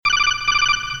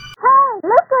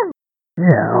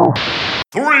Yeah.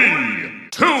 3,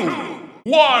 2,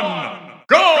 1,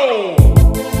 go!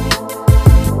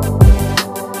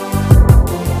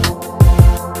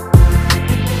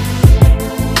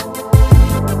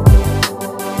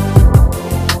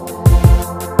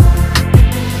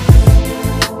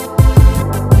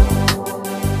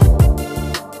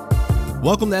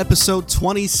 Welcome to episode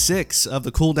 26 of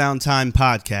the Cool Down Time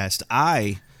podcast.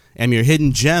 I am your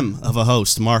hidden gem of a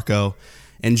host, Marco,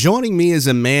 and joining me is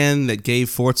a man that gave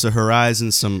Forza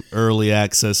Horizon some early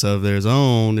access of their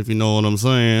own, if you know what I'm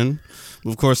saying.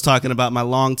 Of course, talking about my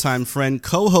longtime friend,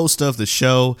 co-host of the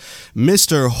show,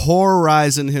 Mr.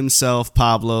 Horizon himself,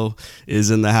 Pablo,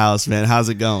 is in the house, man. How's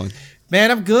it going?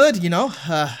 Man, I'm good,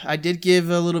 I did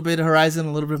give a little bit of Horizon,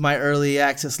 a little bit of my early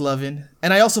access loving.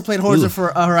 And I also played Horza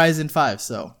for Horizon 5,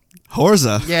 so.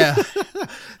 Horza? Yeah.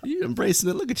 You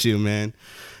embracing it. Look at you, man.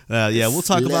 Yeah, we'll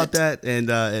talk about that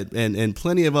and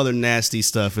plenty of other nasty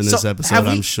stuff in this episode,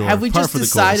 I'm sure. Have we just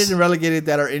decided and relegated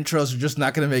that our intros are just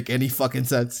not going to make any fucking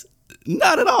sense?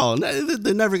 Not at all.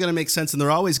 They're never going to make sense, and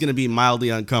they're always going to be mildly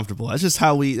uncomfortable. That's just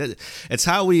how we. It's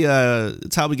how we get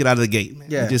out of the gate, man.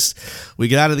 Yeah. We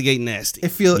get out of the gate nasty.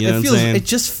 It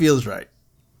just feels right.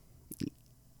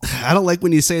 I don't like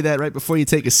when you say that right before you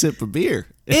take a sip of beer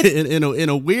in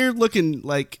a weird looking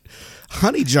like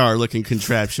honey jar looking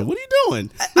contraption. What are you doing?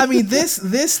 I mean,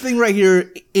 this thing right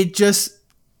here, it just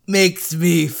makes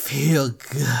me feel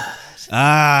good.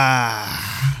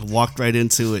 Walked right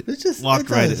into it. It does. Oh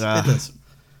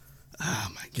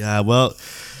my God. Well,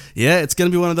 yeah, it's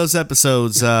going to be one of those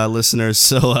episodes, listeners.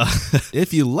 So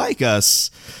if you like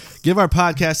us, give our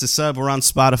podcast a sub. We're on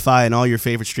Spotify and all your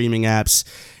favorite streaming apps.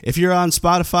 If you're on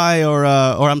Spotify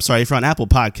if you're on Apple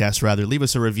Podcasts, rather, leave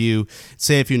us a review.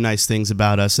 Say a few nice things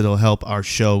about us. It'll help our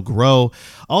show grow.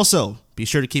 Also, be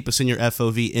sure to keep us in your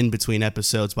FOV in between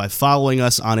episodes by following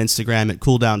us on Instagram at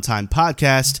Cool Down Time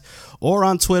Podcast or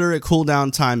on Twitter at Cool Down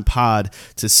Time Pod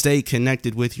to stay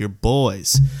connected with your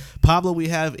boys. Pablo, we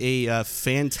have a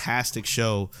fantastic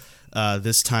show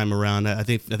this time around. I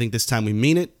think this time we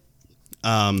mean it.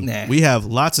 We have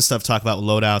lots of stuff to talk about with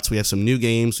loadouts. We have some new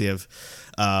games. We have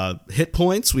hit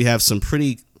points. We have some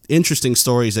pretty interesting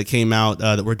stories that came out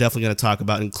that we're definitely going to talk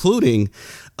about, including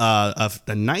a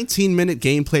 19-minute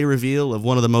gameplay reveal of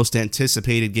one of the most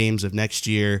anticipated games of next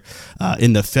year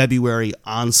in the February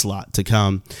onslaught to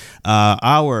come.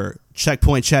 Our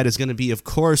Checkpoint Chat is going to be, of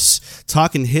course,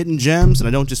 talking hidden gems, and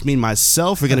I don't just mean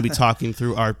myself. We're going to be talking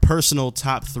through our personal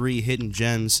top 3 hidden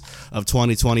gems of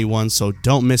 2021, so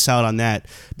don't miss out on that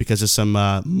because there's some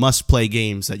must-play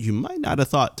games that you might not have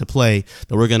thought to play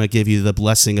that we're going to give you the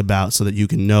blessing about so that you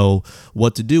can know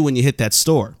what to do when you hit that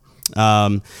store.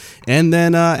 And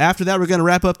then after that, we're going to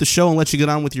wrap up the show and let you get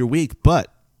on with your week, but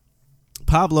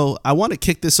Pablo, I want to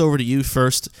kick this over to you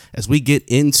first as we get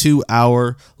into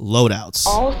our loadouts.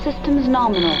 All systems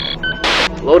nominal.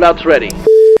 Loadouts ready.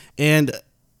 And,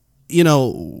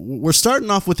 we're starting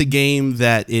off with a game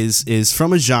that is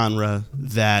from a genre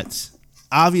that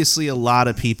obviously a lot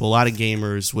of people, a lot of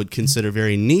gamers would consider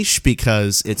very niche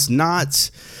because it's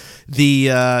not the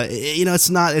it's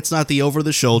not the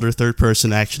over-the-shoulder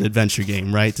third-person action adventure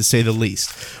game, right, to say the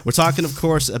least. We're talking, of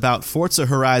course, about Forza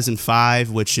Horizon 5,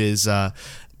 which is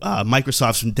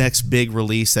Microsoft's next big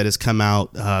release that has come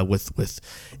out with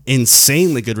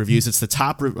insanely good reviews. It's the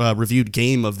top reviewed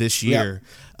game of this year.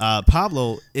 Yep.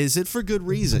 Pablo, is it for good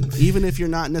reason? Even if you're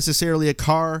not necessarily a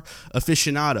car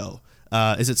aficionado,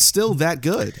 is it still that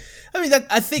good? I mean,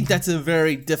 I think that's a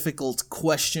very difficult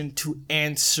question to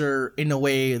answer in a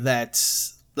way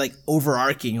that's like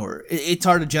overarching, or it's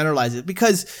hard to generalize it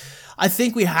because I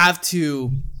think we have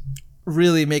to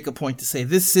really make a point to say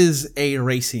this is a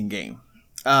racing game.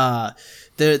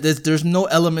 There's no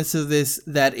elements of this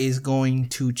that is going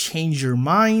to change your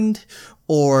mind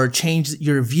or change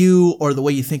your view or the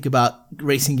way you think about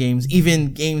racing games,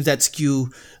 even games that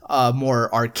skew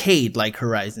more arcade like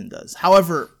Horizon does.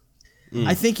 However,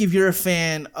 I think if you're a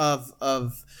fan of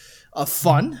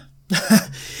fun,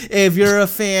 if you're a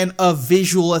fan of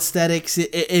visual aesthetics,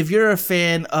 if you're a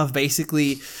fan of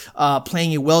basically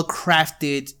playing a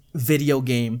well-crafted video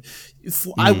game,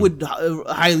 I would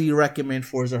highly recommend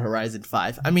Forza Horizon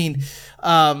 5. I mean,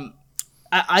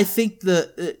 I think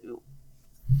the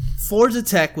Forza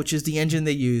Tech, which is the engine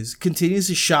they use, continues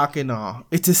to shock and awe.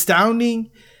 It's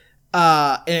astounding,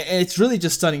 and it's really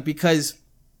just stunning because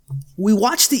we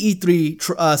watched the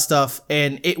E3 stuff,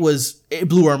 and it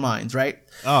blew our minds, right?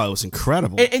 Oh, it was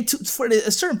incredible. And for a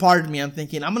certain part of me, I'm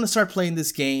thinking, I'm going to start playing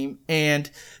this game,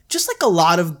 and just like a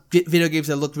lot of video games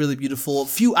that look really beautiful, a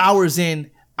few hours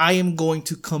in, I am going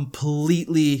to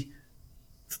completely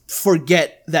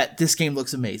forget that this game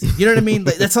looks amazing. You know what I mean?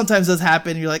 Like, that sometimes does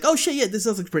happen. You're like, oh shit, yeah, this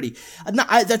does look pretty.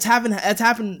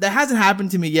 That hasn't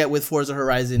happened to me yet with Forza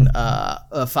Horizon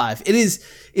 5. It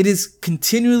is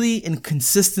continually and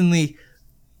consistently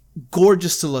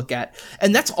gorgeous to look at,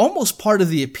 and that's almost part of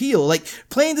the appeal. Like,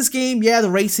 playing this game, yeah, the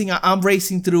racing, I'm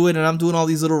racing through it, and I'm doing all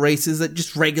these little races that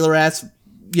just regular ass,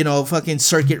 you know, fucking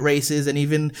circuit races, and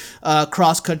even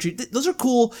cross country. Those are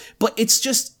cool, but it's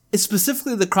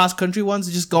specifically the cross country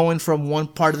ones, just going from one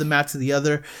part of the map to the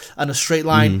other on a straight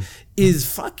line is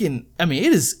fucking, I mean,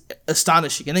 it is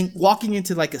astonishing. And then walking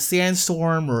into like a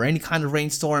sandstorm or any kind of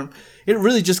rainstorm, it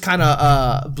really just kind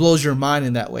of blows your mind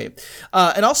in that way.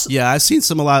 And also, yeah, I've seen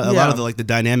a lot of the, like, the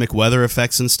dynamic weather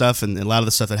effects and stuff, and a lot of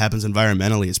the stuff that happens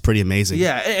environmentally is pretty amazing.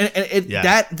 Yeah, and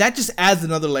that just adds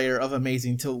another layer of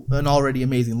amazing to an already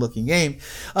amazing looking game.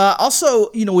 Also,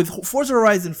 you know, with Forza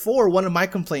Horizon 4, one of my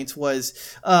complaints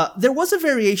was there was a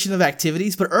variation of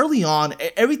activities, but early on,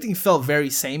 everything felt very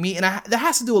samey, and that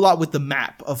has to do a lot with the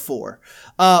map of 4.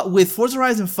 With Forza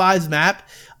Horizon 5's map,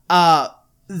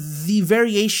 the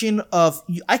variation of,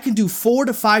 I can do 4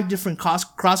 to 5 different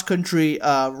cross-country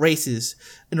races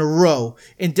in a row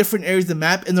in different areas of the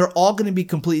map, and they're all going to be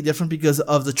completely different because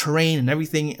of the terrain and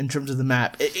everything in terms of the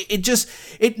map.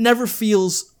 It never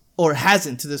feels, or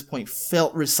hasn't to this point,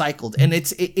 felt recycled, and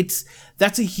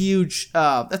that's a huge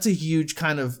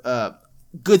kind of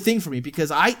good thing for me, because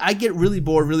I get really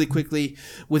bored really quickly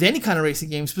with any kind of racing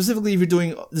game, specifically if you're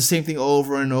doing the same thing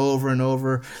over and over and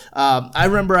over. I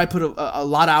remember I put a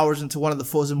lot of hours into one of the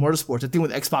Forza Motorsports, I think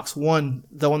with Xbox One,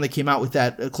 the one that came out with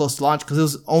that close to launch, because it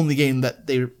was the only game that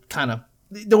they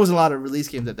there wasn't a lot of release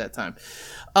games at that time.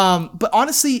 But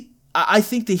honestly, I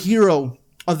think the hero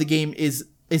of the game is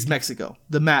Mexico.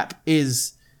 The map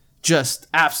is just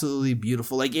absolutely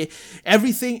beautiful. Like,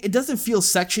 everything, it doesn't feel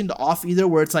sectioned off either,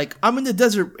 where it's like, I'm in the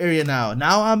desert area now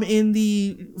I'm in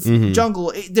the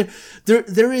jungle.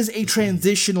 There is a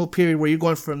transitional period where you're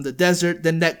going from the desert,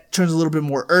 then that turns a little bit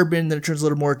more urban, then it turns a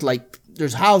little more like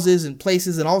there's houses and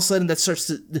places, and all of a sudden that starts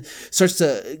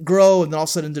to grow, and then all of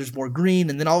a sudden there's more green,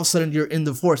 and then all of a sudden you're in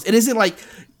the forest. It isn't like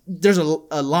there's a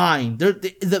line there.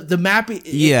 The map,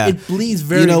 it bleeds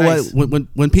very nice. What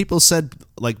when people said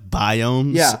like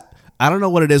biomes, yeah, I don't know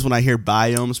what it is when I hear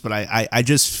biomes, but I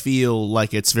just feel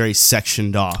like it's very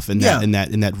sectioned off in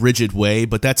that rigid way.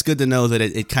 But that's good to know that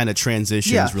it kind of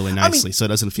transitions really nicely, so it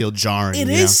doesn't feel jarring. It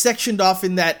is sectioned off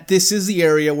in that this is the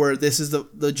area where this is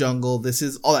the jungle, this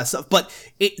is all that stuff. But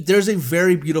there's a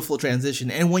very beautiful transition,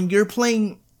 and when you're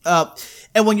playing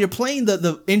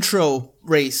the intro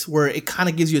race, where it kind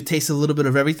of gives you a taste of a little bit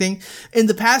of everything. In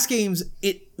the past games,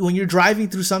 when you're driving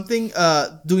through something,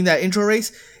 doing that intro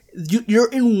race, you're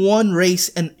in one race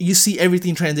and you see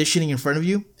everything transitioning in front of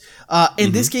you.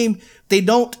 In this game,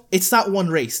 it's not one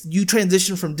race. You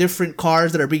transition from different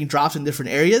cars that are being dropped in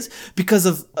different areas because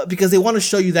they want to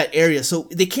show you that area. So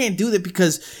they can't do that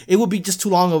because it would be just too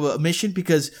long of a mission,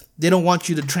 because they don't want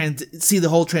you to see the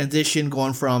whole transition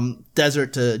going from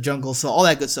desert to jungle. So all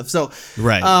that good stuff. So,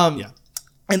 right.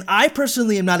 And I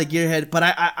personally am not a gearhead, but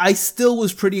I still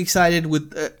was pretty excited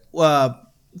with,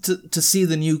 to see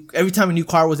every time a new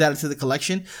car was added to the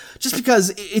collection, just because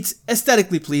it's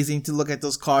aesthetically pleasing to look at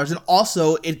those cars, and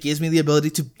also it gives me the ability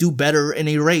to do better in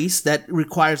a race that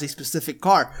requires a specific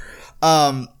car.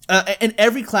 And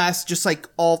every class, just like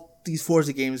all these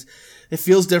Forza games, it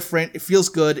feels different. It feels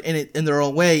good in their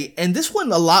own way. And this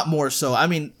one a lot more so. I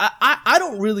mean, I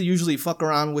don't really usually fuck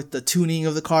around with the tuning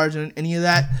of the cars and any of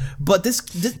that. But this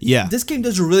game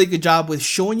does a really good job with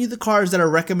showing you the cars that are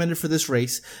recommended for this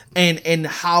race and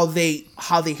how they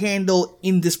handle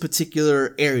in this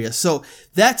particular area. So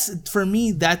for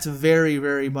me, that's very,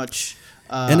 very much.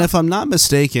 And if I'm not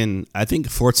mistaken, I think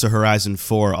Forza Horizon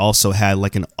 4 also had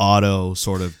like an auto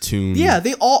sort of tune. Yeah,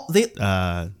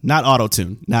 not auto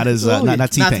tune, not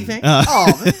T-Pain.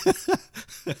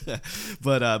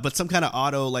 But some kind of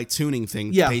auto like tuning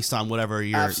thing based on whatever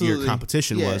your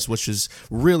competition was, which is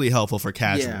really helpful for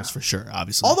casuals for sure.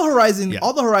 Obviously, all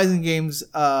the Horizon games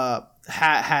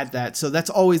had that, so that's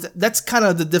kind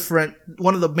of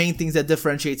one of the main things that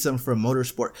differentiates them from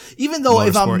Motorsport. Even though,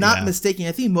 if I'm not mistaken,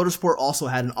 I think Motorsport also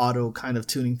had an auto kind of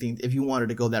tuning thing if you wanted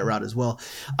to go that route as well.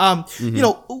 You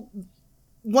know,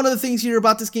 one of the things here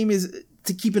about this game is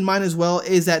to keep in mind as well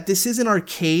is that this is an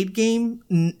arcade game,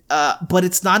 but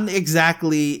it's not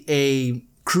exactly a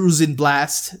Cruisin'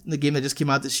 Blast, the game that just came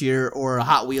out this year, or a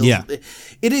Hot Wheels. Yeah.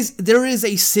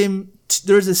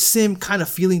 There's a sim kind of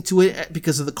feeling to it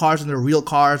because of the cars, and they're real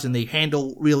cars and they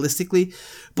handle realistically,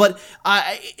 but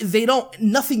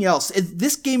nothing else.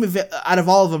 This game, out of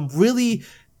all of them, really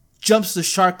jumps the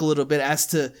shark a little bit as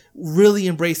to really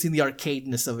embracing the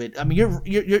arcadeness of it. I mean,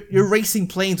 you're racing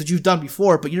planes, which you've done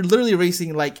before, but you're literally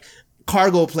racing like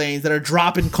cargo planes that are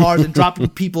dropping cars and dropping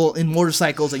people in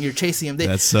motorcycles, and you're chasing them.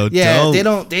 That's so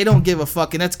dope. They don't give a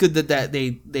fuck, and that's good that they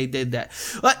did that.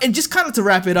 And just kind of to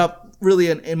wrap it up, really,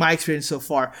 in my experience so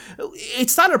far,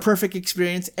 it's not a perfect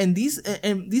experience, and these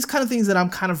kind of things that I'm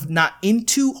kind of not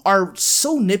into are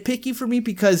so nitpicky for me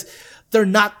because they're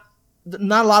not a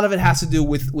lot of it has to do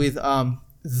with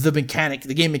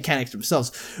the game mechanics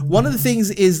themselves. One of the things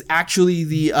is actually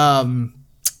the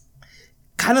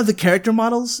kind of the character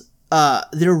models.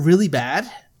 They're really bad,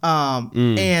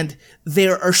 and they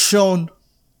are shown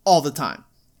all the time.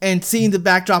 And seeing the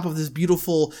backdrop of this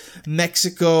beautiful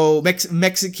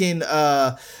Mexican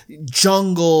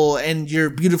jungle and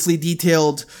your beautifully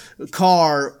detailed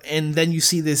car, and then you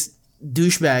see this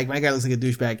douchebag. My guy looks like a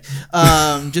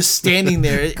douchebag. Just standing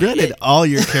there. Granted, all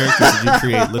your characters that you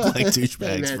create look like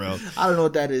douchebags, Hey, bro. I don't know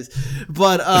what that is,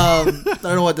 but I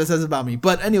don't know what that says about me.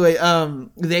 But anyway,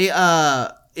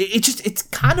 it's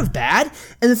kind of bad.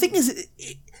 And the thing is,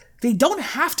 they don't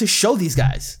have to show these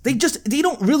guys. They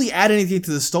don't really add anything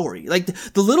to the story. Like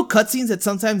the little cutscenes that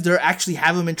sometimes they actually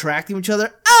have them interacting with each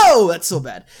other. Oh, that's so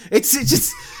bad. It's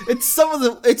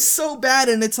so bad,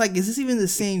 and it's like, is this even the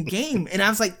same game? And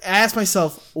I asked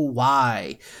myself,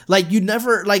 why? Like, you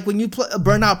never, like when you play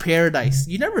Burnout Paradise,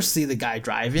 you never see the guy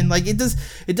driving. Like it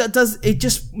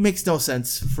just makes no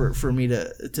sense for me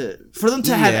for them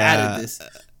to have added this.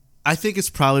 I think it's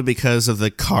probably because of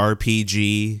the car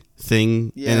PG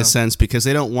thing, in a sense, because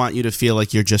they don't want you to feel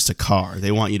like you're just a car.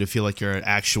 They want you to feel like you're an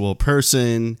actual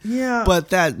person. Yeah. But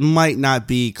that might not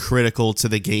be critical to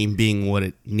the game being what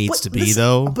it needs to be,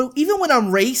 though. But even when I'm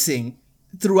racing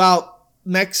throughout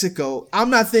Mexico,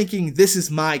 I'm not thinking this is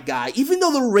my guy. Even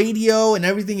though the radio and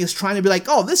everything is trying to be like,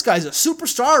 oh, this guy's a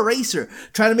superstar racer,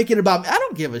 trying to make it about me. I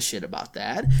don't give a shit about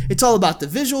that. It's all about the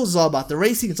visuals. It's all about the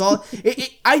racing.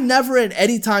 I never at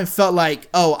any time felt like,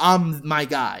 oh, I'm my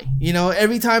guy. You know,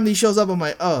 every time he shows up, I'm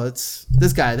like, oh, it's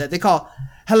this guy that they call,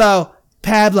 hello,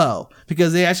 Pablo,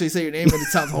 because they actually say your name and it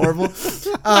sounds horrible.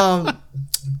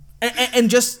 And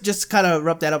just kind of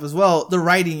wrap that up as well, the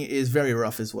writing is very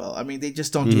rough as well. I mean, they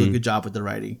just don't do a good job with the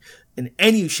writing in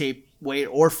any shape, way,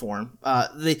 or form.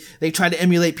 They try to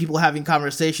emulate people having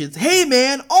conversations. Hey,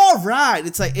 man, all right.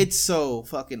 It's like, it's so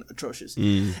fucking atrocious.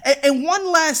 And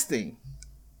one last thing.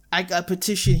 I got a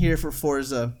petition here for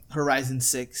Forza Horizon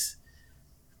 6.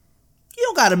 You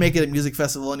don't got to make it a music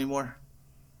festival anymore.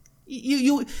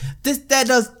 You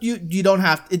don't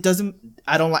have, it doesn't,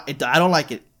 I don't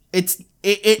like it.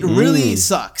 It really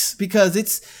sucks because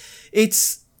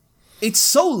it's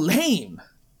so lame,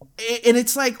 and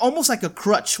it's like almost like a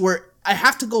crutch where I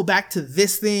have to go back to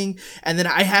this thing, and then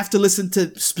I have to listen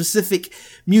to specific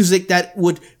music that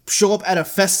would show up at a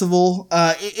festival.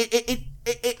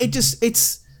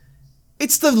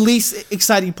 It's the least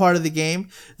exciting part of the game.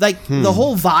 Like the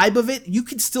whole vibe of it, you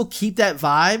could still keep that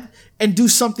vibe and do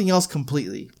something else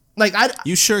completely. Like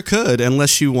you sure could,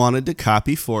 unless you wanted to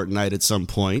copy Fortnite at some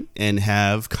point and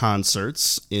have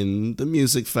concerts in the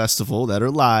music festival that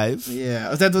are live.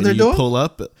 Yeah, is that what they're doing? Pull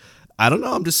up. I don't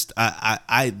know. I'm just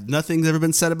I nothing's ever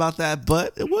been said about that,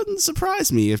 but it wouldn't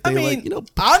surprise me if they honestly,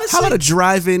 how about a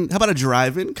drive-in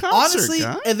concert? Honestly,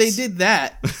 guys? if they did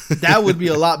that, that would be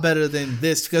a lot better than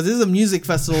this because this is a music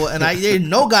festival and there's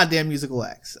no goddamn musical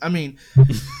acts. I mean,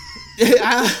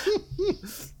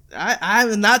 I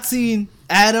have not seen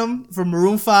Adam from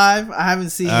Maroon 5. I haven't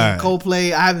seen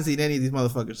Coldplay. I haven't seen any of these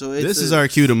motherfuckers. So this is our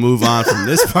cue to move on from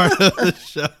this part of the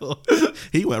show.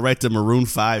 He went right to Maroon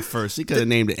 5 first. He could have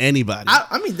named anybody.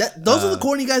 I mean, those are the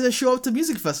corny guys that show up to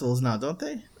music festivals now, don't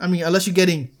they? I mean, unless you're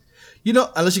getting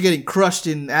crushed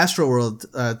in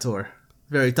Astroworld tour.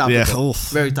 Very topical. Yeah.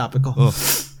 Very topical.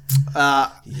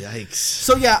 Yikes.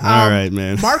 So yeah, all right,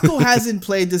 man. Marco hasn't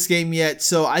played this game yet,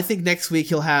 so I think next week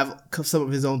he'll have some of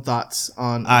his own thoughts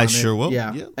on. I sure will.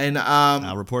 Yeah, yep. And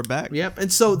I'll report back. Yep.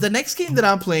 And so the next game that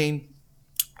I'm playing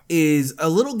is a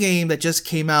little game that just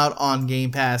came out on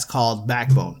Game Pass called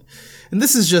Backbone. And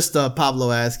this is just a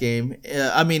Pablo ass game.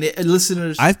 I mean,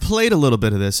 listeners, I've played a little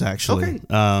bit of this actually.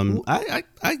 Okay.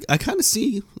 I kind of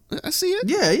see. I see it.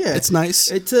 Yeah. It's nice.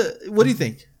 What do you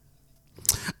think?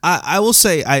 I will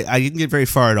say I didn't get very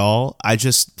far at all. I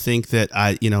just think that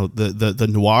the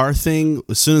noir thing.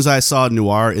 As soon as I saw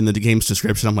noir in the game's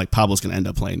description, I'm like, Pablo's gonna end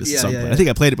up playing this at some point. I think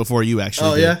I played it before you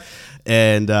actually. Oh did. yeah.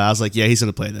 And I was like, yeah, he's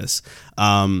gonna play this.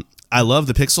 I love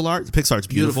the pixel art. The pixel art's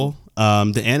beautiful.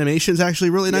 The animation's actually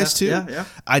really nice too. Yeah.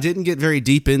 I didn't get very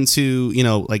deep into,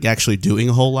 like actually doing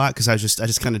a whole lot because I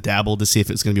just kind of dabbled to see if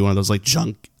it's going to be one of those like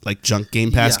junk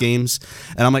Game Pass games,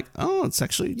 and I'm like, oh, it's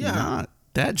actually not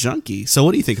that junky. So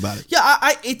what do you think about it? Yeah,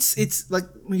 it's like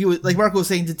Marco was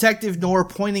saying, detective noir,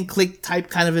 point and click type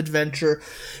kind of adventure.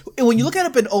 And when you look at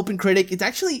it in OpenCritic,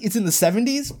 it's in the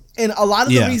 70s, and a lot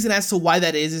of the reason as to why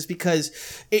that is because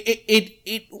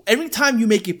it every time you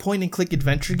make a point and click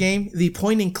adventure game, the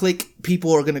point and click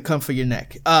people are going to come for your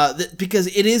neck, because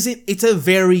it's a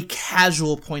very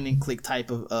casual point and click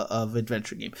type of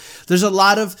adventure game. There's not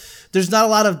a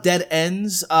lot of dead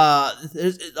ends.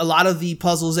 There's a lot of the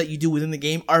puzzles that you do within the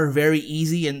game are very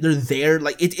easy, and they're there.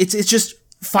 Like it's just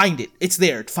find it. It's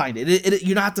there. Find it.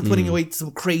 You're not putting away some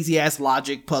crazy ass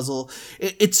logic puzzle.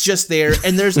 It's just there,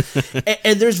 and there's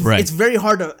Right. It's very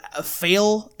hard to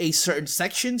fail a certain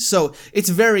section, so it's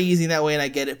very easy in that way, and I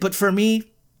get it. But for me,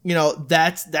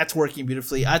 that's working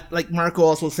beautifully. Like Marco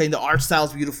also was saying, the art style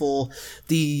is beautiful.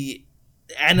 The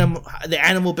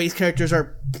animal based characters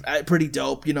are pretty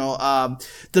dope.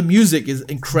 The music is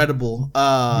incredible.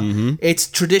 It's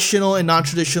traditional and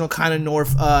non-traditional kind of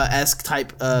North esque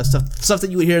type stuff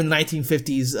that you would hear in the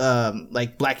 1950s,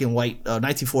 like black and white,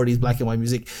 1940s black and white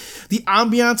music. The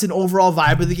ambiance and overall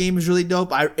vibe of the game is really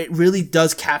dope. It really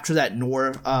does capture that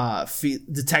noir,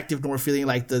 detective noir feeling,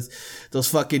 like those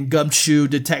fucking gumshoe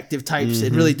detective types.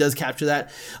 It really does capture that.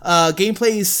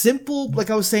 Gameplay is simple, like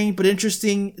I was saying, but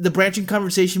interesting. The branching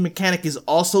conversation mechanic is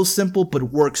also simple but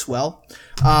works well.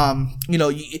 The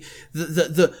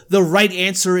right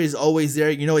answer is always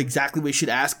there. You know exactly what you should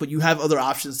ask, but you have other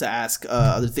options to ask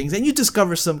other things, and you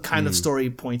discover some kind of story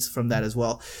points from that as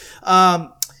well.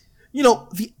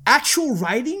 The actual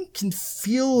writing can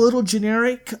feel a little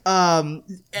generic.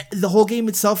 The whole game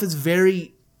itself is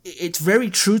very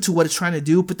true to what it's trying to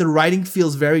do, but the writing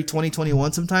feels very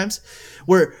 2021 sometimes,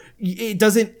 where it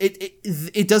doesn't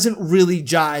really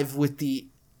jive with the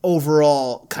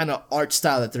overall kind of art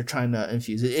style that they're trying to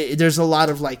infuse. There's a lot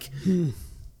of like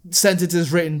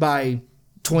sentences written by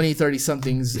 20, 30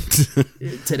 somethings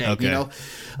today. Okay.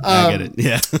 I get it.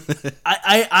 Yeah.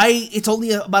 It's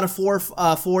only about a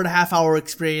 4.5 hour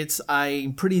experience.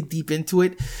 I'm pretty deep into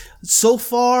it so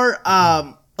far.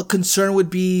 A concern would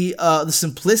be the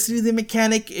simplicity of the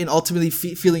mechanic and ultimately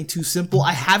feeling too simple.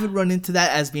 I haven't run into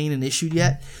that as being an issue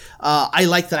yet. I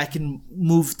like that I can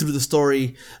move through the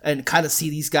story and kind of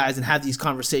see these guys and have these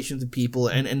conversations with people,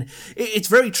 and it's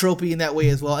very tropey in that way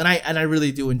as well. And I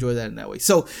really do enjoy that in that way.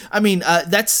 So I mean,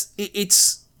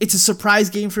 it's a surprise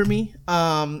game for me,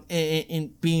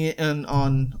 in being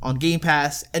on Game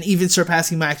Pass, and even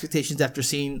surpassing my expectations after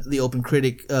seeing the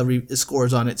OpenCritic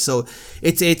scores on it. So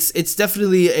it's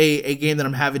definitely a game that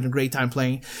I'm having a great time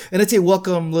playing, and it's a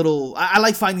welcome little. I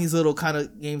like finding these little kind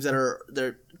of games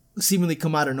they're seemingly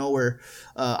come out of nowhere.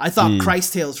 I thought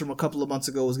Christ Tales from a couple of months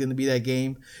ago was going to be that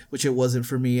game, which it wasn't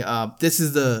for me. This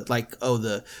is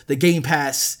the Game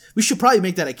Pass. We should probably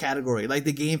make that a category, like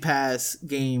the Game Pass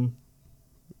game.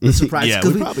 The surprise,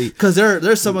 because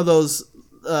there's some of those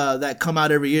that come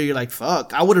out every year. You're like,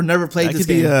 fuck, I would have never played this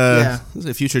game. There's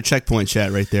a future checkpoint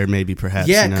chat right there, maybe perhaps.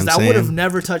 Yeah, because I would have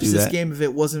never touched this game if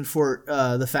it wasn't for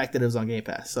the fact that it was on Game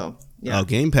Pass. So yeah. Oh,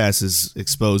 Game Pass has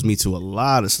exposed me to a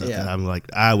lot of stuff that I'm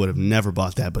like, I would have never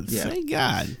bought that, but thank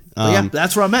God.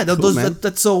 That's where I'm at. Cool,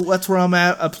 that's where I'm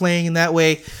at, playing in that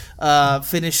way.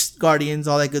 Finished Guardians,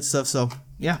 all that good stuff. So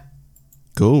yeah.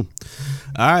 Cool.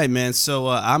 All right, man. So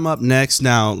I'm up next.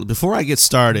 Now, before I get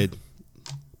started,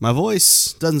 my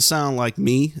voice doesn't sound like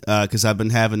me because I've been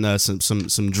having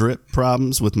some drip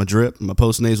problems with my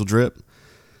post-nasal drip.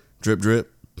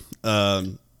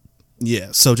 Yeah,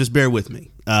 so just bear with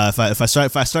me. If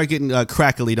I start getting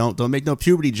crackly, don't make no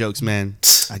puberty jokes, man.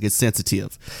 I get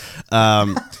sensitive.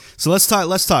 So let's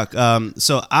talk.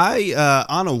 So I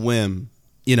on a whim,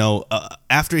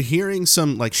 after hearing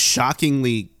some like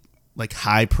shockingly like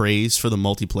high praise for the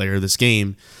multiplayer of this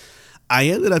game, I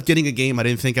ended up getting a game I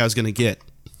didn't think I was going to get,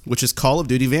 which is Call of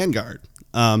Duty Vanguard.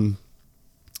 I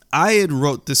had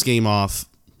wrote this game off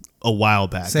a while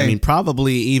back. Same. I mean,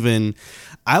 probably even,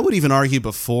 I would even argue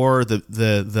before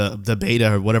the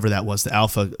beta or whatever that was, the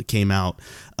alpha came out.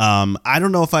 I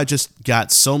don't know if I just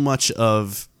got so much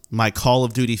of my Call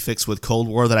of Duty fix with Cold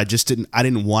War that I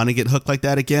didn't want to get hooked like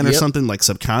that again or something, like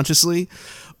subconsciously,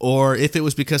 or if it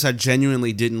was because I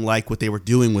genuinely didn't like what they were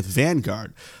doing with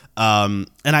Vanguard. And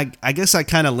I guess I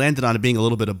kind of landed on it being a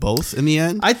little bit of both in the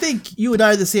end. I think you and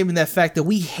I are the same in that fact that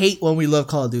we hate when we love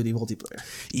Call of Duty multiplayer.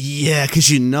 Yeah, because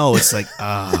it's like,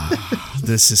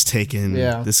 this is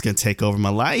this is going to take over my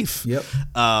life. Yep.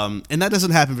 And that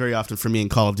doesn't happen very often for me in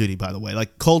Call of Duty, by the way.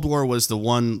 Like, Cold War was the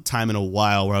one time in a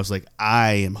while where I was like,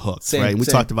 I am hooked, Same, right? And we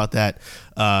same. talked about that,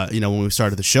 when we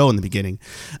started the show in the beginning.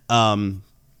 Now,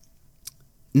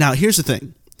 here's the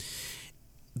thing.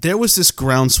 There was this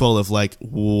groundswell of like,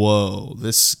 whoa,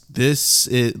 this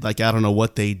is like, I don't know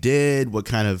what they did, what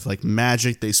kind of like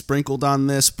magic they sprinkled on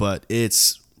this, but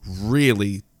it's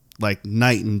really like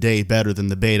night and day better than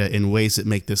the beta in ways that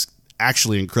make this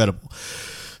actually incredible.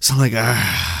 So I'm like,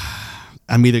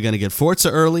 I'm either going to get Forza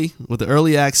early with the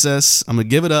early access, I'm going to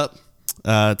give it up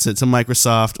to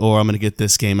Microsoft, or I'm going to get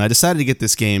this game. I decided to get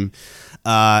this game.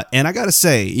 And I got to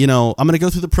say, I'm going to go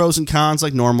through the pros and cons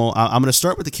like normal. I'm going to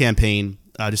start with the campaign.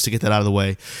 Just to get that out of the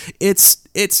way.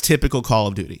 It's typical Call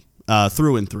of Duty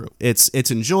through and through. It's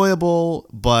enjoyable,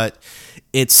 but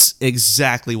it's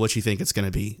exactly what you think it's going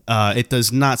to be. It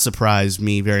does not surprise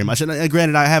me very much. And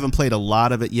granted, I haven't played a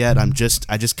lot of it yet. I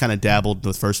just kind of dabbled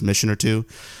the first mission or two.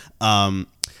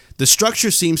 The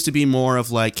structure seems to be more of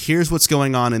like, here's what's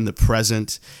going on in the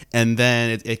present, and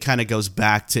then it kind of goes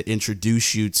back to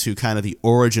introduce you to kind of the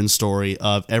origin story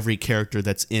of every character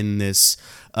that's in this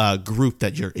group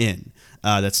that you're in.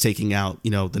 That's taking out,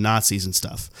 the Nazis and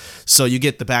stuff. So you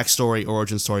get the backstory,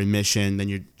 origin story, mission, then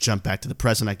you jump back to the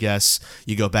present, I guess.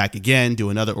 You go back again, do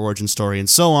another origin story, and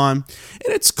so on.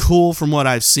 And it's cool from what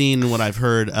I've seen and what I've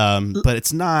heard, but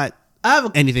it's not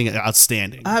anything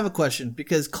outstanding. I have a question,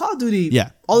 because Call of Duty,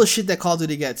 Yeah. all the shit that Call of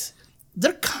Duty gets,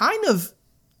 they're kind of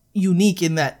unique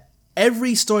in that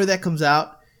every story that comes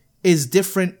out is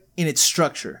different in its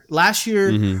structure. Last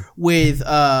year with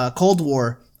Cold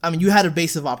War, I mean, you had a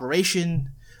base of operation.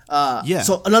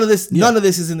 So none of this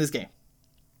is in this game.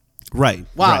 Right.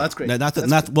 Wow, right. That's great. Not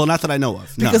that I know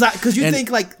of. Because you think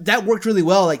like that worked really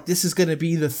well. Like this is going to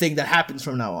be the thing that happens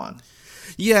from now on.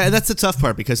 Yeah, and that's the tough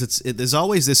part, because there's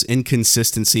always this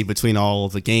inconsistency between all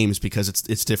of the games, because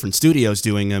it's different studios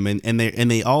doing them, and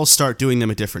they all start doing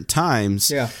them at different times.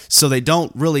 Yeah. So they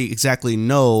don't really exactly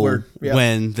know Yeah.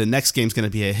 when the next game's going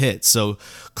to be a hit. So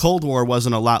Cold War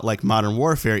wasn't a lot like Modern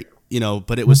Warfare,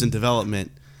 but it was in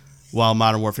development while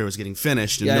Modern Warfare was getting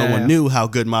finished, and no one knew how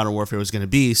good Modern Warfare was going to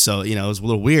be. So, it was a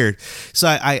little weird. So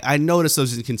I noticed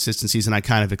those inconsistencies, and I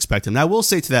kind of expect them. Now, I will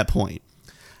say to that point,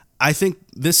 I think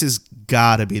this has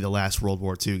got to be the last World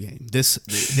War II game.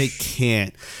 They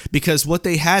can't, because what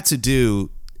they had to do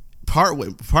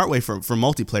partway for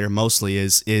multiplayer mostly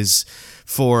is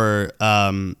for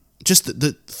just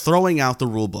the throwing out the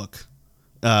rule book,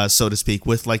 so to speak,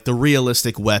 with like the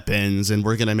realistic weapons, and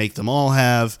we're gonna make them all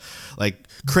have like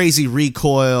crazy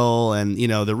recoil, and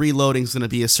the reloading's gonna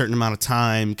be a certain amount of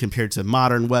time compared to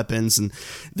modern weapons, and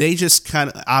they just kind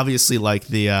of obviously like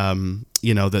the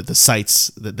the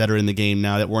sights that are in the game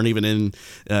now that weren't even in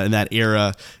that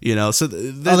era, so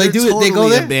they're totally they go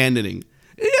there? abandoning.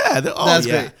 Yeah, That's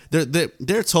great.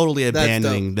 They're totally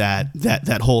abandoning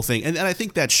that whole thing, and I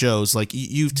think that shows. Like,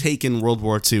 you've taken World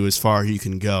War II as far as you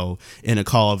can go in a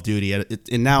Call of Duty,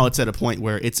 and now it's at a point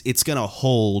where it's gonna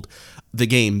hold the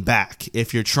game back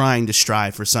if you're trying to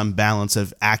strive for some balance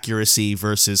of accuracy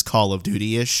versus Call of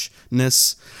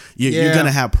Duty-ishness. You're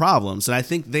gonna have problems, and I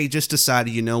think they just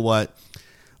decided, you know what?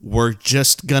 We're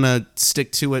just gonna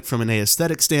stick to it from an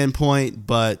aesthetic standpoint,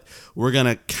 but we're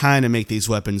gonna kind of make these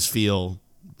weapons feel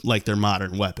like they're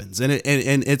modern weapons, and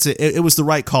it was the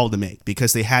right call to make,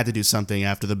 because they had to do something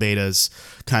after the beta's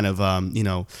kind of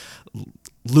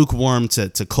lukewarm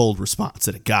to cold response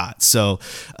that it got. So,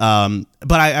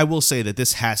 but I will say that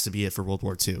this has to be it for World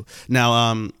War II.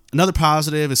 Now, another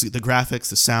positive is the graphics,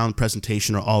 the sound,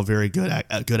 presentation are all very good.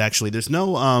 Good actually. There's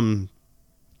no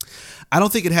I don't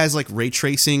think it has like ray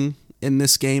tracing in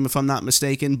this game, if I'm not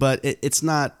mistaken, but it's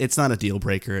not a deal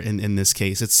breaker in this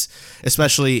case. It's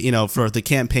especially for the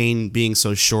campaign being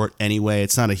so short anyway.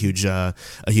 It's not a huge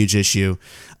issue.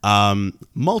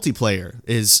 Multiplayer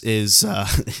is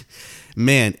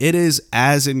man, it is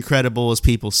as incredible as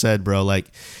people said, bro.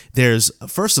 Like, there's,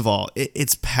 first of all,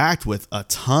 it's packed with a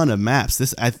ton of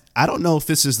maps. I don't know if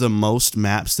this is the most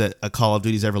maps that a Call of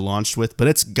Duty's ever launched with, but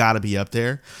it's got to be up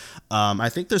there. I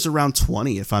think there's around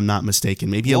 20, if I'm not mistaken,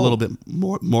 maybe a little bit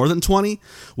more than 20,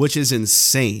 which is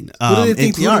insane. What do they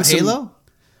think they are? Halo?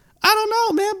 I don't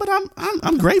know, man, but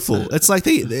I'm grateful. It's like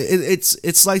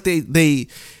it's like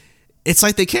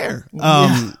they care.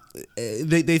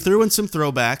 They threw in some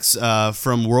throwbacks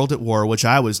from World at War, which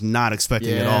I was not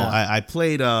expecting at all. I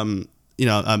played one of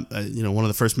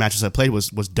the first matches I played was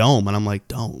Dome, and I'm like,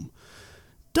 Dome.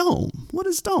 Dome. What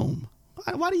is Dome?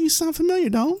 Why do you sound familiar,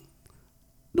 Dome?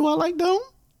 Do I like Dome?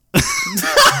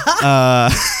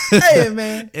 Hey,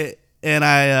 man. And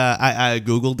I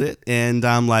Googled it, and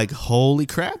I'm like, holy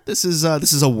crap! This is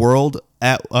a world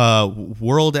at war.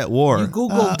 You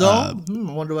Googled Dome?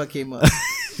 I wonder what came up.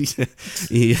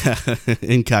 Yeah,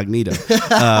 incognito.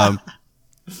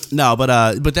 No, but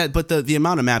the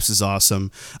amount of maps is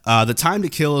awesome. The time to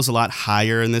kill is a lot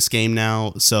higher in this game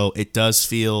now, so it does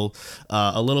feel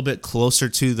a little bit closer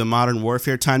to the Modern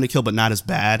Warfare time to kill, but not as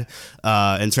bad.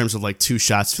 In terms of like 2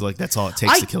 shots, I feel like that's all it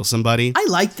takes to kill somebody. I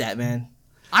like that, man.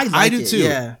 I do too.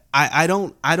 Yeah. I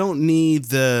don't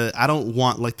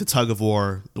want like the tug of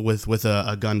war with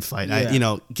a gunfight.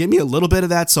 Yeah. Give me a little bit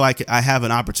of that so I have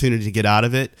an opportunity to get out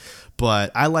of it.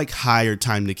 But I like higher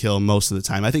time to kill most of the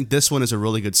time. I think this one is a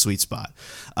really good sweet spot.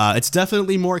 It's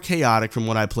definitely more chaotic from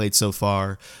what I played so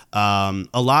far. A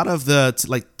lot of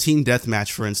the team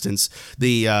deathmatch, for instance,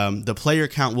 the player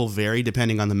count will vary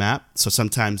depending on the map. So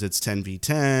sometimes it's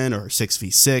 10v10 or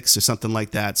 6v6 or something like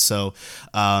that. So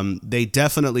they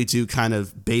definitely do kind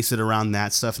of base it around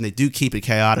that stuff, and they do keep it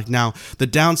chaotic. Now, the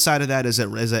downside of that is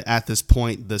that at this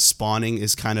point, the spawning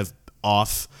is kind of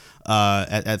off.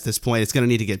 At this point, it's going to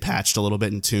need to get patched a little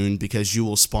bit and tuned, because you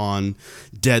will spawn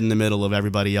dead in the middle of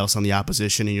everybody else on the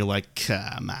opposition, and you're like,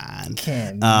 come on.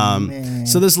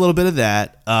 So there's a little bit of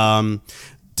that.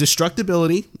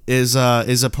 Destructibility is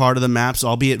a part of the maps,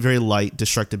 albeit very light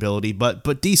destructibility,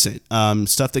 but decent.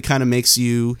 Stuff that kind of makes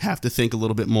you have to think a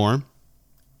little bit more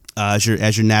as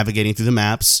you're navigating through the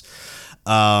maps.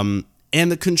 And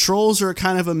the controls are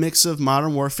kind of a mix of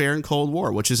Modern Warfare and Cold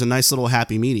War, which is a nice little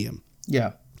happy medium.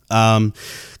 Yeah.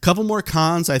 Couple more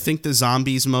cons. I think the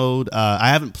zombies mode, I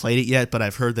haven't played it yet, but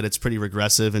I've heard that it's pretty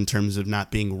regressive in terms of not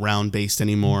being round based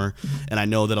anymore. And I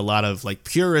know that a lot of like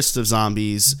purists of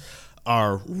zombies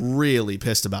are really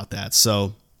pissed about that.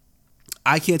 So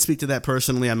I can't speak to that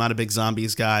personally. I'm not a big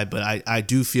zombies guy, but I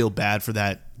do feel bad for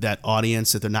that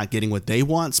audience, that they're not getting what they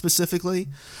want specifically.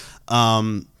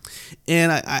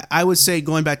 And I would say,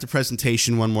 going back to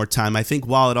presentation one more time, I think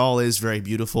while it all is very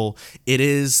beautiful, it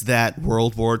is that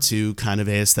World War II kind of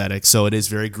aesthetic. So it is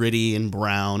very gritty and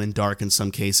brown and dark in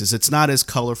some cases. It's not as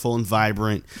colorful and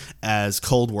vibrant as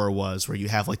Cold War was, where you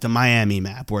have like the Miami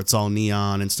map where it's all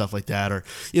neon and stuff like that, or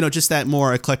just that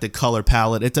more eclectic color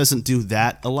palette. It doesn't do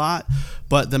that a lot,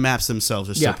 but the maps themselves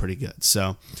are still pretty good.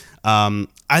 So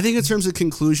I think in terms of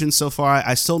conclusion so far,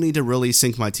 I still need to really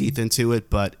sink my teeth into it,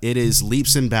 but it is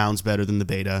leaps and bounds better than the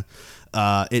beta.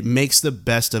 It makes the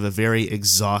best of a very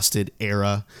exhausted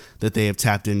era that they have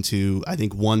tapped into, I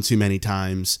think, one too many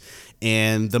times.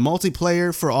 And the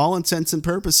multiplayer, for all intents and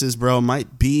purposes, bro,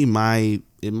 might be my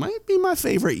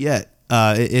favorite yet,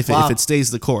 if it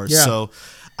stays the course. Yeah. So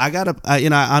I gotta,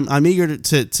 I'm eager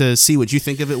to see what you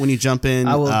think of it when you jump in.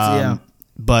 I will,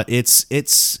 But it's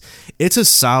a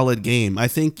solid game. I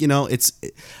think,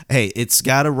 it's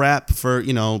got a rap for,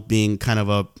 being kind of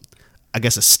a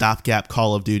stopgap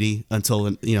Call of Duty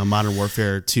until, Modern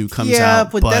Warfare 2 comes out. Yeah,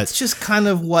 but that's just kind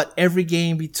of what every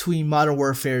game between Modern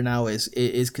Warfare now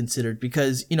is considered,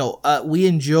 because,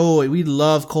 we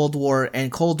love Cold War,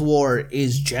 and Cold War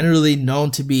is generally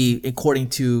known to be, according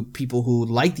to people who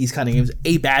like these kind of games,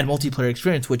 a bad multiplayer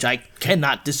experience, which I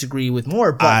cannot disagree with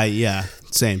more. But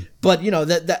same. But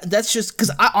that's just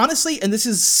because I honestly, and this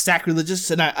is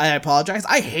sacrilegious, and I apologize,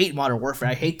 I hate Modern Warfare.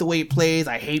 I hate the way it plays.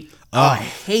 I hate it.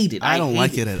 I don't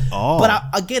like it at all. But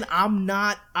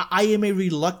I am a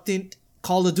reluctant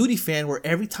Call of Duty fan, where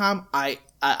every time a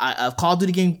Call of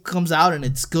Duty game comes out and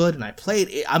it's good and I play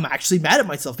it, I'm actually mad at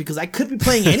myself, because I could be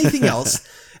playing anything else.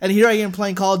 And here I am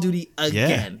playing Call of Duty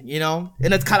again,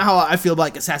 and that's kind of how I feel about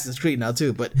like Assassin's Creed now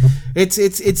too. But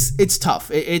it's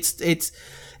tough.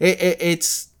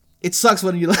 It sucks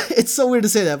when you. It's so weird to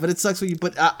say that, but it sucks when you.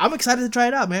 But I'm excited to try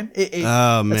it out, man.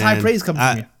 It's high praise coming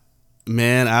from you.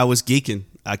 Man, I was geeking.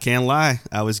 I can't lie.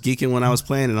 I was geeking when I was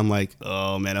playing, and I'm like,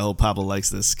 oh man, I hope Pablo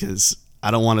likes this, because I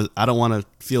don't want to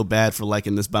feel bad for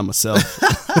liking this by myself.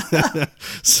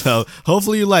 So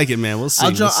hopefully you like it, man. We'll see.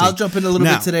 I'll jump in a little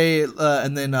bit today,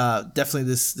 and then definitely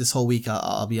this whole week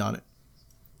I'll be on it.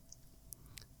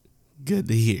 Good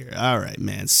to hear. All right,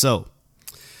 man. So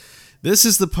this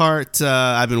is the part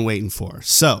I've been waiting for.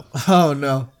 So, oh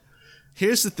no,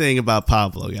 here's the thing about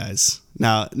Pablo, guys.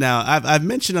 Now I've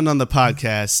mentioned it on the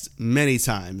podcast many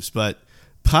times, but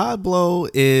Pablo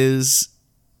is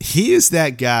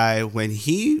that guy when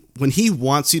he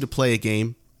wants you to play a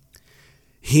game,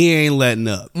 he ain't letting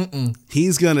up.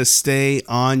 He's gonna stay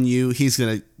on you. He's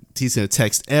gonna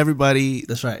text everybody.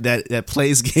 That's right. That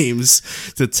plays games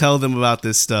to tell them about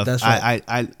this stuff. That's right.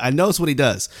 I know it's what he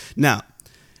does. Now,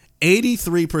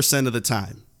 83% of the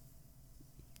time,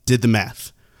 did the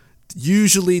math.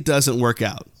 Usually doesn't work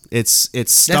out. It's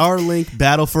Starlink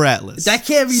Battle for Atlas. That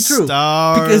can't be true.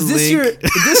 Starlink.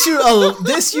 Because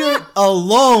this year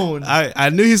alone. I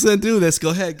knew he was gonna do this.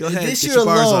 Go ahead. This Get year your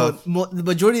bars alone, off. the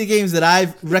majority of the games that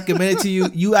I've recommended to you,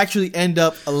 you actually end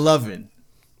up loving.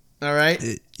 All right.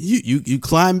 You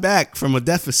climb back from a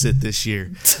deficit this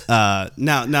year.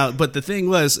 Now, but the thing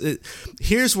was,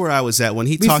 here's where I was at when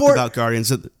he talked about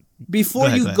Guardians of the... Before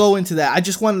you go into that, I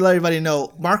just want to let everybody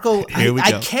know, Marco,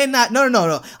 I cannot,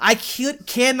 no. I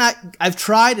cannot, I've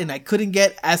tried and I couldn't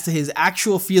get as to his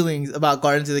actual feelings about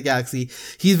Guardians of the Galaxy.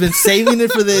 He's been saving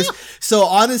it for this. So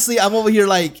honestly, I'm over here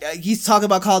like, he's talking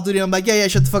about Call of Duty. I'm like, yeah,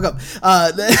 shut the fuck up.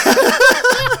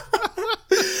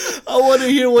 I want to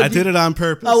hear what I did it on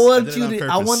purpose. I want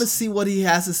to see what he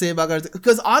has to say about Guardians.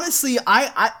 Because honestly,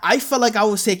 I felt like I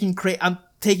was taking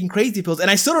crazy pills,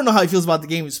 and I still don't know how he feels about the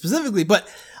game specifically, but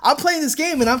I'm playing this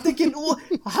game and I'm thinking, well,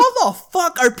 how the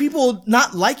fuck are people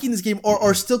not liking this game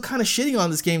or still kind of shitting on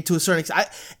this game to a certain extent?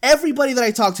 Everybody that I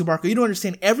talk to, Marco, you don't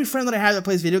understand. Every friend that I have that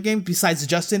plays video games, besides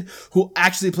Justin, who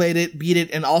actually played it, beat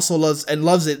it, and also loves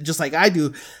it just like I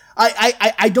do.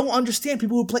 I don't understand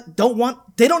people who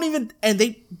they don't even, and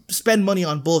they spend money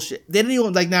on bullshit. They don't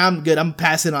even like, nah, I'm good, I'm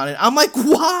passing on it. I'm like,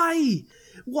 why?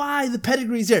 The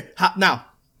pedigree's here. Now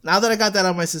that I got that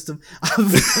out of my system,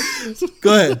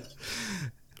 go ahead.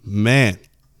 Man,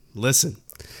 listen.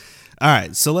 All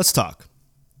right, so let's talk.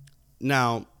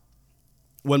 Now,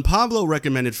 when Pablo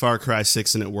recommended Far Cry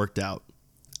 6 and it worked out,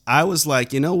 I was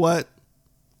like, you know what?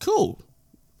 Cool.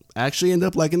 I actually ended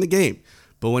up liking the game.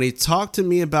 But when he talked to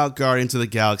me about Guardians of the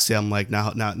Galaxy, I'm like, now,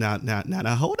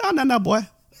 hold on, now, boy.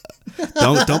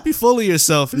 Don't be full of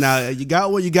yourself. Now you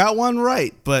got one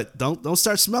right, but don't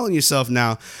start smelling yourself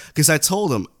now. Because I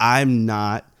told him I'm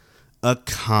not a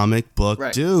comic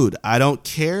book dude. I don't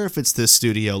care if it's this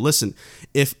studio. Listen,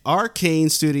 if Arcane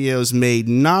Studios made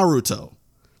Naruto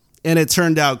and it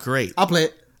turned out great, I'll play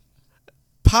it.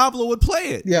 Pablo would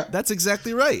play it. Yeah, that's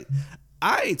exactly right.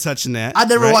 I ain't touching that. I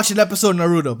never watched an episode of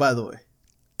Naruto, by the way.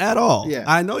 At all. Yeah.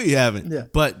 I know you haven't. Yeah.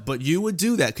 But you would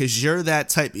do that because you're that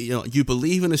type, you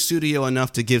believe in a studio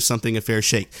enough to give something a fair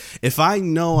shake. If I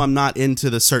know I'm not into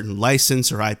the certain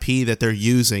license or IP that they're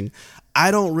using, I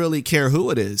don't really care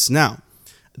who it is. Now,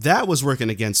 that was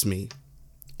working against me.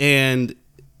 And,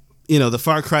 the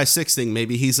Far Cry 6 thing,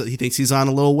 maybe he thinks he's on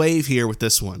a little wave here with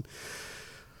this one.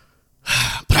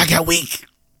 But I got weak.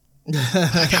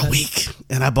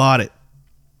 And I bought it.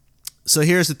 So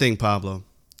here's the thing, Pablo.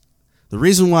 The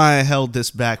reason why I held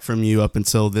this back from you up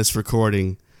until this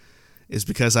recording is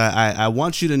because I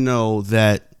want you to know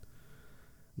that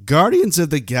Guardians of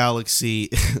the Galaxy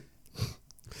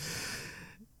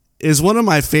is one of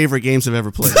my favorite games I've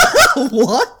ever played.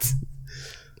 What?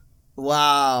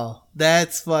 Wow.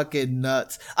 That's fucking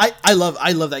nuts. I love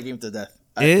that game to death.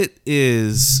 It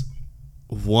is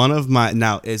one of my...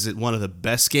 Now, is it one of the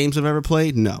best games I've ever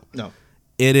played? No.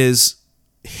 It is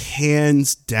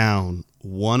hands down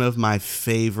one of my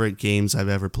favorite games I've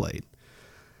ever played.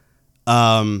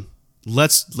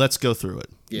 Let's go through it.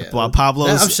 Yeah. While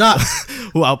Pablo's... I'm shocked.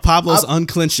 While Pablo's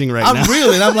unclenching right now. I'm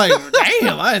reeling. I'm like,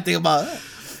 damn, I didn't think about that.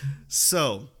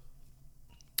 So,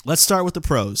 let's start with the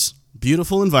pros.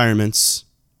 Beautiful environments,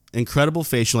 incredible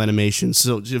facial animations.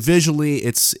 So visually,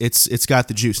 it's got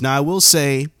the juice. Now, I will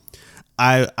say,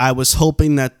 I was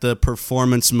hoping that the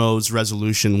performance mode's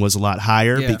resolution was a lot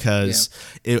higher because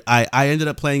I ended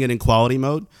up playing it in quality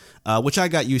mode, which I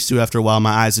got used to after a while.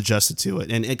 My eyes adjusted to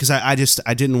it, and because I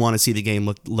didn't want to see the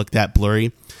game look that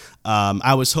blurry.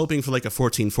 I was hoping for like a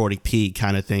 1440p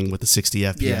kind of thing with the 60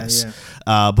 FPS,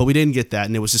 but we didn't get that,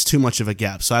 and it was just too much of a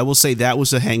gap. So I will say that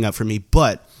was a hang up for me,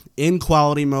 but in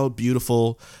quality mode,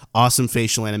 beautiful, awesome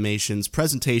facial animations,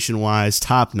 presentation-wise,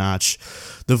 top-notch.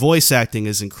 The voice acting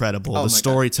is incredible. The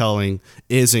storytelling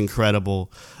is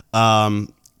incredible.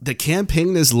 The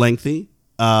campaign is lengthy,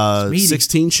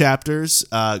 16 chapters,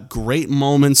 great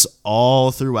moments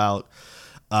all throughout.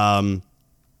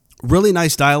 Really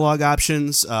nice dialogue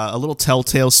options, a little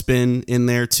telltale spin in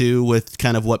there too with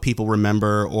kind of what people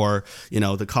remember or,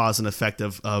 the cause and effect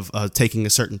of taking a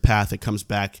certain path that comes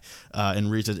back and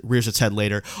rears its head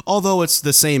later. Although it's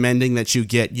the same ending that you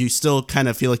get, you still kind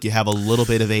of feel like you have a little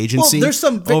bit of agency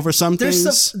over some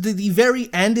things. The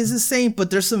very end is the same,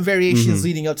 but there's some variations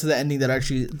leading up to the ending that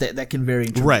actually that can vary.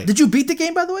 Right. Did you beat the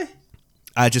game, by the way?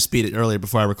 I just beat it earlier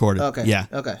before I recorded. Okay. Yeah.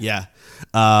 Okay. Yeah.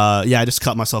 I just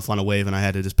caught myself on a wave and I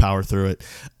had to just power through it.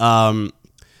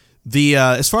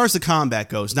 As far as the combat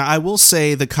goes, now I will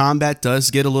say the combat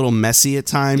does get a little messy at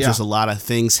times. Yeah. There's a lot of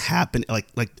things happen, like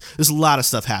there's a lot of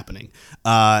stuff happening,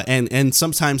 and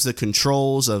sometimes the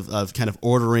controls of kind of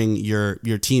ordering your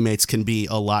teammates can be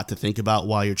a lot to think about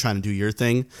while you're trying to do your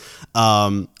thing.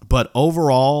 But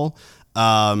overall,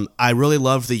 I really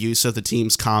loved the use of the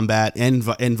team's combat and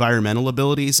environmental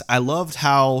abilities. I loved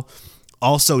how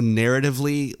also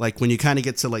narratively, like when you kind of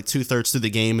get to like 2/3 through the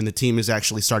game and the team is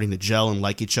actually starting to gel and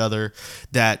like each other,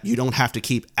 that you don't have to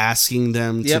keep asking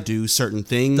them to do certain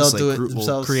things. They'll like do it Groot will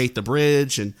themselves. create the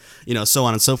bridge and so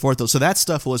on and so forth. So that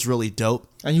stuff was really dope.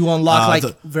 And you unlock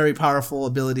very powerful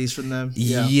abilities from them.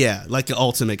 Yeah, like the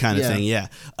ultimate kind of thing. Yeah,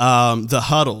 the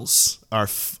huddles are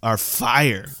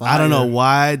fire. I don't know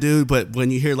why, dude, but when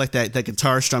you hear like that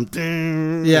guitar strum,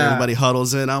 ding, everybody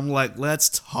huddles in. I'm like, let's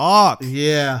talk.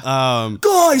 Yeah.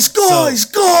 Guys!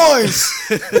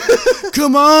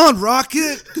 Come on,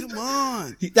 Rocket! Come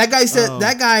on. That guy said.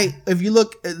 That guy. If you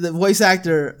look at the voice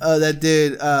actor that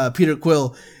did Peter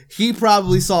Quill, he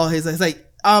probably saw his. It's like,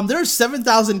 there's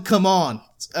 7,000. Come on.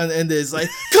 And there's like,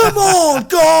 come on,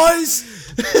 guys!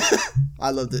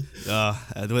 I loved it.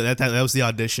 That was the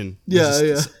audition.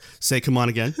 Yeah. Say, come on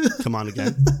again. Come on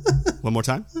again. One more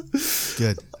time.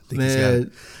 Good. I think he's got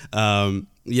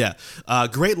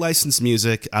it. Great licensed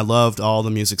music. I loved all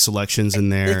the music selections in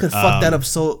there. They could fuck that up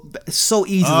so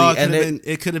easily.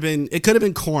 It could have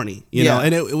been corny, you know.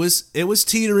 And it was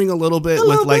teetering a little bit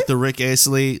with like the Rick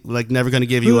Astley, like Never Gonna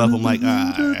Give You Up. I'm like, all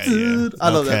right, yeah. I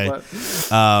love that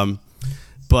part.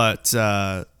 But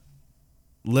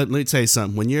let me tell you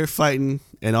something. When you're fighting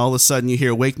and all of a sudden you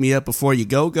hear "Wake Me Up Before You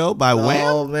Go" by Wham.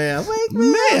 Oh man, wake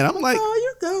me up. I'm like,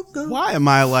 you go. Why am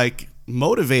I like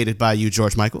motivated by you,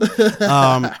 George Michael?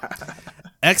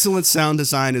 Excellent sound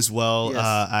design as well. Yes.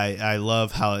 I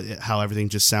love how everything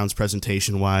just sounds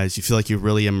presentation wise. You feel like you're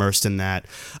really immersed in that.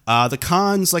 The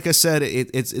cons, like I said,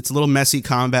 it's a little messy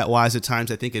combat wise at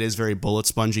times. I think it is very bullet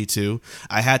spongy too.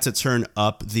 I had to turn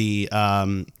up the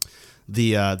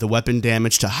weapon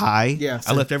damage to high. Yeah,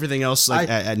 I left everything else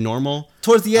at normal.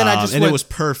 Towards the end, it was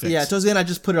perfect. Yeah, towards the end, I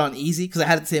just put it on easy because I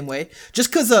had it the same way.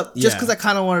 Just because I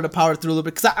kind of wanted to power through a little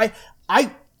bit. Because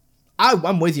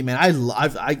I'm with you, man. I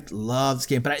love this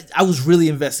game, but I was really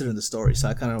invested in the story, so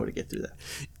I kind of wanted to get through that.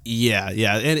 Yeah,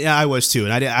 and I was too,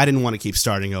 and I didn't want to keep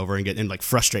starting over and get like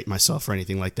frustrate myself or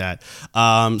anything like that.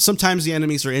 Sometimes the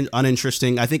enemies are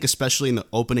uninteresting. I think especially in the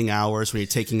opening hours where you're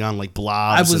taking on like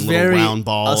blobs and little round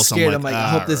balls. I was scared. I'm like, I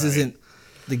hope this isn't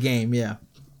the game. Yeah.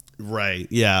 Right.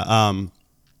 Yeah.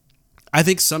 I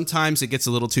think sometimes it gets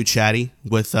a little too chatty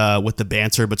with the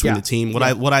banter between the team.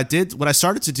 What I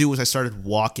started to do was I started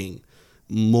walking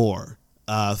more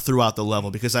throughout the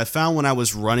level because I found when I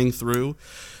was running through,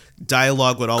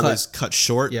 dialogue would always cut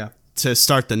short to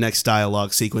start the next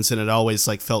dialogue sequence, and it always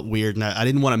like felt weird, and I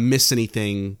didn't want to miss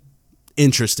anything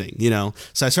interesting,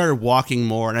 so I started walking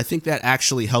more, and I think that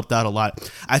actually helped out a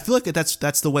lot. I feel like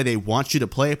that's the way they want you to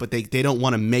play it, but they don't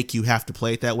want to make you have to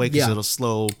play it that way because it'll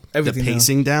slow everything the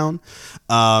pacing down.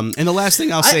 And the last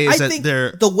thing I'll say is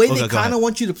that the way they kind of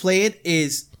want you to play it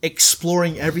is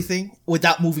exploring everything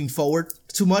without moving forward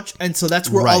too much, and so that's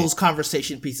where all those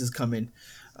conversation pieces come in.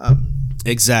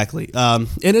 Exactly. And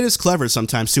it is clever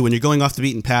sometimes too when you're going off the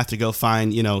beaten path to go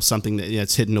find something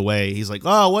that's hidden away. He's like,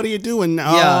 oh, what are you doing?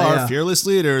 Our fearless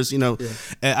leaders,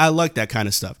 I like that kind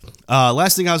of stuff.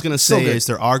 Last thing I was going to say is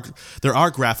there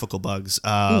are graphical bugs.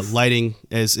 Lighting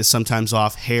is sometimes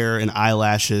off. Hair and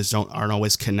eyelashes aren't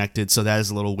always connected, so that is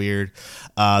a little weird.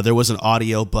 There was an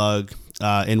audio bug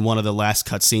in one of the last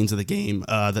cutscenes of the game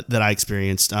that I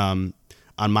experienced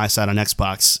on my side on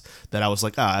Xbox that I was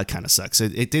like, it kind of sucks.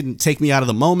 It didn't take me out of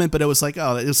the moment, but it was like,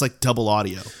 it was like double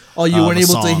audio. Oh, you weren't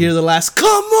able to hear the last, come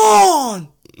on!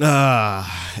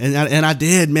 And I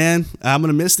did, man. I'm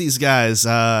going to miss these guys.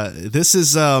 This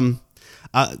is,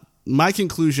 my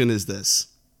conclusion is this.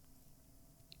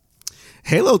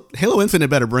 Halo Infinite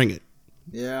better bring it.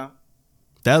 Yeah.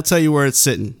 That'll tell you where it's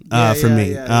sitting for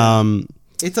me. Yeah.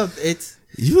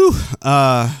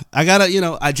 I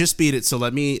gotta, I just beat it, so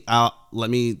let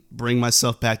me bring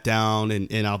myself back down,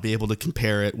 and I'll be able to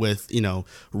compare it with,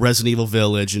 Resident Evil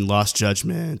Village and Lost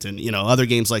Judgment, and other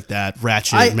games like that,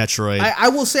 Ratchet, Metroid. I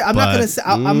will say I'm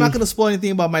not gonna spoil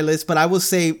anything about my list, but I will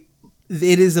say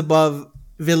it is above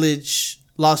Village,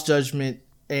 Lost Judgment,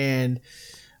 and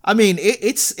I mean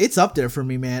it's up there for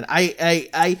me, man.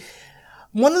 I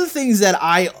one of the things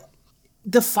that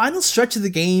the final stretch of the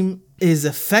game is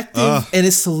effective, and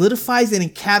it solidifies and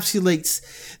encapsulates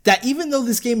that even though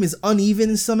this game is uneven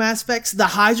in some aspects, the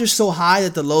highs are so high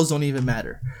that the lows don't even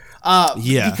matter.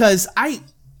 Because I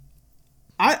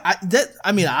I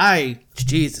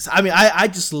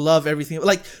just love everything.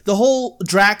 Like the whole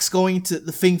Drax going to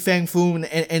the Fing Fang Foom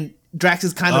and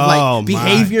Drax's kind of like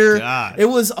behavior. It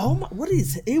was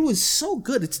it was so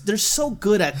good. They're so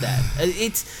good at that.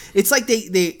 It's like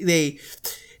they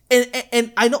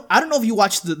and I don't know if you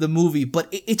watched the movie, but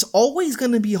it's always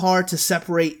going to be hard to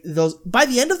separate those. By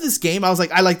the end of this game, I was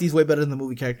like, I like these way better than the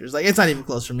movie characters. Like, it's not even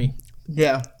close for me.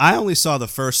 Yeah, I only saw the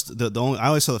first. I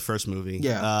only saw the first movie.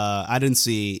 Yeah, I didn't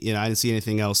see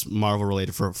anything else Marvel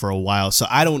related for a while, so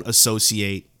I don't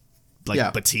associate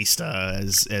Batista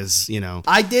as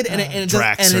I did, and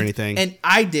Drax or anything, and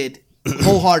I did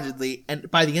wholeheartedly. And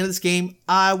by the end of this game,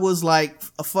 I was like,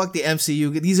 "Fuck the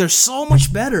MCU! These are so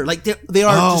much better. Like they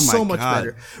are just so much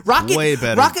better. Way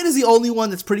better. Rocket is the only one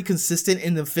that's pretty consistent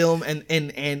in the film and in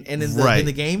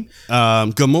the game.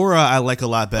 Gamora, I like a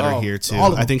lot better here too.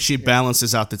 I think she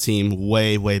balances out the team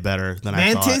way better than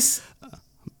Mantis? I thought.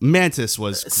 Mantis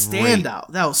was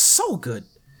standout. That was so good.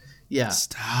 Yeah.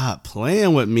 Stop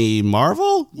playing with me,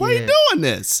 Marvel. Why are you doing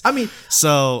this? I mean,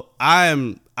 so I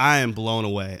am blown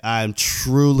away. I'm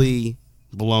truly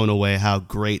blown away how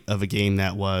great of a game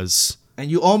that was. And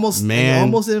you almost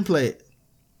didn't play it.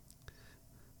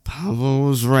 Pablo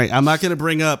was right. I'm not gonna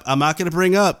bring up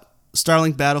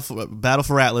Starlink Battle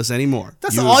for Atlas anymore.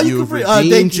 That's all you can bring.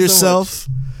 Thank you yourself.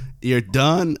 So You're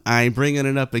done. I ain't bringing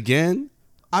it up again.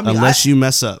 Unless you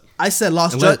mess up. I said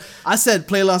I said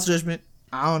play Lost Judgment.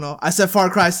 I don't know. I said Far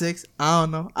Cry 6. I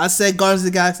don't know. I said Guardians of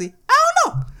the Galaxy. I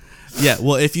don't know. Yeah,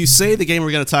 well, if you say the game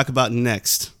we're going to talk about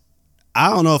next, I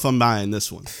don't know if I'm buying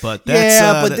this one. But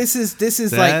that's this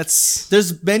is like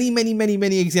there's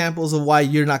many examples of why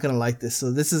you're not going to like this.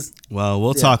 So this is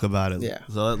we'll talk about it. Yeah.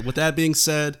 So with that being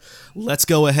said, let's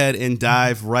go ahead and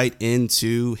dive right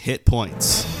into hit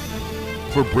points.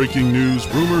 For breaking news,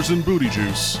 rumors, and booty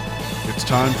juice, it's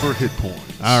time for hit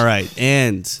points. All right,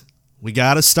 and we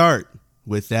got to start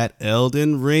with that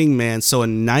Elden Ring, man. So a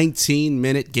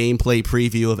 19-minute gameplay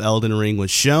preview of Elden Ring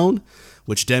was shown,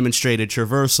 which demonstrated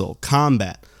traversal,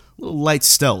 combat, little light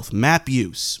stealth, map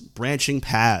use, branching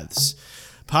paths.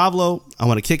 Pablo, I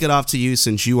want to kick it off to you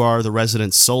since you are the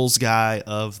resident Souls guy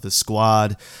of the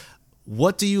squad.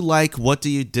 What do you like? What do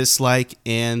you dislike?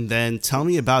 And then tell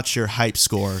me about your hype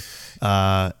score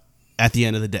at the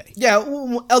end of the day. Yeah,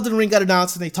 Elden Ring got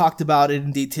announced and they talked about it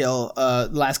in detail the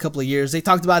last couple of years. They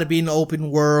talked about it being an open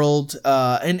world,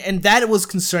 and that was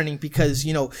concerning because,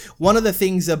 one of the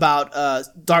things about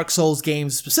Dark Souls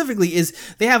games specifically is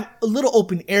they have little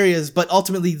open areas, but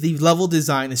ultimately the level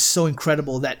design is so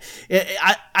incredible that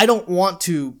I don't want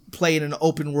to play in an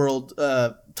open world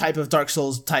type of Dark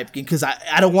Souls type game because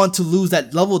I don't want to lose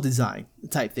that level design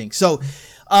type thing. So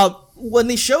when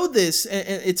they showed this,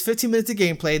 and it's 15 minutes of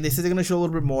gameplay, and they said they're going to show a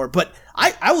little bit more, but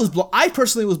I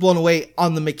personally was blown away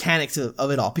on the mechanics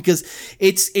of it all because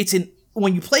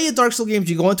when you play a Dark Souls game,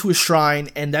 you go into a shrine,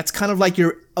 and that's kind of like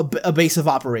a base of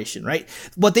operation, right?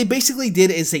 What they basically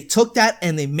did is they took that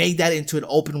and they made that into an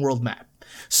open world map.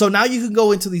 So now you can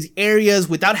go into these areas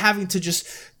without having to just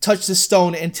touch the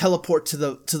stone and teleport to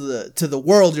the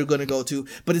world you're going to go to,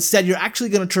 but instead you're actually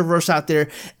going to traverse out there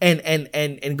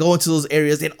and go into those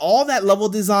areas, and all that level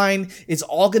design is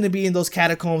all going to be in those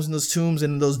catacombs and those tombs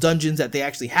and those dungeons that they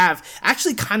actually have,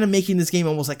 actually kind of making this game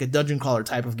almost like a dungeon crawler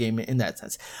type of game in that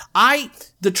sense.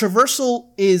 The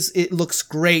traversal it looks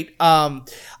great. I'm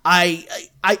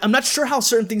not sure how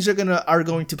certain things are going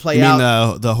to play out.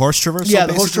 You mean the horse traversal? Yeah,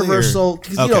 the horse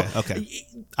traversal. Okay.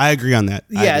 I agree on that.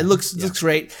 Yeah, it looks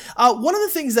great. One of the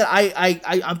things that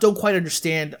I don't quite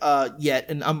understand yet,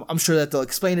 and I'm sure that they'll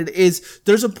explain it, is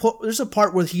there's a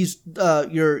part where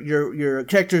your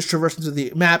character is traversing through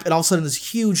the map, and all of a sudden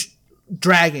this huge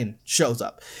dragon shows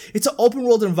up. It's an open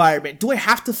world environment. Do I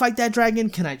have to fight that dragon?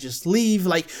 Can I just leave?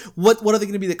 Like, what are they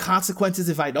going to be the consequences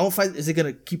if I don't fight? Is it going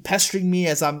to keep pestering me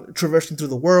as I'm traversing through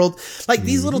the world? Like,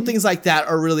 these little things like that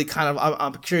are really kind of,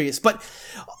 I'm curious. But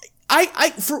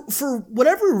for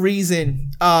whatever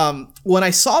reason, when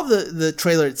I saw the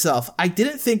trailer itself, I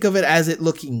didn't think of it as it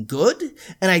looking good,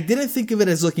 and I didn't think of it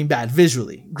as looking bad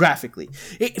visually, graphically.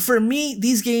 For me,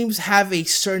 these games have a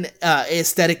certain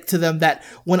aesthetic to them that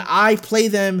when I play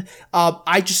them,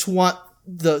 I just want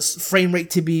the frame rate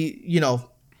to be,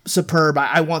 superb.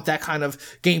 I want that kind of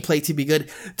gameplay to be good.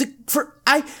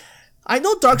 I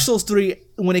know Dark Souls 3,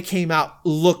 when it came out,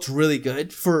 looked really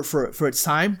good for its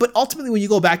time, but ultimately when you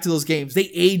go back to those games, they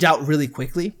age out really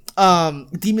quickly.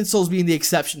 Demon Souls being the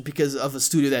exception because of a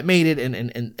studio that made it,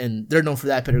 and they're known for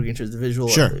that, better in terms of the visual.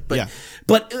 Sure,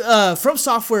 But From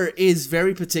Software is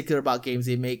very particular about games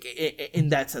they make in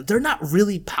that sense. They're not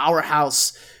really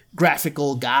powerhouse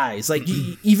graphical guys. Like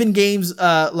even games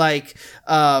like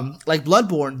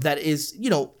Bloodborne, that is, you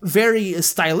know, very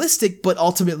stylistic, but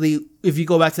ultimately, if you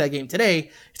go back to that game today,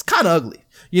 it's kind of ugly.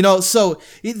 You know, so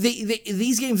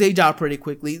these games age out pretty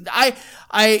quickly. There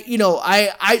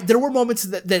were moments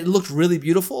that looked really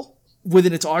beautiful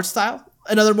within its art style,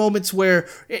 and other moments where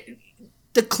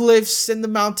the cliffs and the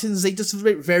mountains, they just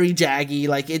very, very jaggy.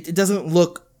 Like it doesn't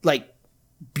look like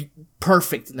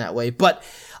perfect in that way. But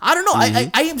I don't know.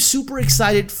 I am super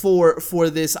excited for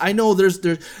this. I know there's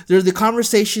the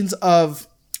conversations of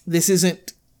this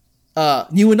isn't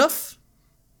new enough,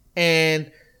 and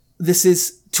this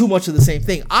is too much of the same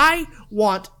thing. I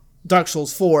want Dark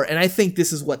Souls 4, and I think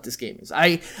this is what this game is.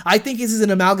 I think this is an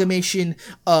amalgamation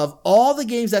of all the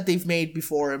games that they've made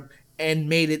before him and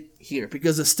made it here,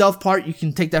 because the stealth part, you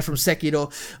can take that from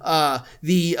Sekiro.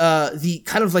 The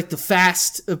kind of like the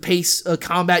fast pace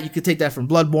combat, you could take that from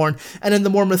Bloodborne, and then the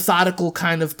more methodical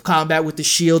kind of combat with the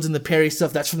shields and the parry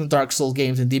stuff, that's from the Dark Souls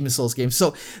games and Demon Souls games.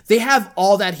 So they have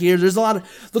all that here. There's a lot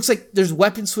of, looks like there's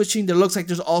weapon switching. There looks like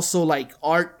there's also like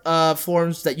art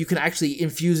forms that you can actually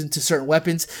infuse into certain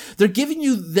weapons. They're giving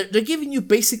you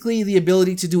basically the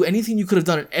ability to do anything you could have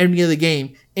done in any other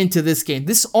game into this game.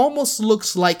 This almost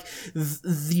looks like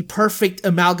the perfect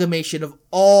amalgamation of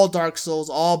all Dark Souls,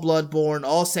 all Bloodborne,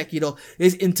 all Sekiro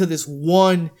is into this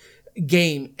one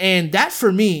game. And that,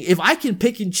 for me, if I can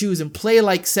pick and choose and play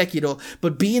like Sekiro,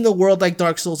 but be in the world like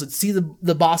Dark Souls and see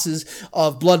the bosses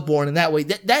of Bloodborne in that way,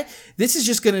 that this is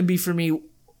just going to be, for me,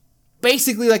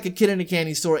 basically like a kid in a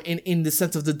candy store in the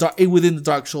sense of within the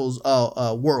Dark Souls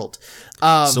world.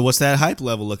 So what's that hype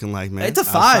level looking like, man? It's a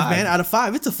 5, man. Out of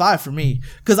 5, it's a 5 for me,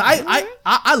 because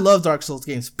I love Dark Souls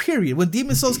games. Period. When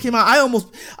Demon Souls came out, I almost,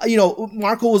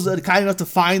 Marco was kind enough to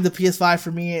find the PS5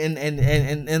 for me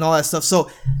and all that stuff.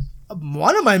 So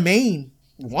one of my main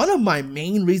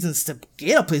reasons to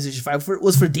get a PlayStation 5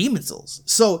 was for Demon Souls.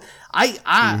 So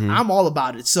I'm all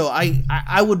about it. So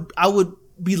I would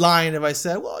be lying if I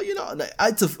said, well,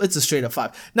 it's a straight up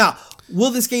 5. Now,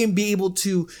 will this game be able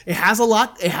to, it has a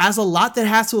lot that it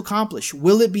has to accomplish.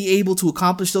 Will it be able to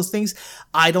accomplish those things?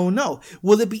 I don't know.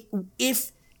 Will it be,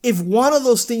 if one of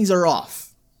those things are off,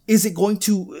 is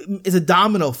a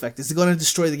domino effect? Is it going to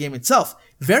destroy the game itself?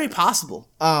 Very possible.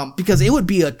 Because it would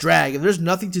be a drag. If there's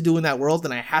nothing to do in that world,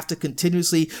 then I have to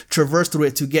continuously traverse through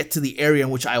it to get to the area in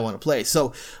which I want to play.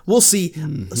 So we'll see.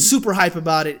 Super hype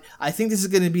about it. I think this is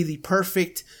going to be the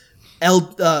perfect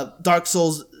Dark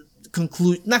Souls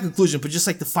not conclusion, but just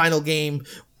like the final game.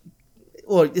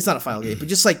 Or it's not a final game, but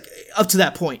just like up to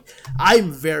that point,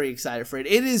 I'm very excited for it.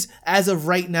 It is, as of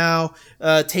right now,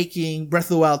 taking Breath of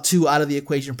the Wild 2 out of the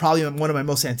equation, probably one of my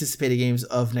most anticipated games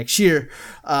of next year.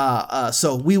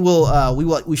 So we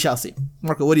shall see.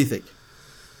 Marco, what do you think?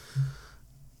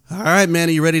 All right, man,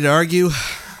 are you ready to argue?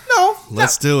 No,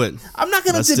 let's do it. I'm not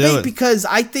going to debate, because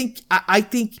I think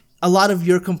a lot of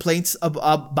your complaints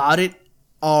about it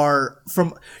are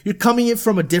you're coming in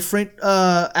from a different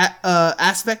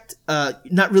aspect.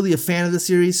 Not really a fan of the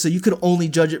series, so you could only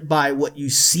judge it by what you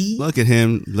see. Look at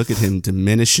him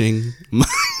diminishing.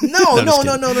 No.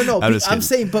 I'm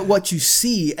saying, but what you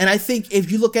see, and I think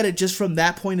if you look at it just from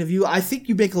that point of view, I think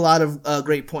you make a lot of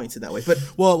great points in that way. But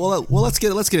well, let's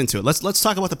get into it. Let's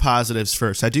talk about the positives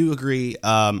first. I do agree.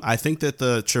 I think that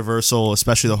the traversal,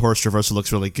 especially the horse traversal,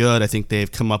 looks really good. I think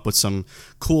they've come up with some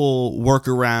cool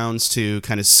workarounds to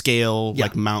kind of scale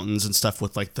like mountains and stuff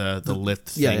with like the lift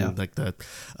thing, like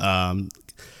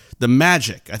the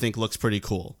magic. I think looks pretty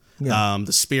cool.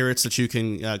 The spirits that you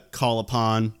can call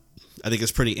upon, I think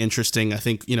is pretty interesting. I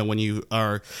think, when you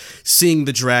are seeing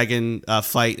the dragon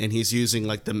fight and he's using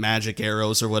like the magic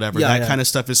arrows or whatever, kind of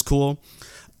stuff is cool.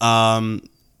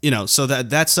 So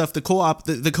that stuff, the co-op,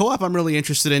 the co-op I'm really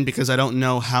interested in, because I don't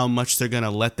know how much they're going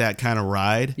to let that kind of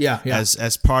ride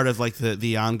as part of like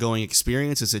the ongoing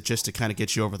experience. Is it just to kind of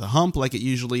get you over the hump like it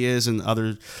usually is in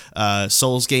other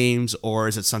Souls games, or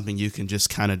is it something you can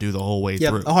just kind of do the whole way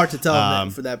through? Hard to tell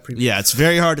for that preview. Yeah, it's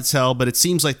very hard to tell, but it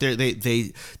seems like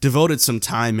they devoted some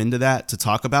time into that to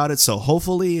talk about it. So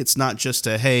hopefully it's not just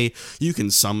hey, you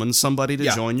can summon somebody to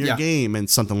join your game and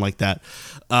something like that.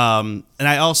 And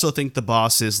I also think the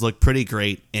bosses look pretty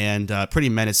great and pretty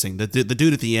menacing. The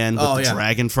dude at the end with the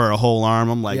dragon for a whole arm,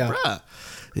 I'm like, bruh,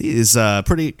 he is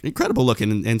pretty incredible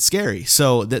looking and scary.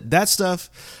 So that stuff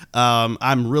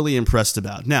I'm really impressed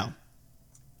about. Now,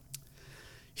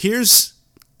 here's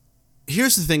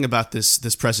the thing about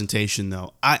this presentation,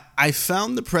 though. I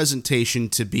found the presentation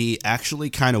to be actually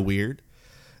kind of weird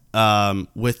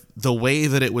with the way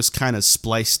that it was kind of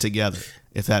spliced together.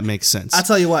 if that makes sense. I'll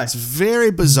tell you why. It's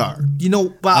very bizarre. You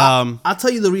know, but I'll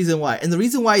tell you the reason why. And the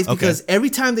reason why is because every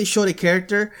time they showed a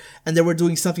character and they were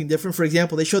doing something different, for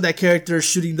example, they showed that character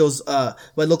shooting those,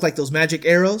 what look like those magic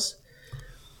arrows.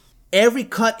 Every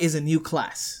cut is a new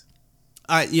class.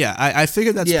 I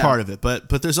figured that's part of it,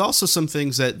 but there's also some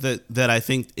things that I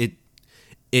think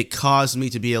it caused me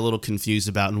to be a little confused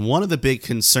about. And one of the big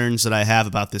concerns that I have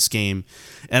about this game,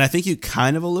 and I think you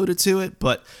kind of alluded to it,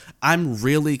 but I'm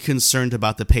really concerned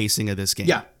about the pacing of this game.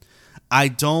 Yeah. I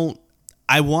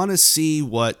want to see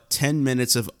what 10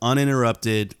 minutes of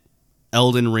uninterrupted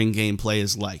Elden Ring gameplay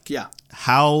is like. Yeah.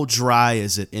 How dry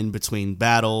is it in between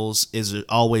battles? Is it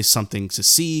always something to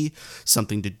see,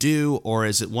 something to do, or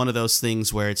is it one of those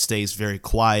things where it stays very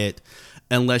quiet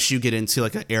unless you get into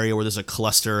like an area where there's a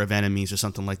cluster of enemies or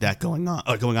something like that going on,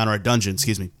 or a dungeon,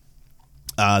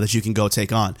 that you can go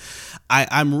take on.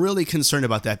 I'm really concerned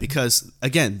about that because,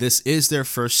 again, this is their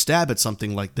first stab at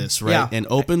something like this, right? Yeah. In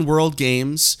open world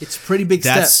games, It's a pretty big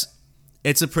step.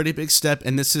 It's a pretty big step,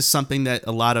 and this is something that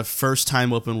a lot of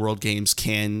first-time open world games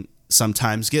can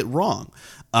sometimes get wrong.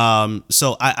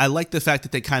 So I like the fact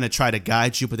that they kind of try to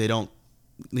guide you, but they don't,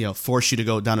 force you to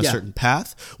go down a certain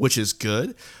path, which is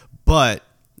good. But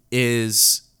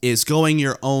is going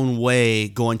your own way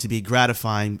going to be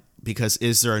gratifying? Because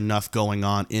is there enough going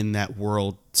on in that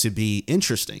world to be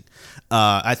interesting?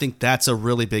 I think that's a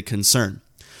really big concern.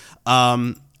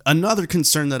 Another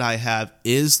concern that I have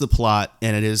is the plot,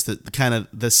 and it is the kind of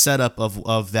the setup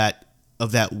of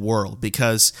that world,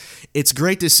 because it's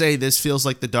great to say this feels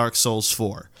like the Dark Souls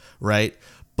 4, right?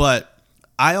 But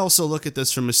I also look at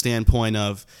this from a standpoint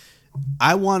of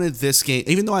I wanted this game,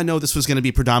 even though I know this was going to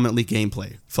be predominantly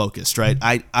gameplay focused, right?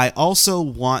 I also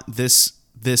want this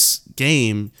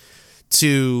game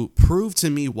to prove to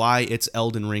me why it's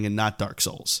Elden Ring and not Dark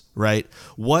Souls, right?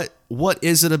 What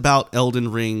is it about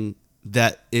Elden Ring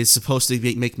that is supposed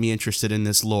to make me interested in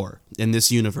this lore, in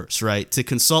this universe, right? To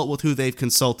consult with who they've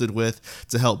consulted with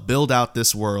to help build out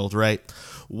this world, right?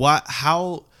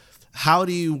 How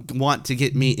do you want to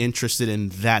get me interested in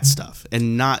that stuff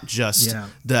and not just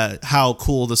how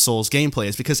cool the Souls gameplay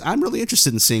is? Because I'm really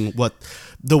interested in seeing what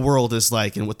the world is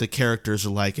like and what the characters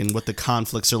are like and what the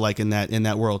conflicts are like in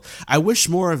that world. I wish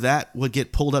more of that would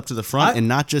get pulled up to the front and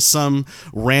not just some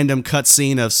random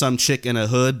cutscene of some chick in a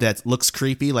hood that looks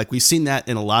creepy. Like we've seen that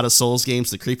in a lot of Souls games,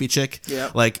 the creepy chick.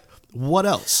 Yeah. Like, what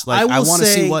else? Like, I want to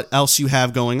see what else you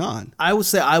have going on. I would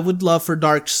say I would love for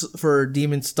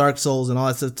Demon's Dark Souls and all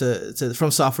that stuff to From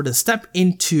Software to step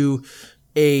into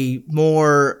a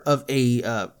more of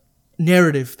a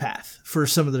narrative path for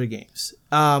some of their games.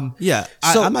 I'm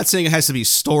not saying it has to be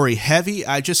story heavy.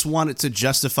 I just want it to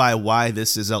justify why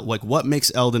this is like what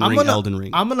makes Elden Ring Elden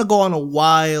Ring. I'm gonna go on a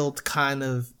wild kind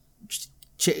of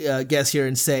guess here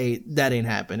and say that ain't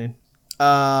happening.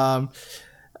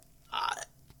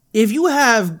 If you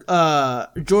have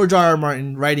George R.R.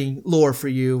 Martin writing lore for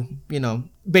you,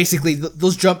 basically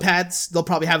those jump pads, they'll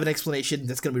probably have an explanation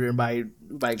that's going to be written by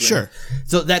Glenn. Sure.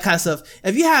 So that kind of stuff.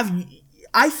 If you have,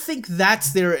 I think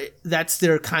that's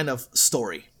their kind of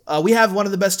story. We have one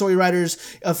of the best story writers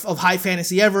of high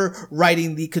fantasy ever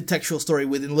writing the contextual story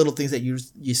within little things that you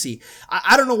see.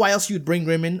 I don't know why else you would bring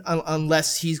Grim in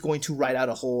unless he's going to write out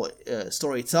a whole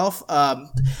story itself. I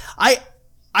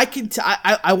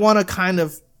want to kind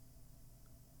of.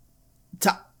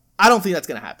 I don't think that's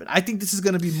going to happen. I think this is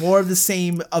going to be more of the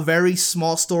same, a very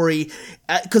small story.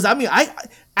 Because,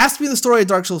 ask me the story of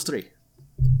Dark Souls 3.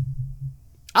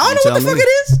 I don't know what the fuck it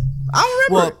is. I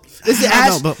don't remember. Well, it's the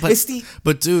Ash.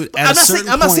 But dude, I'm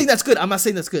not saying that's good. I'm not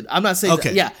saying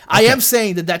that. Yeah. I am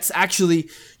saying that's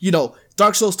actually,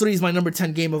 Dark Souls 3 is my number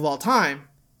 10 game of all time.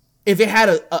 If it had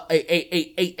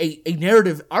a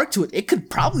narrative arc to it, it could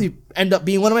probably end up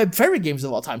being one of my favorite games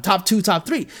of all time. Top 2, top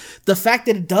 3. The fact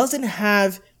that it doesn't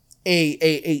have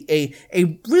a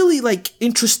really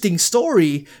interesting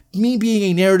story, me being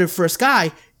a narrative first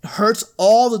guy, hurts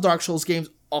all the Dark Souls games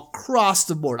across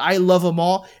the board. I love them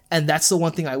all, and that's the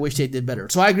one thing I wish they did better.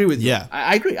 So I agree with you. Yeah.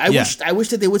 I agree. I wish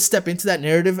that they would step into that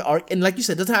narrative arc, and like you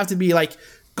said, it doesn't have to be like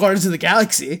Guardians of the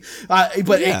Galaxy, but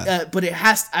it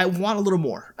has. I want a little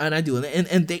more, and I do,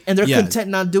 and they're content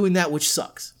not doing that, which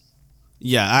sucks.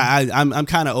 Yeah, I'm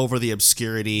kind of over the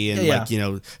obscurity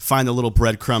and find the little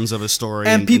breadcrumbs of a story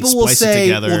and people will say,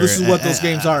 well, this is what those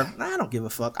games are. I don't give a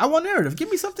fuck. I want narrative.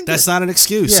 Give me something. That's not an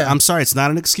excuse. Yeah. I'm sorry, it's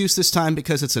not an excuse this time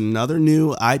because it's another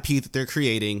new IP that they're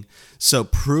creating. So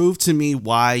prove to me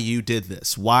why you did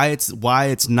this. Why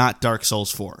it's not Dark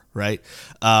Souls 4, right?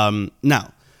 Now,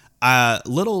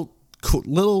 little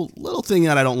thing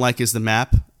that I don't like is the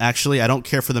map. Actually, I don't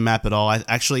care for the map at all.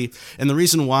 And the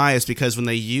reason why is because when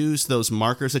they use those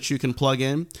markers that you can plug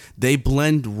in, they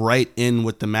blend right in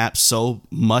with the map so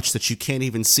much that you can't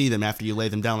even see them after you lay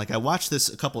them down. Like I watched this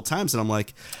a couple times and I'm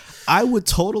like, I would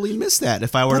totally miss that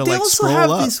if I were to like scroll up. They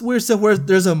also have this where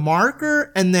there's a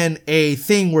marker and then a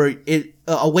thing where a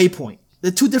waypoint.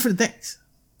 They're two different things.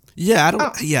 Yeah, I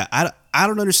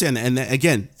don't understand that. And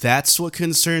again, that's what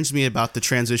concerns me about the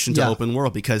transition to open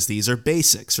world, because these are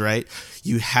basics, right?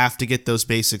 You have to get those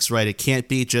basics right. It can't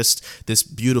be just this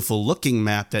beautiful looking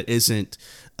map that isn't,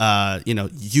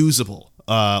 usable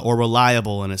or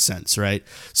reliable in a sense, right?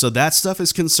 So that stuff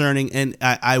is concerning. And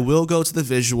I will go to the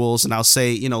visuals and I'll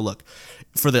say, look,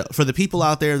 for the people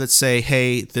out there that say,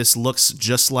 hey, this looks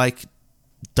just like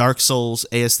Dark Souls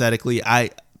aesthetically,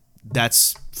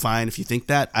 that's fine if you think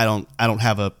that. I don't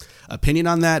have a opinion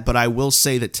on that, but I will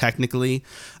say that technically,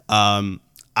 I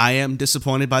am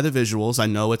disappointed by the visuals. I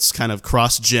know it's kind of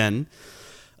cross-gen.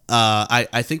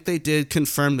 I think they did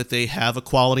confirm that they have a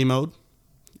quality mode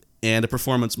and a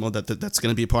performance mode that's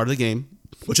going to be a part of the game,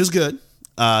 which is good.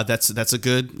 That's a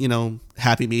good,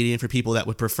 happy medium for people that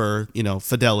would prefer,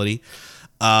 fidelity.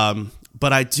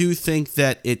 But I do think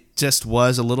that it just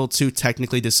was a little too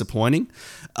technically disappointing.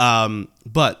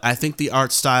 But I think the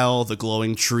art style, the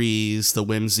glowing trees, the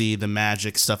whimsy, the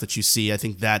magic stuff that you see, I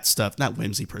think that stuff, not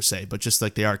whimsy per se, but just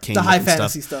like the arcane the high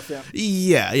fantasy stuff,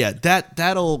 yeah.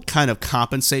 That'll kind of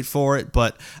compensate for it.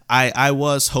 But I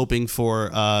was hoping for,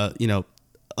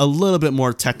 a little bit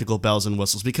more technical bells and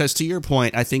whistles, because to your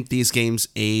point, I think these games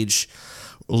age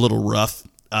a little rough.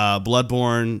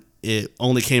 Bloodborne, it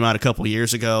only came out a couple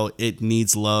years ago. It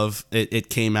needs love. It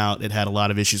came out. It had a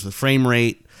lot of issues with frame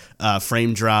rate,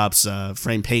 frame drops,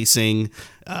 frame pacing.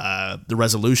 The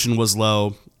resolution was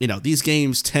low. These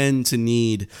games tend to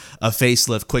need a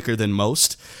facelift quicker than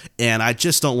most. And I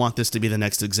just don't want this to be the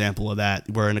next example of that,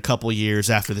 where in a couple years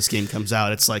after this game comes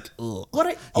out, it's like, ugh,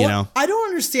 I don't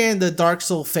understand the Dark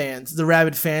Souls fans, the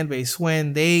rabid fan base,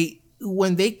 when they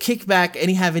kick back and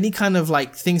have any kind of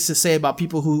like things to say about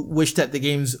people who wish that the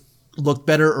games looked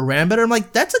better or ran better. I'm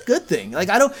like, that's a good thing. Like,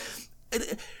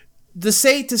 to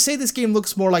say this game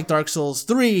looks more like Dark Souls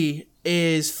 3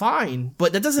 is fine,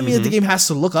 but that doesn't mean that the game has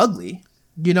to look ugly.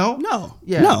 No.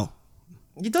 Yeah. No.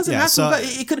 It doesn't have to.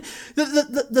 It could.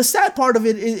 The sad part of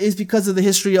it is because of the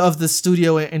history of the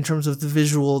studio in terms of the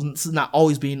visual not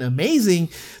always being amazing.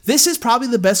 This is probably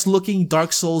the best looking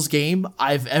Dark Souls game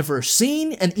I've ever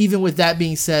seen, and even with that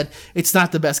being said, it's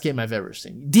not the best game I've ever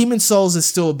seen. Demon's Souls is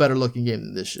still a better looking game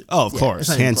than this shit. Oh, of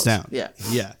course, hands down.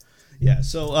 Yeah.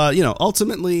 So,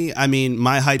 ultimately, I mean,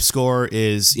 my hype score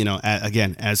is,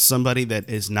 again, as somebody that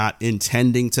is not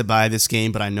intending to buy this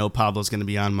game, but I know Pablo's going to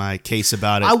be on my case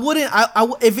about it. I wouldn't.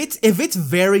 If it's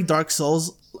very Dark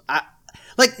Souls,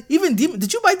 did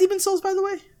you buy Demon's Souls, by the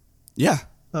way? Yeah.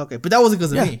 Okay, but that wasn't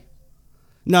because of me.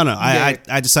 No.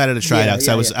 I decided to try it out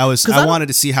because I wanted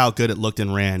to see how good it looked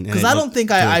and ran. Because I don't think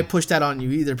I pushed that on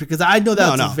you either, because I know that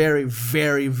was a very,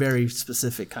 very, very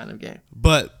specific kind of game.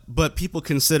 But people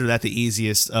consider that the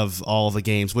easiest of all the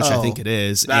games, which I think it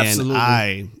is. Absolutely.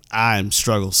 And I'm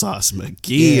Struggle Sauce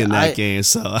McGee in that game,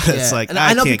 so it's like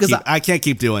I can't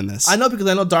keep doing this. I know, because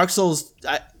I know Dark Souls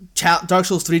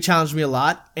 3 challenged me a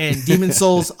lot, and Demon's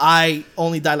Souls I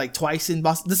only died like twice in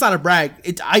boss. That's not a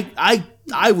brag.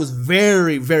 I was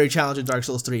very, very challenged in Dark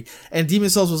Souls 3, and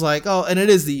Demon's Souls was like, and it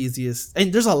is the easiest.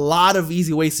 And there's a lot of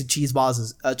easy ways to cheese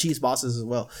bosses as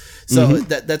well. So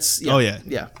that's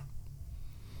yeah.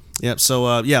 Yep.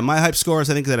 So my hype score is,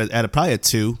 I think, that at probably a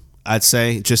 2. I'd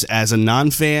say, just as a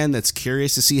non-fan that's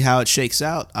curious to see how it shakes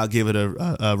out, I'll give it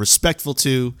a respectful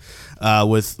 2,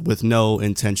 with no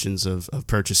intentions of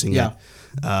purchasing it.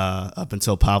 Up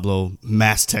until Pablo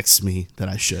mass texts me that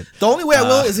I should. The only way I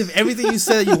will is if everything you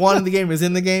said you want in the game is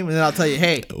in the game, and then I'll tell you,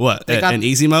 hey, what, an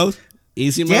easy mode?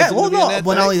 Easy mode? Yeah, well, no,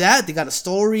 but not only that, they got a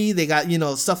story, they got,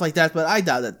 stuff like that, but I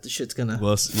doubt that the shit's gonna...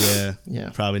 Well, yeah,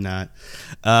 probably not.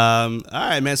 All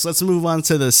right, man, so let's move on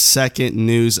to the second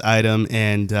news item,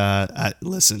 and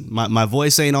listen, my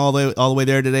voice ain't all the way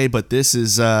there today, but this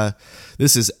is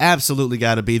absolutely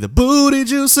got to be the booty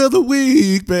juice of the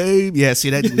week, babe. Yeah, see,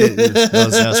 that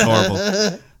was horrible.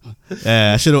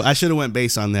 Yeah, I should have went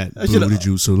bass on that. Booty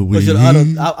juice of the week.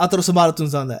 I'll throw some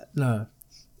auto-tunes on that. No.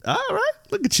 All right,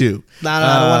 look at you. No,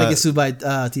 I don't want to get sued by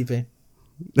T-Pain.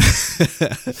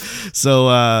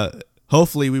 So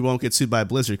hopefully we won't get sued by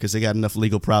Blizzard, because they got enough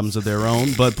legal problems of their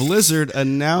own. But Blizzard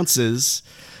announces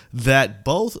that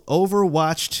both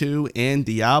Overwatch 2 and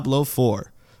Diablo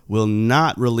 4 will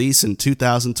not release in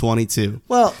 2022.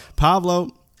 Well, Pablo,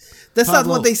 That's not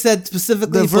Pablo, what they said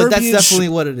specifically, the but that's verbiage- definitely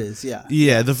what it is. Yeah.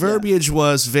 Yeah, the verbiage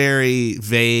was very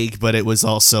vague, but it was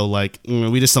also like,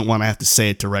 we just don't want to have to say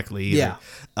it directly either.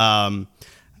 Yeah.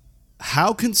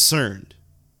 How concerned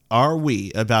are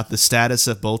we about the status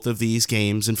of both of these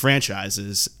games and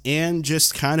franchises, and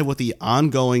just kind of with the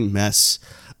ongoing mess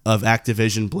of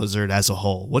Activision Blizzard as a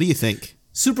whole? What do you think?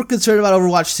 Super concerned about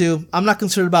Overwatch 2. I'm not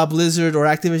concerned about Blizzard or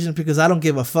Activision because I don't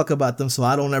give a fuck about them, so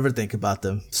I don't ever think about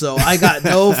them. So I got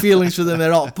no feelings for them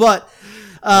at all. But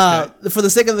for the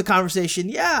sake of the conversation,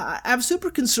 yeah, I'm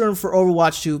super concerned for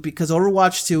Overwatch 2 because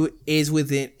Overwatch 2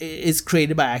 is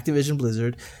created by Activision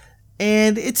Blizzard.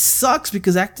 And it sucks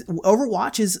because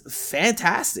Overwatch is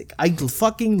fantastic. I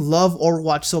fucking love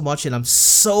Overwatch so much, and I'm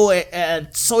so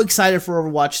excited for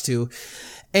Overwatch 2.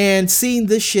 And seeing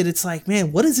this shit, it's like,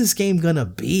 man, what is this game gonna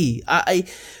be?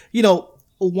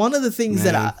 One of the things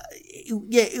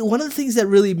one of the things that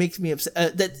really makes me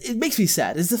upset, that it makes me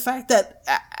sad, is the fact that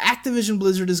Activision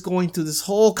Blizzard is going through this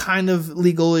whole kind of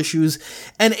legal issues,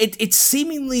 and it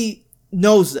seemingly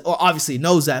knows that, or obviously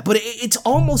knows that, but it's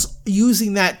almost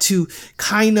using that to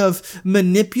kind of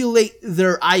manipulate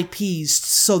their IPs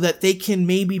so that they can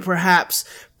maybe perhaps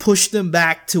push them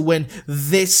back to when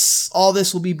all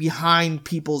this will be behind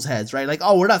people's heads, right? Like,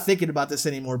 oh, we're not thinking about this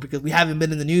anymore because we haven't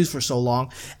been in the news for so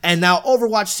long. And now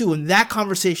Overwatch 2, and that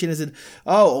conversation isn't,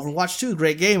 oh, Overwatch 2,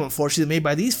 great game, unfortunately made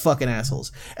by these fucking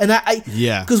assholes. And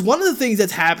because one of the things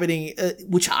that's happening,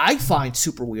 which I find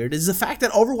super weird, is the fact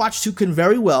that Overwatch 2 can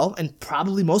very well, and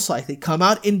probably most likely, come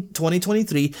out in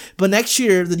 2023, but next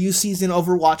year, the new season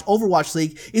Overwatch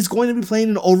League is going to be playing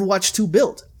an Overwatch 2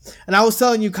 build. And I was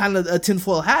telling you kind of a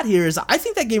tinfoil hat here is I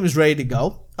think that game is ready to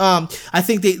go. I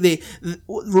think they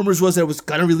rumors was that it was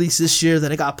going to release this year,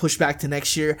 then it got pushed back to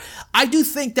next year. I do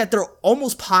think that they're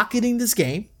almost pocketing this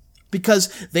game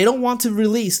because they don't want to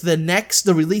release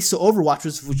the release to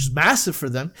Overwatch, which is massive for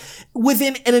them,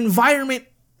 within an environment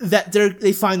that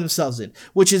they find themselves in,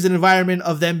 which is an environment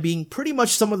of them being pretty much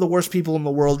some of the worst people in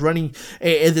the world running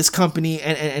this company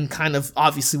and kind of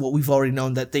obviously what we've already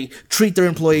known, that they treat their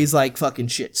employees like fucking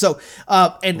shit. So,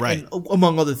 and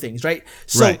among other things, right?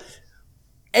 So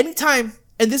anytime,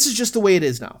 and this is just the way it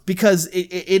is now, because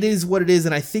it is what it is.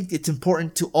 And I think it's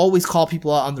important to always call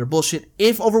people out on their bullshit.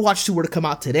 If Overwatch 2 were to come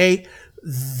out today,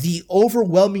 the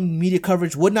overwhelming media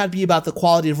coverage would not be about the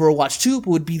quality of Overwatch 2, but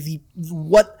would be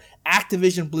what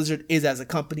Activision Blizzard is as a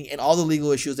company and all the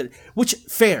legal issues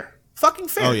fucking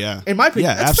fair. Oh yeah, in my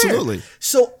opinion, yeah, that's absolutely. Fair.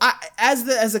 So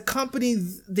as a company,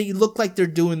 they look like they're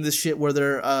doing this shit where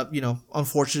they're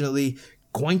unfortunately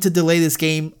going to delay this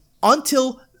game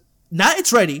until not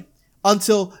it's ready,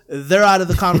 until they're out of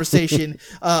the conversation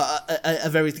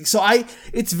of everything. So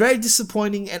it's very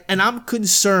disappointing, and I'm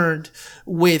concerned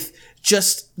with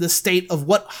just the state of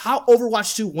how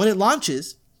Overwatch 2 when it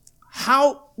launches,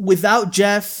 how without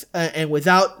Jeff and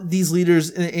without these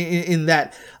leaders in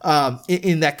that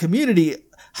community,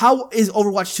 how is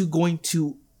Overwatch 2 going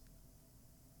to,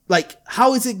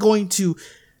 how is it going to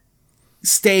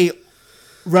stay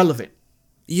relevant?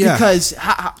 Yeah, because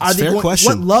are they going?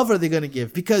 Question. What love are they going to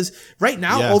give? Because right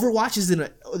now, Overwatch is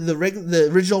the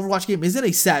original Overwatch game is in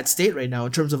a sad state right now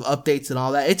in terms of updates and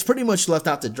all that. It's pretty much left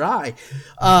out to dry.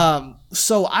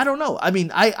 So I don't know. I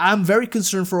mean, I'm very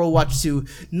concerned for Overwatch 2,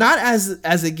 not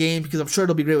as a game because I'm sure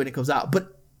it'll be great when it comes out,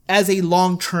 but as a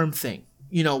long term thing.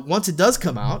 Once it does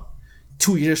come out,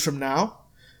 2 years from now,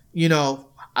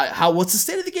 what's the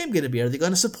state of the game going to be? Are they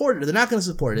going to support it? Are they not going to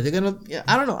support it? Are they going to?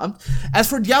 I don't know. As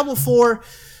for Diablo 4,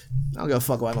 I don't give a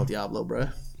fuck about no Diablo, bro.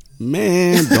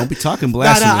 Man, don't be talking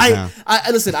blasphemous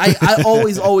now. Listen, I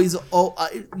always,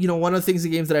 one of the things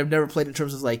in games that I've never played in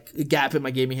terms of like a gap in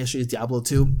my gaming history is Diablo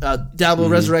 2. Diablo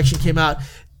Resurrection came out,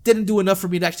 didn't do enough for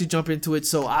me to actually jump into it.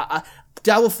 So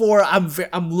Diablo 4,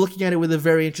 I'm looking at it with a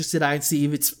very interested eye and see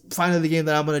if it's finally the game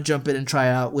that I'm going to jump in and try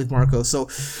out with Marco. So,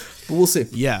 but we'll see.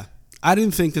 Yeah. I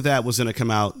didn't think that was going to come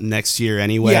out next year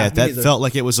anyway. Yeah, that felt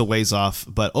like it was a ways off.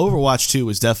 But Overwatch 2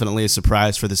 was definitely a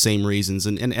surprise for the same reasons.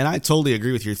 And I totally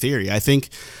agree with your theory. I think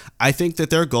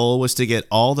that their goal was to get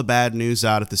all the bad news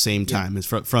out at the same time. It's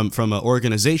from an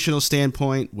organizational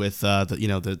standpoint with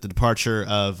the departure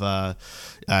of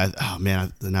now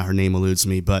her name eludes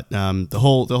me, but the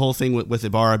whole thing with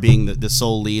Ibarra being the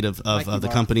sole lead of the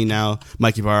company now,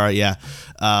 Mike Ibarra,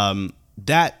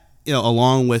 that.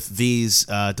 Along with these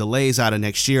delays out of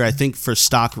next year, I think for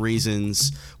stock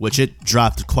reasons, which it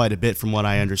dropped quite a bit from what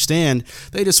I understand,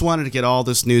 they just wanted to get all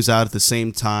this news out at the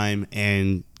same time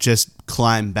and just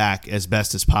climb back as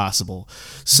best as possible.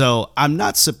 So I'm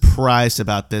not surprised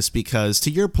about this because, to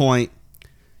your point,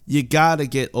 you got to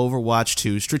get Overwatch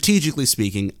 2, strategically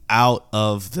speaking, out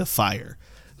of the fire.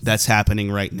 that's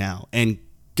happening right now. And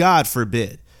God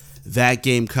forbid that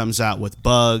game comes out with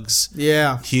bugs,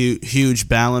 huge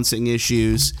balancing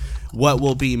issues. What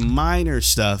will be minor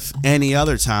stuff any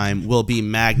other time will be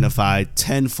magnified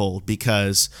tenfold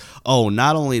because,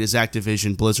 not only does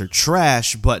Activision Blizzard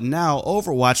trash, but now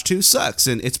Overwatch 2 sucks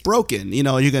and it's broken.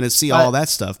 You're going to see all that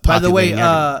stuff. By the way,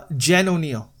 Jen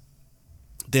O'Neill.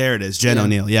 There it is, Jen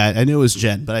O'Neill. Yeah, I knew it was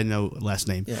Jen, but I didn't know last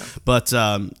name. Yeah. But,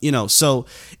 so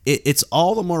it's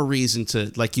all the more reason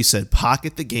to, like you said,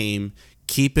 pocket the game,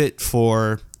 keep it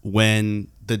for when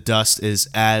the dust is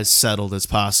as settled as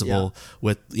possible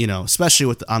with, especially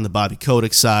with on the Bobby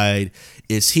Kotick side.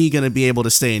 Is he going to be able to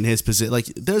stay in his position? Like,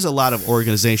 there's a lot of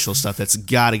organizational stuff that's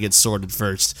got to get sorted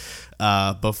first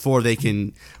before they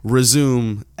can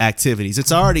resume activities.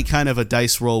 It's already kind of a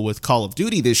dice roll with Call of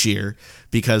Duty this year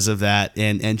because of that,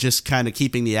 and just kind of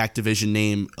keeping the Activision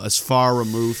name as far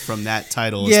removed from that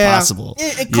title as possible.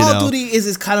 And Call of Duty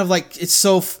is kind of like it's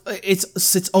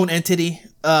its own entity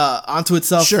onto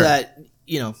itself that.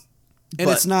 And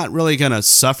it's not really going to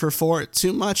suffer for it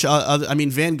too much. I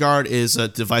mean, Vanguard is a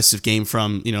divisive game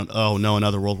from,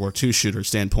 another World War II shooter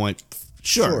standpoint.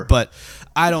 Sure. But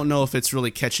I don't know if it's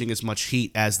really catching as much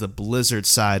heat as the Blizzard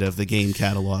side of the game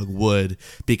catalog would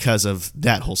because of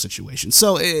that whole situation.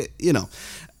 So,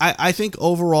 I think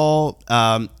overall,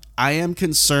 I am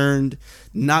concerned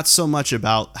not so much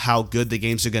about how good the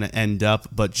games are going to end up,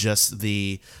 but just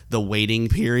the waiting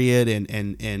period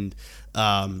and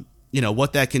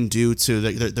what that can do to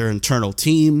their internal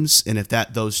teams, and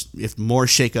if more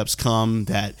shakeups come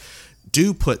that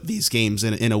do put these games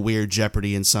in a weird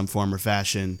jeopardy in some form or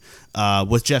fashion.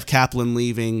 With Jeff Kaplan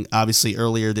leaving, obviously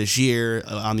earlier this year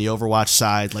on the Overwatch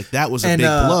side, like that was a big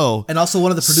blow. And also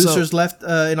one of the producers left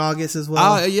in August as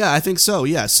well. Yeah, I think so.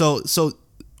 Yeah, so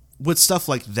with stuff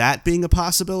like that being a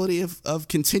possibility of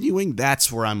continuing,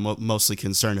 that's where I'm mostly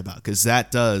concerned about, because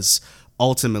that does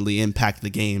ultimately impact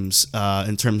the games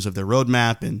in terms of their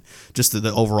roadmap and just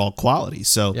the overall quality.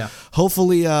 So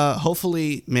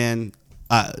hopefully, man,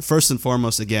 first and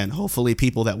foremost, again, hopefully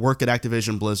people that work at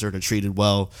Activision Blizzard are treated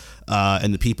well,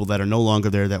 and the people that are no longer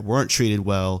there that weren't treated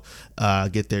well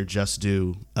get their just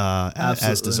due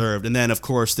as deserved. And then, of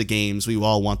course, the games, we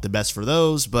all want the best for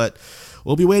those, but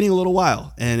we'll be waiting a little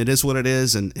while, and it is what it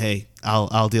is. And hey,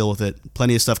 I'll deal with it.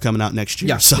 Plenty of stuff coming out next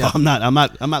year, I'm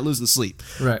not losing sleep.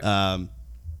 Right.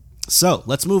 So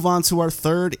let's move on to our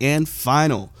third and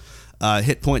final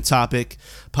hit point topic.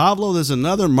 Pablo, there's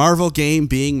another Marvel game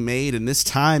being made, and this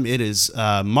time it is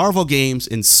Marvel Games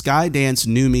in Skydance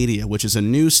New Media, which is a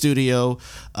new studio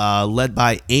led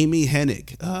by Amy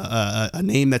Hennig, a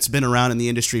name that's been around in the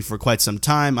industry for quite some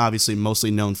time, obviously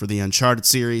mostly known for the Uncharted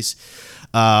series.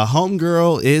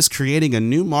 Homegirl is creating a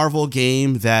new Marvel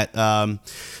game that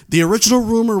the original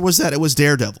rumor was that it was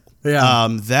Daredevil. Yeah.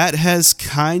 That has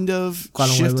kind of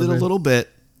shifted a little bit.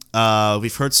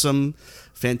 We've heard some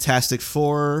Fantastic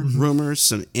Four rumors,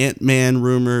 some Ant-Man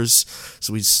rumors,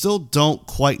 so we still don't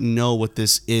quite know what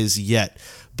this is yet.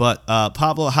 But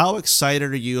Pablo, how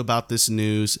excited are you about this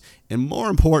news? And more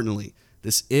importantly,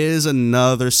 this is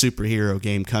another superhero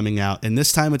game coming out, and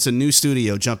this time it's a new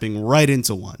studio jumping right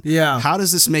into one. Yeah. How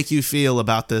does this make you feel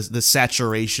about the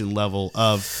saturation level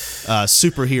of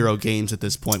superhero games at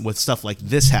this point with stuff like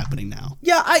this happening now?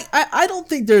 Yeah, I don't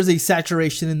think there's a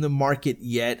saturation in the market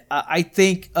yet. I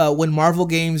think when Marvel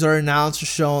games are announced or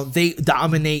shown, they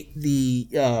dominate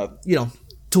the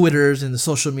Twitters and the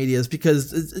social medias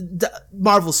because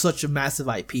Marvel's such a massive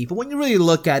IP. But when you really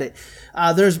look at it,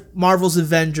 there's Marvel's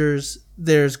Avengers,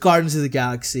 there's Guardians of the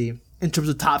Galaxy in terms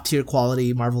of top tier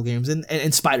quality Marvel games,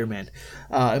 and Spider-Man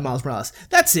and Miles Morales.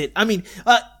 That's it. I mean,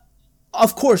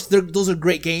 of course, those are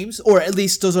great games, or at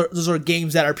least those are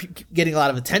games that are getting a lot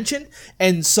of attention.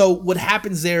 And so what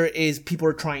happens there is people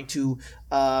are trying to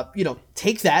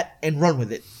take that and run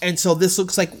with it. And so this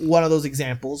looks like one of those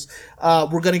examples.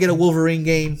 We're going to get a Wolverine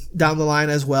game down the line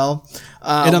as well.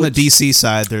 And on the DC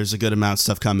side, there's a good amount of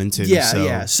stuff coming too.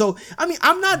 Yeah. So, I mean,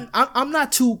 I'm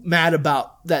not too mad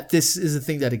about that this is a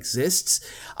thing that exists.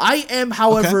 I am,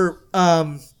 however,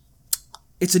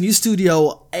 it's a new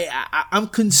studio. I'm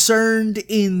concerned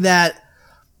in that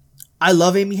I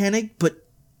love Amy Hennig, but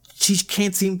she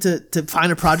can't seem to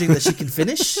find a project that she can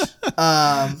finish.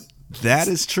 That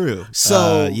is true.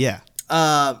 So,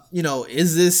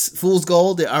 is this fool's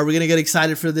gold? Are we going to get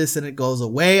excited for this and it goes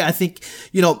away? I think,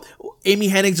 Amy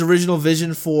Hennig's original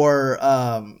vision for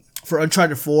for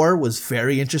Uncharted 4 was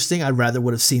very interesting. I rather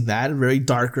would have seen that, a very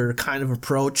darker kind of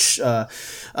approach to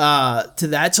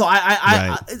that. So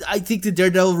I think the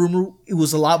Daredevil rumor, it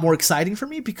was a lot more exciting for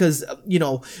me because,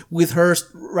 with her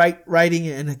writing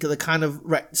and the kind of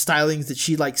stylings that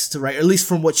she likes to write, or at least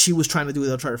from what she was trying to do with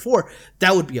Uncharted 4,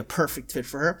 that would be a perfect fit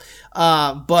for her.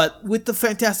 But with the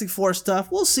Fantastic Four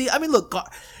stuff, we'll see. I mean, look,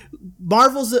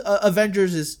 Marvel's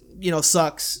Avengers is,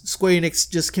 sucks. Square Enix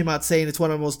just came out saying it's one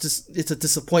of the most, it's a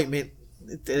disappointment.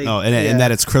 And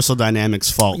that it's Crystal Dynamics'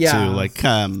 fault too. Like,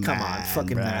 come on,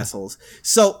 fucking bruh. assholes.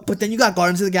 So, but then you got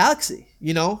Guardians of the Galaxy.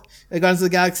 Guardians of the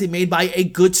Galaxy made by a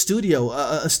good studio,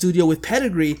 a studio with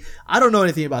pedigree. I don't know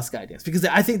anything about Skydance because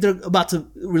I think they're about to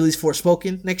release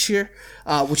Forspoken next year,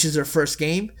 which is their first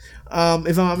game, if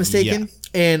I'm not mistaken.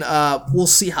 Yeah. And we'll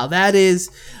see how that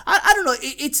is. I don't know.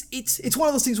 It's one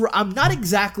of those things where I'm not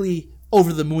exactly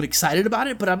over the moon excited about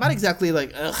it, but I'm not exactly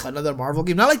like, ugh, another Marvel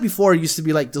game. Not like before, it used to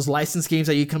be like those licensed games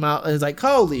that you come out and it's like,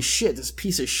 holy shit, this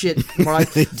piece of shit.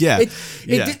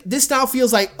 This now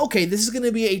feels like, okay, this is going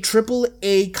to be a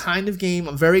AAA kind of game.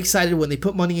 I'm very excited when they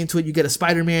put money into it. You get a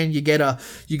Spider-Man, you get a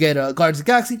Guardians of the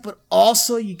Galaxy, but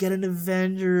also you get an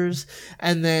Avengers,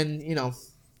 and then,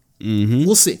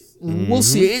 we'll see. We'll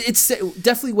see. It's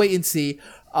definitely wait and see.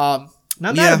 Not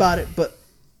mad about it, but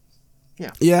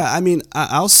Yeah, I mean,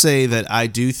 I'll say that I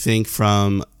do think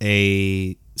from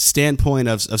a standpoint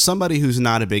of somebody who's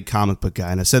not a big comic book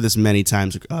guy, and I've said this many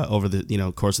times over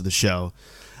the course of the show,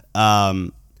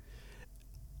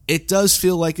 it does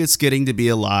feel like it's getting to be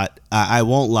a lot. I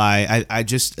won't lie. I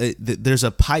just there's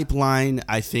a pipeline,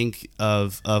 I think,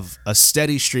 of a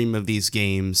steady stream of these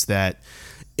games that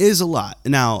is a lot.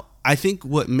 Now, I think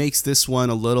what makes this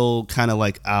one a little kind of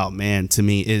like, oh man, to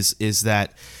me is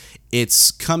that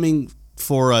it's coming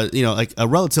for a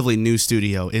relatively new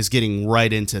studio is getting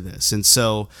right into this. And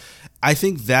so I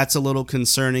think that's a little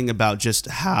concerning about just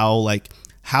how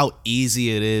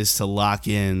easy it is to lock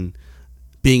in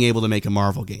being able to make a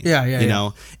Marvel game.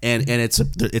 And it's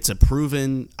a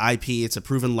proven IP, it's a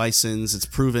proven license, it's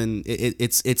proven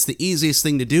it's the easiest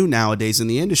thing to do nowadays in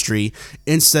the industry.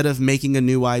 Instead of making a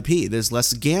new IP, there's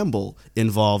less gamble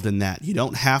involved in that. You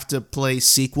don't have to play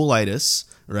sequelitis,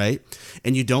 right?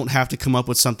 And you don't have to come up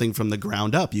with something from the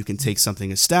ground up. You can take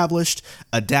something established,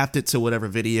 adapt it to whatever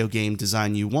video game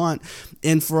design you want.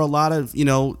 And for a lot of,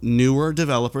 newer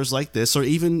developers like this, or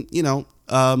even,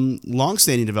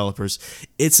 long-standing developers,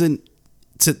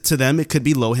 to them it could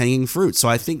be low-hanging fruit. So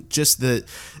I think just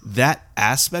that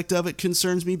aspect of it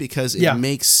concerns me because it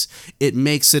makes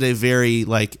it a very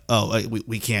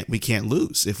we can't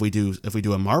lose if we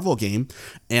do a Marvel game,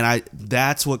 and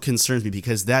that's what concerns me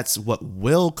because that's what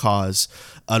will cause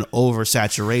an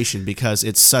oversaturation because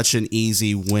it's such an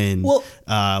easy win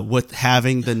with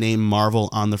having the name Marvel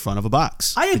on the front of a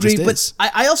box. I agree, but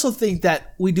I also think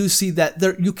that we do see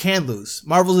that you can lose.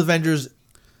 Marvel's Avengers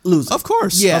lose. Of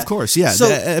course. So,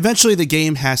 eventually the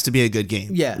game has to be a good game.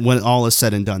 Yeah. When all is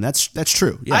said and done. That's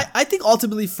true. Yeah. I think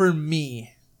ultimately for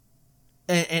me,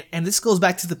 and this goes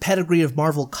back to the pedigree of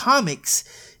Marvel Comics,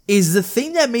 is the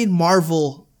thing that made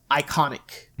Marvel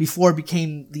iconic before it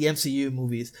became the MCU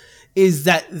movies, is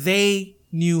that they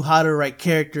knew how to write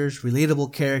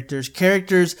relatable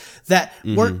characters that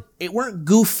weren't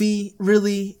goofy,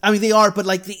 really. I mean, they are, but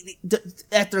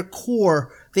at their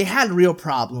core, they had real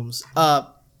problems.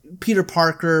 Peter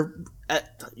Parker,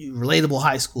 relatable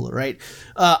high schooler, right?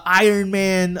 Iron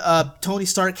Man, Tony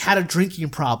Stark had a drinking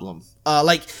problem.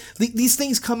 These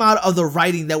things come out of the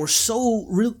writing that were so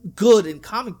real good in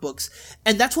comic books,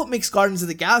 and that's what makes Guardians of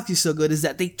the Galaxy so good. Is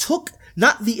that they took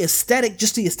not the aesthetic,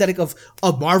 just the aesthetic of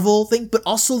a Marvel thing, but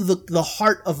also the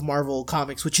heart of Marvel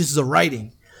Comics, which is the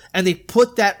writing, and they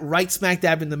put that right smack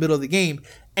dab in the middle of the game.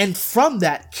 And from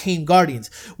that came Guardians.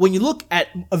 When you look at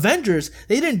Avengers,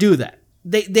 they didn't do that.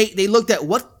 They looked at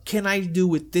what can I do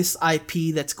with this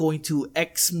IP that's going to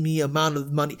X me amount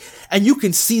of money, and you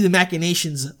can see the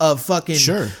machinations of fucking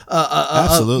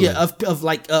absolutely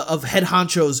of head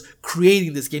honchos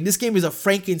creating this game. This game is a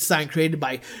Frankenstein created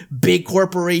by big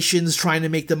corporations trying to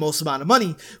make the most amount of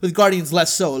money. With Guardians,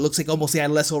 less so. It looks like almost they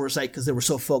had less oversight because they were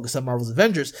so focused on Marvel's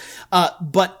Avengers.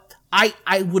 But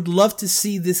I would love to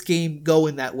see this game go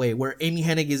in that way, where Amy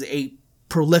Hennig is a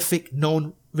prolific,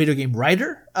 known video game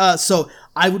writer. So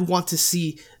I would want to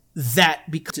see that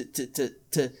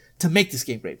to make this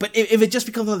game great. But if it just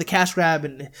becomes another cash grab,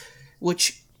 and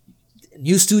which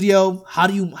new studio, how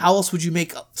else would you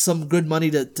make some good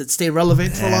money to stay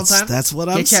relevant for a long time? That's what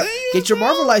I'm saying. Get your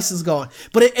Marvel license going.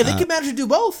 But if they can manage to do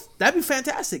both, that'd be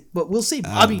fantastic. But we'll see.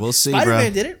 We'll see,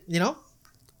 Spider-Man did it,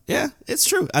 Yeah, it's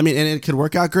true. I mean, and it could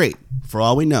work out great for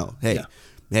all we know. Hey,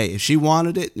 hey, if she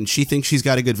wanted it and she thinks she's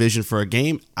got a good vision for a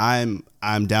game, I'm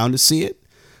down to see it.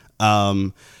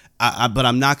 But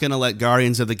I'm not going to let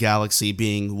Guardians of the Galaxy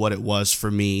being what it was for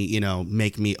me,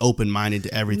 make me open-minded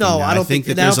to everything. No, now, I don't think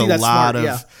that there's a lot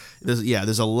of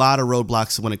there's a lot of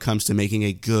roadblocks when it comes to making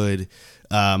a good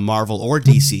Marvel or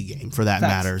DC game, for that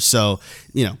matter. So,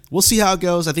 we'll see how it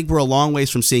goes. I think we're a long ways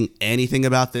from seeing anything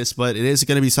about this, but it is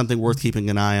going to be something worth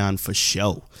keeping an eye on for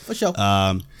sure. For sure.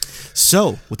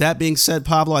 So, with that being said,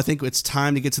 Pablo, I think it's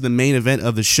time to get to the main event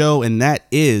of the show, and that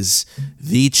is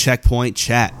the Checkpoint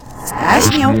Chat.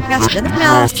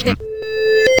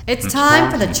 It's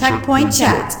time for the Checkpoint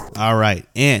Chat. All right,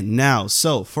 and now,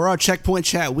 so for our Checkpoint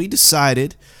Chat, we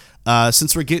decided,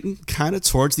 since we're getting kind of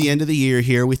towards the end of the year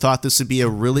here, we thought this would be a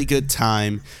really good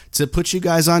time to put you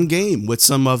guys on game with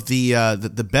some of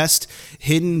the best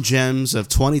hidden gems of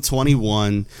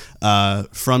 2021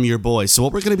 from your boys. So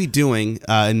what we're going to be doing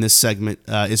in this segment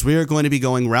is we are going to be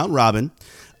going round robin.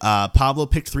 Pablo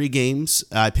picked 3 games.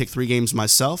 I picked 3 games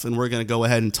myself, and we're going to go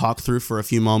ahead and talk through for a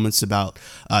few moments about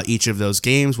each of those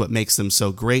games, what makes them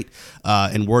so great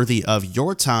and worthy of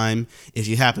your time if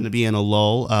you happen to be in a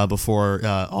lull before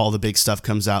all the big stuff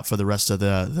comes out for the rest of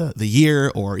the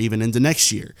year or even into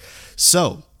next year.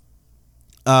 So,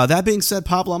 that being said,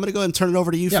 Pablo, I'm going to go ahead and turn it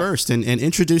over to you first and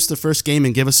introduce the first game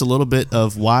and give us a little bit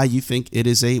of why you think it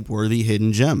is a worthy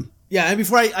hidden gem. Yeah, and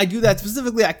before I do that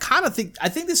specifically, I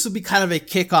think this would be kind of a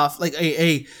kickoff, like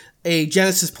a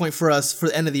genesis point for us for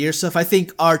the end of the year stuff. I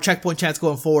think our Checkpoint Chats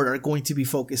going forward are going to be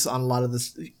focused on a lot of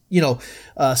this,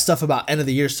 stuff about end of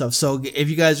the year stuff. So if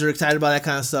you guys are excited about that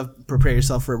kind of stuff, prepare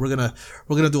yourself for it. We're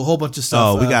gonna do a whole bunch of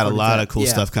stuff. Oh, we got a lot of cool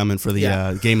stuff coming for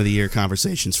the Game of the Year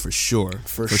conversations for sure.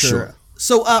 For sure.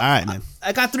 So, all right, man.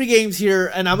 I got 3 games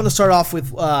here, and I'm going to start off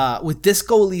with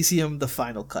Disco Elysium: The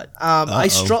Final Cut. I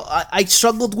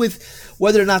struggled with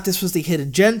whether or not this was the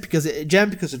hidden gem because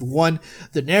it won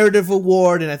the Narrative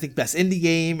Award and I think Best Indie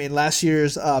Game in last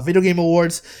year's Video Game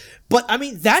Awards. But I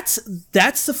mean, that's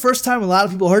the first time a lot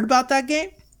of people heard about that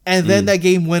game, and then that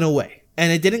game went away.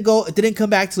 And it didn't come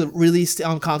back to release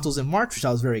on consoles in March, which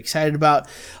I was very excited about.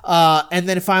 And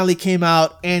then it finally came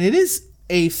out, and it is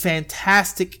a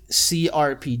fantastic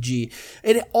CRPG.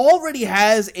 It already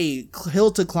has a hill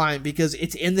to climb because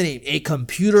it's in the name, a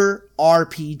computer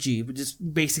RPG, which is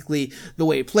basically the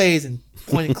way it plays and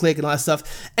point and click and all that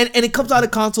stuff. And it comes out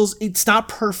of consoles. It's not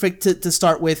perfect to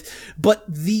start with, but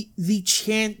the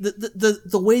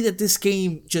way that this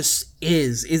game just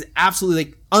is absolutely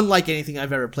like unlike anything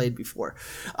I've ever played before.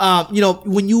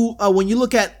 When you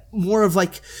look at more of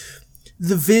like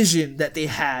the vision that they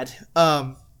had,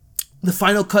 the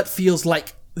Final Cut feels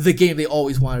like the game they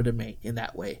always wanted to make in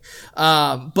that way.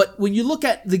 But when you look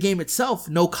at the game itself,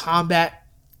 no combat,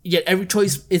 yet every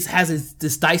choice has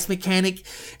this dice mechanic,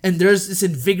 and there's this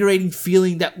invigorating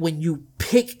feeling that when you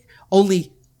pick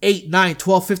only 8, 9,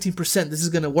 12, 15%, this is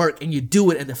going to work, and you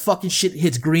do it, and the fucking shit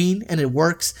hits green, and it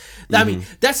works. I mean,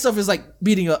 that stuff is like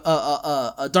beating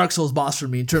a Dark Souls boss for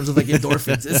me in terms of like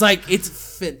endorphins. It's like,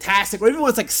 it's fantastic. Or even when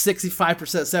it's like 65%,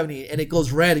 70%, and it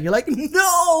goes red, and you're like,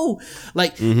 no!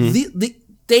 Like,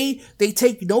 they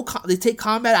take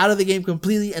combat out of the game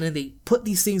completely, and then they put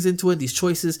these things into it, these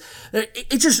choices.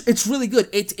 It's really good.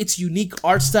 It's unique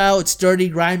art style. It's dirty,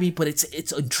 grimy, but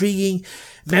it's intriguing.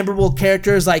 Memorable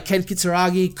characters like Ken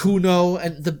Kitsuragi, Kuno,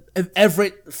 and the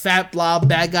Everett Fat Blob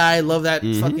bad guy. Love that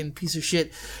fucking piece of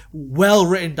shit. Well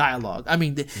written dialogue. I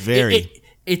mean,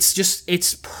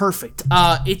 it's perfect.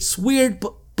 It's weird,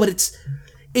 but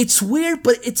it's weird,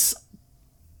 but it's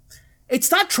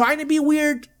not trying to be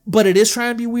weird, but it is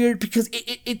trying to be weird because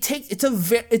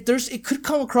it could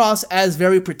come across as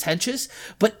very pretentious,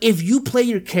 but if you play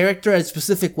your character a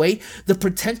specific way, the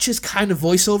pretentious kind of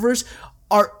voiceovers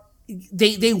are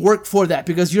they work for that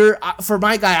because for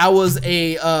my guy, I was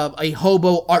a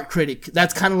hobo art critic.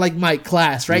 That's kind of like my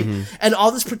class, right? And all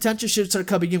this pretentious shit started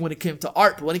coming in when it came to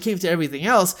art, but when it came to everything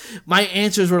else, my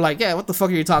answers were like, yeah, what the fuck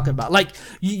are you talking about? Like,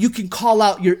 you can call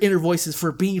out your inner voices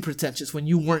for being pretentious when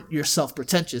you weren't yourself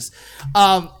pretentious.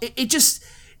 It just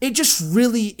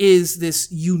really is this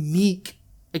unique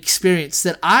experience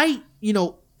that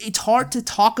it's hard to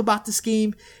talk about this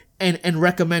game and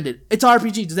recommend it. It's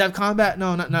RPG. Does it have combat?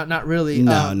 No, not really.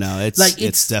 No,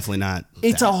 it's definitely not.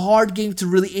 It's a hard game to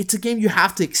really. It's a game you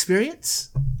have to experience,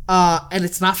 and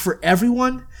it's not for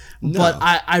everyone. No. But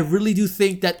I really do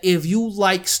think that if you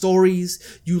like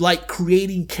stories, you like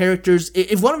creating characters.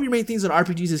 If one of your main things in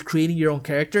RPGs is creating your own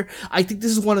character, I think this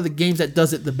is one of the games that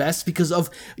does it the best because of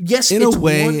in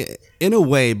a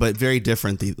way, but very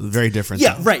different.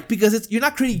 Yeah, right. Because you're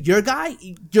not creating your guy.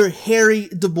 You're Harry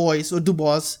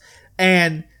Dubois,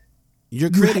 and you're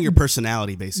creating your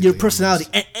personality, basically. Your personality,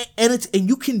 and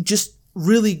you can just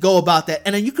really go about that,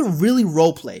 and then you can really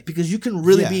role play, because you can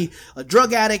really be a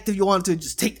drug addict if you want to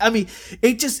just take. I mean,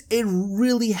 it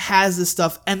really has this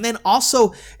stuff, and then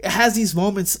also it has these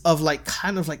moments of like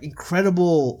kind of like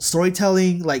incredible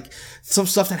storytelling, like some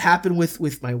stuff that happened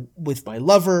with my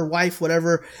lover, wife,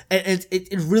 whatever, and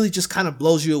it really just kind of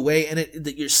blows you away, and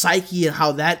your psyche and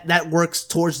how that works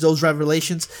towards those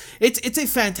revelations. It's a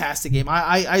fantastic game.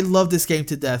 I love this game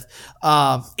to death.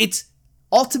 It's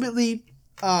ultimately,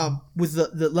 with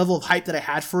the level of hype that I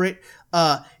had for it,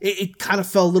 it kind of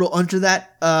fell a little under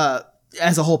that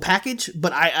as a whole package.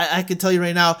 But I can tell you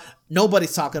right now,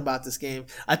 nobody's talking about this game.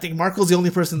 I think Marco's the only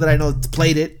person that I know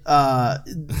played it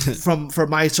from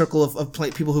my circle of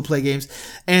people who play games,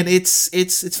 and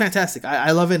it's fantastic.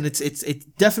 I love it, and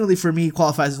it definitely for me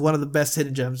qualifies as one of the best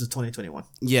hidden gems of 2021.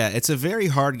 Yeah, it's a very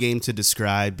hard game to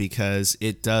describe because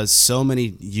it does so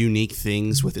many unique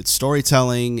things with its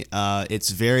storytelling. It's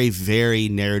very, very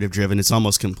narrative driven. It's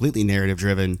almost completely narrative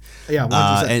driven. Yeah,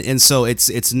 100%. And so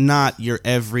it's not your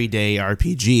everyday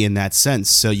RPG in that sense.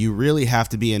 So you really have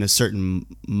to be in a certain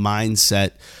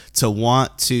mindset to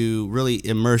want to really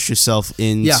immerse yourself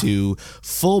into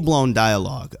full-blown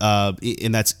dialogue,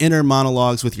 and that's inner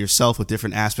monologues with yourself, with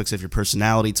different aspects of your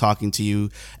personality talking to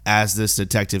you as this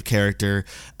detective character,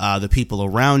 the people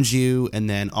around you, and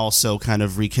then also kind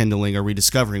of rekindling or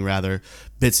rediscovering rather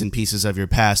bits and pieces of your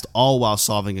past, all while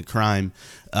solving a crime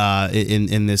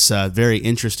in this very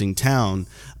interesting town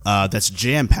that's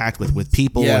jam-packed with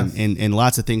people and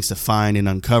lots of things to find and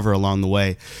uncover along the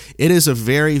way. It is a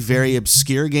very, very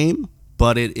obscure game,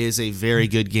 but it is a very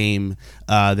good game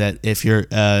that if you're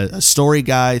a story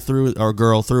guy through or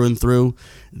girl through and through,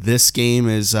 this game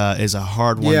is a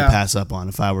hard one to pass up on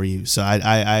if I were you. So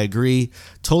I agree.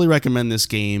 Totally recommend this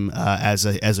game as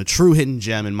a true hidden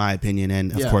gem in my opinion,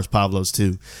 and of course Pablo's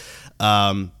too.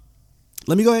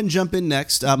 Let me go ahead and jump in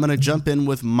next. I'm going to jump in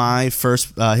with my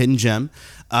first hidden gem,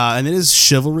 and it is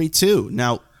Chivalry 2.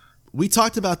 Now, we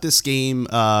talked about this game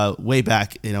way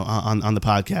back, on the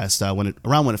podcast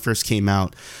when it first came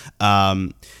out.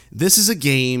 This is a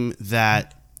game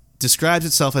that describes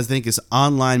itself, I think, as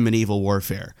online medieval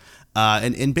warfare.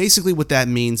 And basically what that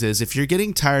means is if you're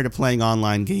getting tired of playing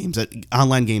online games,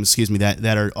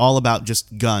 that are all about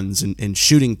just guns and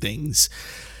shooting things,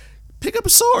 pick up a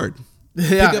sword.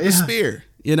 Pick up a spear.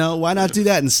 Why not do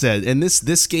that instead? And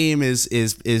this game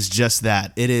is just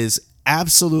that. It is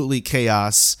absolutely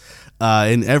chaos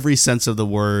in every sense of the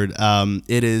word.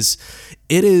 It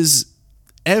is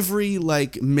every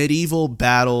like medieval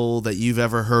battle that you've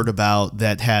ever heard about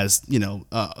that has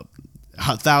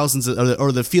thousands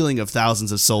or the feeling of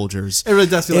thousands of soldiers. It really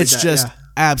does feel like that. It's just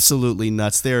absolutely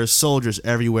nuts. There are soldiers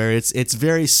everywhere. It's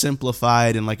very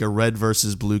simplified in like a red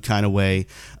versus blue kind of way.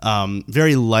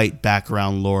 Very light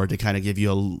background lore to kind of give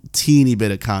you a teeny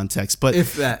bit of context. But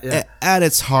at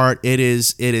its heart, it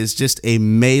is just a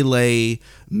melee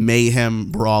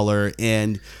mayhem brawler.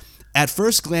 And at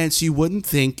first glance, you wouldn't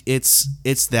think it's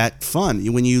that fun.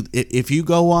 If you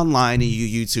go online and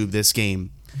you YouTube this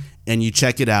game and you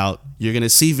check it out, you're gonna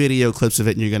see video clips of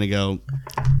it and you're gonna go,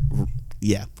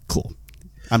 yeah, cool.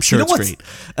 I'm sure it's great.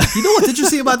 You know what's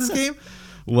interesting about this game?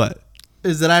 What?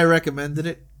 Is that I recommended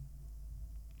it.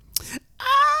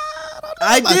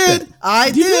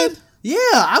 I did. Yeah,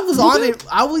 I was on it.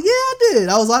 I did.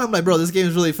 I was on it. I'm like, bro, this game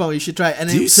is really fun. You should try it. And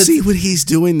do you see what he's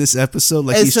doing this episode?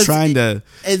 Like he's trying to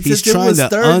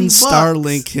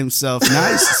unstarlink himself.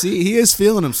 Nice. See, he is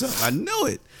feeling himself. I know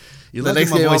it. You look at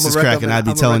my voice is cracking. I'd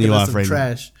be telling you off right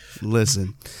now.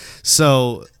 Listen.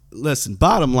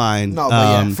 Bottom line. No,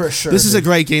 but for sure. This is a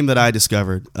great game that I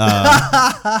discovered.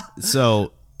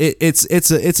 So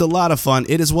it's a lot of fun.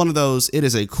 It is one of those. It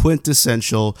is a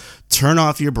quintessential turn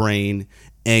off your brain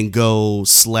and go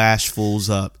slash fools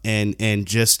up and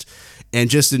just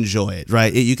enjoy it,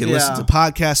 right? You can listen to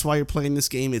podcasts while you're playing this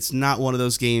game. It's not one of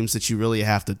those games that you really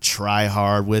have to try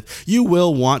hard with. You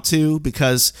will want to,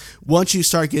 because once you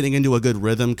start getting into a good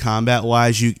rhythm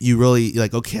combat-wise, you really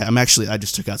like, okay, I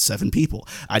just took out 7 people.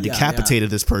 I decapitated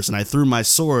this person. I threw my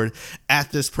sword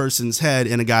at this person's head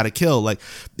and I got a kill. Like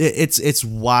it's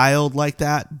wild like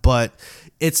that, but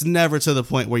it's never to the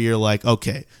point where you're like,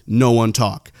 okay, no one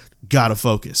talk. Gotta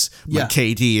focus. My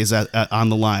KD is on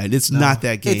the line. It's not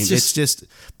that game. It's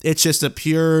just a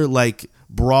pure like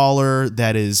brawler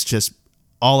that is just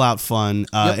all out fun.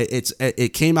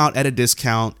 It came out at a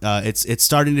discount. It's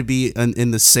starting to be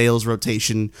in the sales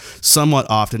rotation somewhat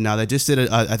often now. They just did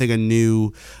I think a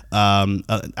new I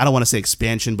don't want to say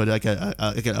expansion, but like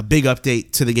a big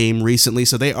update to the game recently.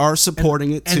 So they are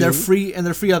supporting it too. And they're free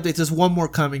updates. There's one more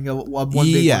coming. One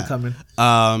big one coming.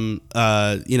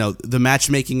 The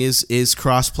matchmaking is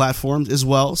cross platforms as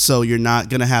well. So you're not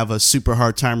gonna have a super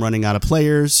hard time running out of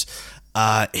players.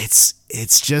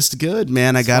 It's just good,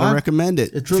 man. I gotta recommend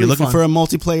it. It's if really you're looking fun. for a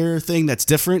multiplayer thing that's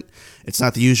different, it's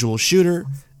not the usual shooter.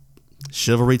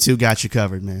 Chivalry 2 got you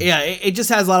covered, man. Yeah, it just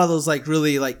has a lot of those like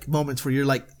really like moments where you're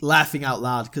like laughing out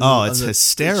loud. It's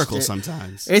hysterical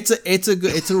sometimes. It's a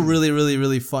really really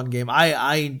really fun game.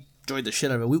 I enjoyed the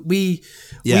shit out of it. We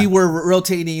were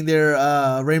rotating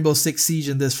their Rainbow Six Siege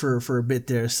in this for a bit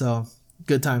there, so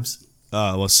good times.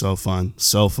 Oh, it was so fun.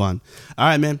 So fun. All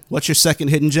right, man. What's your second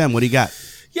hidden gem? What do you got?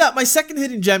 Yeah, my second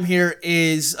hidden gem here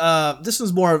is this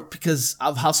was more because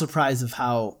of how surprised of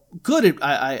how good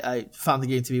I found the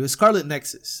game to be. It was Scarlet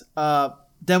Nexus.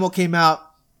 Demo came out,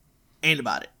 ain't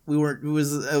about it. It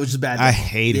was just a bad demo. I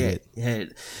hated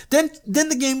it. Then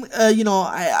the game, it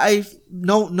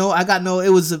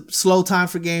was a slow time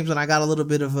for games, and I got a little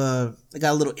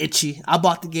itchy. I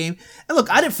bought the game, and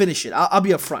look, I didn't finish it. I'll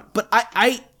be upfront, but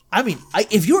I mean,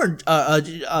 if you're a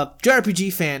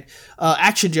JRPG fan,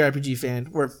 action JRPG fan,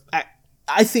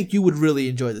 I think you would really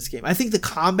enjoy this game. I think the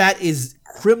combat is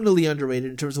criminally underrated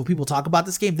in terms of when people talk about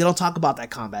this game. They don't talk about that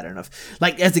combat enough.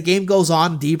 Like, as the game goes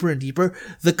on deeper and deeper,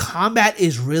 the combat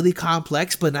is really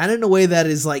complex, but not in a way that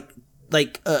is not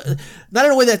in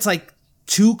a way that's like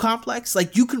too complex.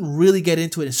 Like, you can really get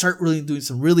into it and start really doing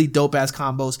some really dope ass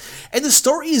combos, and the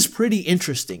story is pretty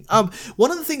interesting.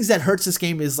 One of the things that hurts this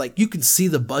game is like you can see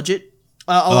the budget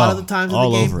a lot of the times in the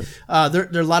game. Over it.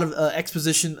 There are a lot of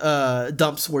exposition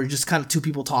dumps where just kind of two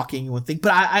people talking and one thing.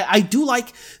 But I do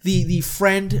like the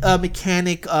friend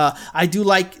mechanic. I do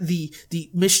like the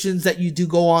missions that you do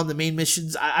go on, the main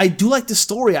missions. I do like the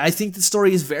story. I think the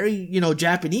story is very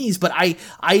Japanese, but I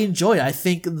enjoy it. I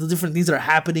think the different things that are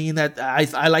happening in that.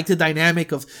 I like the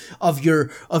dynamic of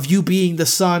you being the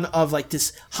son of like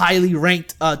this highly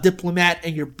ranked diplomat,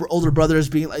 and your older brother is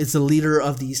the leader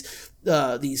of these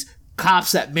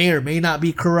cops that may or may not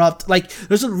be corrupt. Like,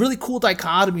 there's some really cool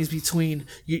dichotomies between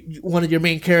one of your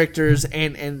main characters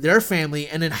and their family,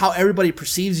 and then how everybody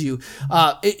perceives you.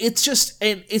 It's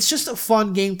just a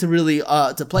fun game to really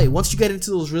to play. Once you get into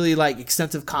those really like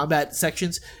extensive combat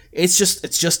sections, it's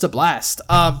just a blast.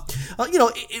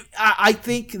 I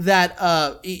think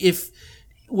that if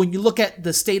when you look at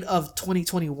the state of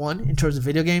 2021 in terms of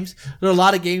video games, there are a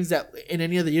lot of games that in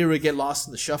any other year would get lost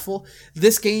in the shuffle.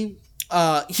 This game,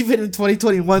 even in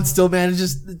 2021, still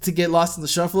manages to get lost in the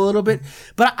shuffle a little bit.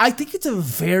 But I think it's a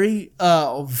very,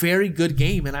 very good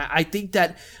game, and I think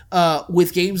that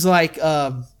with games like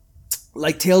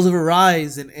Tales of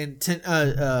Arise and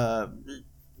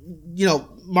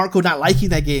Marco not liking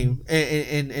that game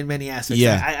in many aspects.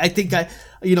 Yeah. I think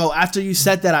after you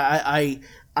said that,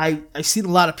 I've seen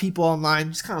a lot of people online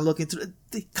just kind of looking through.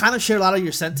 They kind of share a lot of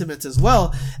your sentiments as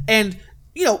well, and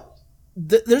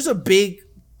there's a big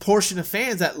portion of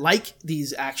fans that like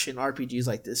these action RPGs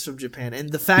like this from Japan, and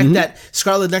the fact that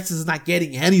Scarlet Nexus is not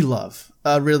getting any love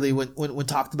really when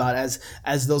talked about as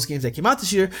those games that came out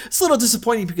this year, it's a little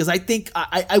disappointing, because I think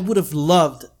I would have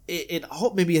loved it. I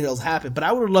hope maybe it'll happen, but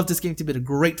I would have loved this game to be a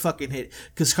great fucking hit,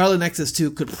 because Scarlet Nexus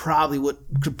 2 could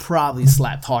probably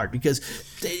slapped hard, because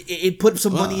it put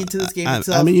some money into this game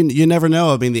itself. I mean, you never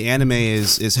know. I mean, the anime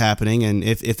is happening, and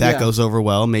if that goes over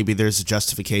well, maybe there's a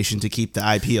justification to keep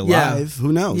the IP alive.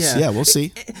 Who knows? Yeah, we'll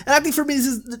see. And I think for me, this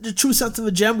is the true sense of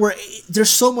a gem, where there's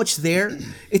so much there.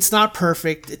 It's not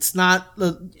perfect. It's not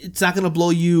going to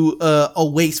blow you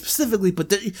away specifically,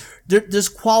 but there's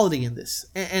quality in this,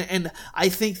 and I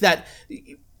think that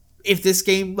if this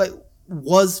game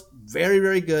was very,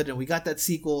 very good, and we got that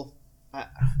sequel,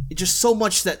 it's just so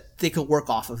much that they could work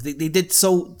off of. They did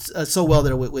so well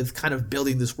there with kind of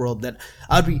building this world, that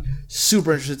I'd be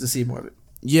super interested to see more of it.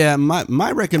 Yeah,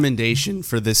 my recommendation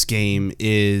for this game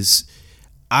is,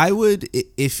 I would,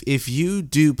 if you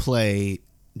do play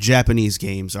Japanese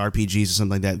games, RPGs or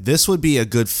something like that, this would be a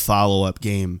good follow-up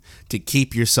game to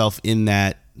keep yourself in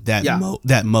that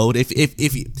mode.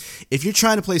 If you're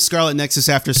trying to play Scarlet Nexus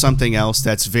after something else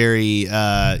that's very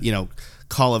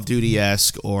Call of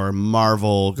Duty-esque, or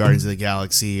Marvel Guardians of the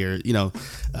Galaxy, or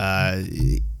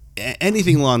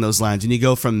anything along those lines, and you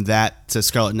go from that to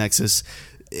Scarlet Nexus,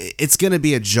 it's going to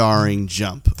be a jarring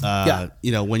jump.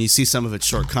 When you see some of its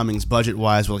shortcomings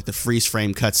budget-wise, with like the freeze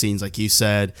frame cutscenes, like you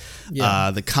said,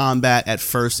 the combat at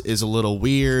first is a little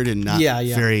weird and not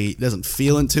doesn't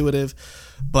feel intuitive.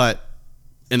 But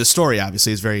and the story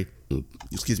obviously is very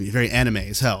anime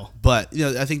as hell. But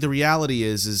I think the reality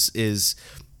is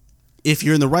if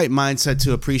you're in the right mindset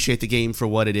to appreciate the game for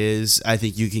what it is, I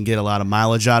think you can get a lot of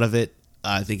mileage out of it.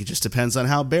 I think it just depends on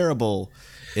how bearable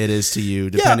it is to you,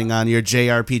 depending on your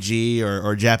JRPG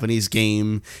or Japanese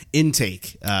game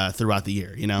intake throughout the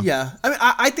year. Yeah, I mean,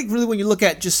 I think really when you look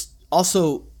at just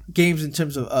also games in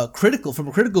terms of from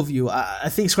a critical view, I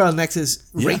think Scarlet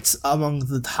Nexus rates among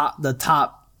the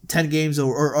top 10 games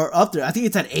or up there. I think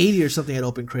it's at 80 or something at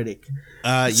OpenCritic.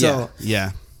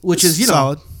 Which is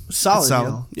solid.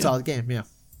 Solid game. Yeah.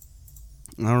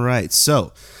 All right,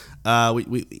 so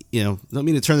we don't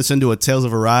mean to turn this into a Tales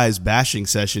of Arise bashing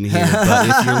session here, but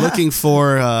if you're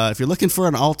looking for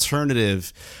an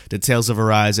alternative to Tales of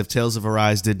Arise, if Tales of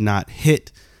Arise did not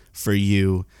hit for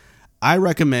you, I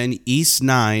recommend Ys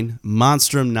 9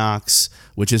 Monstrum Nox,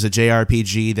 which is a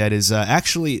JRPG that is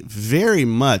actually very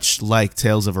much like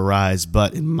Tales of Arise,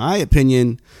 but in my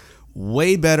opinion,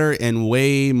 way better and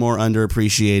way more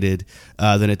underappreciated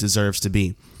than it deserves to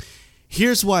be.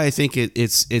 Here's why I think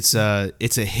it's a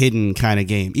hidden kind of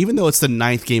game, even though it's the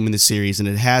 9th game in the series and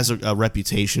it has a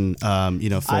reputation,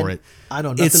 for it. I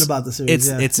know nothing about the series.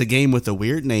 It's a game with a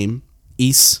weird name,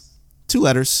 Ys, 2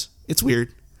 letters. It's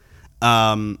weird.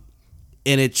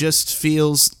 And it just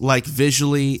feels like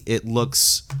visually it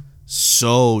looks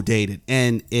so dated,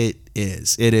 and it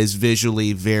is. It is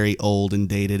visually very old and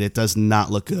dated. It does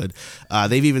not look good.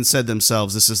 They've even said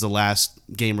themselves, this is the last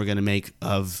game we're going to make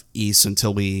of Ys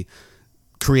until we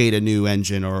create a new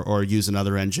engine or use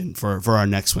another engine for our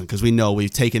next one, because we know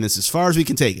we've taken this as far as we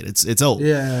can take it. It's old.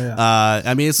 Yeah.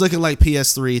 I mean, it's looking like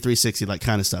PS3, 360, like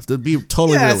kind of stuff. To be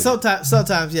totally real.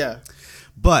 Sometimes, yeah.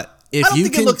 But I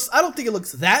don't think it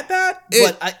looks that bad.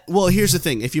 Well, here's the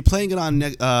thing: if you're playing it on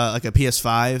like a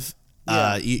PS5,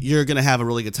 you're gonna have a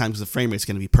really good time because the frame rate's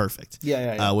gonna be perfect.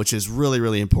 Which is really,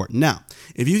 really important. Now,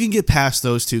 if you can get past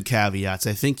those 2 caveats,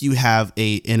 I think you have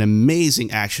an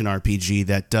amazing action RPG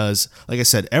that does, like I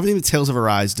said, everything that Tales of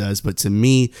Arise does, but to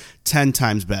me, 10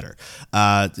 times better.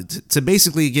 To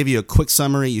basically give you a quick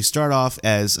summary, you start off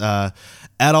as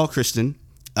Adol Christian,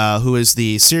 who is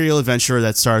the serial adventurer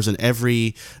that stars in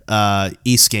every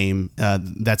Ys game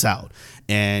that's out.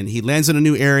 And he lands in a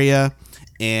new area,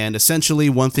 and essentially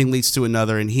one thing leads to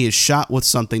another, and he is shot with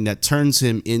something that turns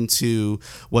him into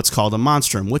what's called a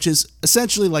monstrum, which is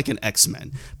essentially like an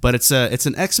X-Men. But it's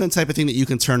an X-Men type of thing that you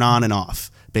can turn on and off.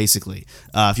 Basically,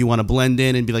 if you want to blend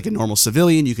in and be like a normal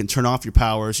civilian, you can turn off your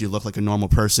powers. You look like a normal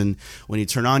person. When you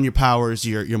turn on your powers,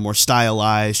 you're more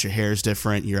stylized. Your hair's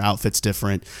different. Your outfit's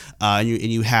different, and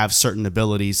you have certain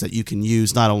abilities that you can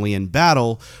use not only in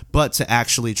battle but to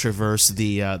actually traverse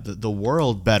the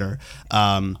world better.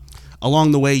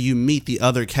 Along the way, you meet the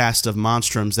other cast of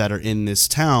monstrums that are in this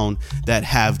town that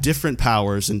have different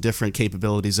powers and different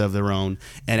capabilities of their own.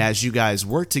 And as you guys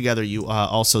work together, you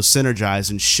also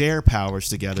synergize and share powers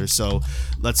together. So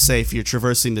let's say if you're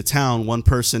traversing the town, one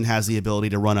person has the ability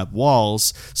to run up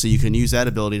walls, so you can use that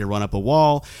ability to run up a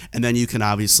wall, and then you can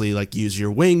obviously like use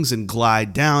your wings and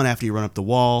glide down after you run up the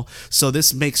wall. So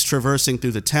this makes traversing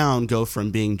through the town go from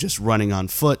being just running on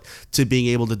foot to being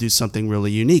able to do something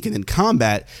really unique. And in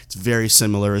combat, it's very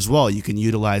similar as well. You can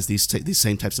utilize these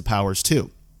same types of powers too.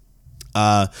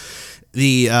 What's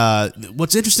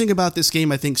interesting about this game,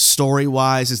 I think,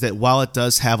 story-wise, is that while it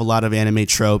does have a lot of anime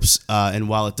tropes, and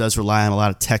while it does rely on a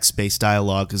lot of text-based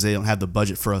dialogue because they don't have the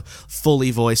budget for a fully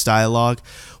voiced dialogue,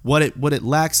 what it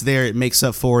lacks there, it makes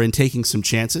up for in taking some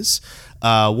chances.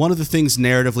 One of the things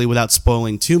narratively, without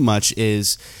spoiling too much,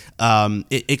 is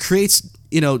it creates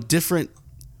different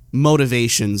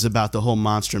motivations about the whole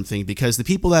monstrum thing, because the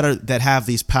people that have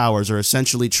these powers are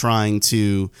essentially trying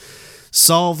to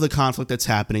solve the conflict that's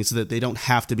happening so that they don't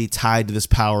have to be tied to this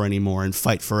power anymore and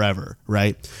fight forever,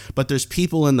 right? But there's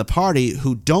people in the party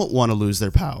who don't want to lose their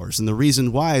powers, and the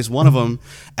reason why is one of them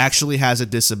actually has a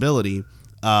disability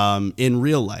in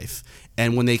real life.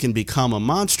 And when they can become a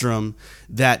monstrum,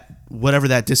 that whatever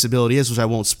that disability is, which I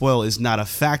won't spoil, is not a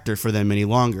factor for them any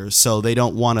longer. So they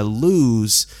don't want to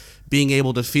lose being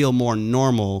able to feel more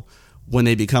normal when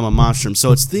they become a monstrum.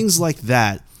 So it's things like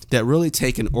that really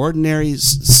take an ordinary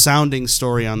sounding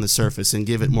story on the surface and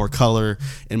give it more color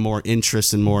and more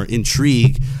interest and more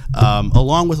intrigue,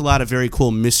 along with a lot of very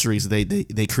cool mysteries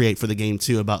they create for the game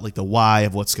too, about like the why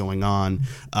of what's going on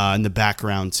in the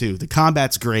background too. The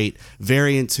combat's great,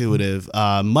 very intuitive,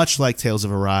 much like Tales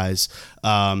of Arise,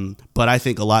 but I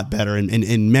think a lot better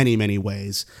in many, many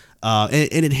ways.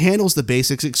 and it handles the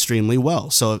basics extremely well.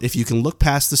 So if you can look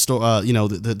past the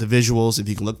the visuals, if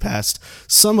you can look past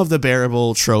some of the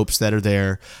bearable tropes that are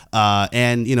there,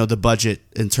 and the budget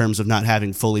in terms of not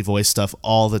having fully voiced stuff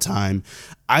all the time,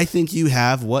 I think you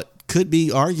have what could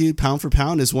be argued pound for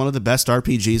pound is one of the best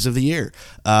RPGs of the year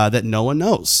that no one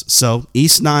knows. So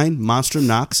East 9 Monstrum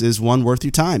Nox is one worth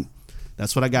your time.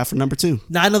 That's what I got for number 2.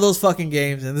 9 of those fucking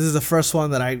games, and this is the first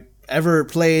one that I ever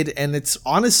played, and it's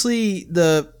honestly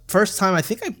the first time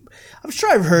I'm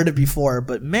sure I've heard it before,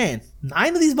 but man,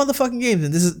 9 of these motherfucking games,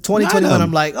 and this is 2021.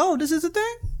 I'm like, oh, this is a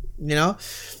thing,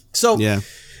 So yeah,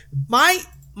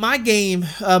 my game,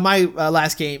 my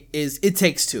last game is It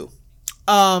Takes Two.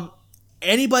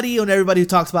 Anybody and everybody who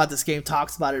talks about this game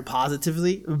talks about it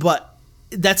positively, but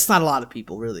that's not a lot of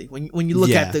people, really. When you look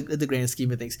at the grand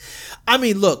scheme of things, I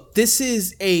mean, look, this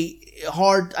is I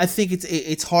think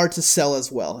it's hard to sell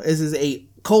as well. This is a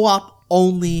co-op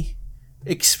only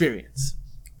experience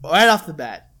right off the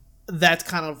bat. That's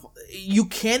kind of, you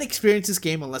can't experience this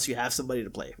game unless you have somebody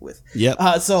to play it with.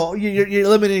 Yep. So you're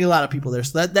limiting a lot of people there.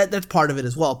 So that's part of it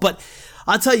as well. But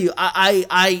I'll tell you,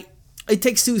 It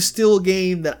Takes Two is still a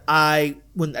game that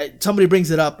when somebody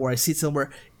brings it up or I see it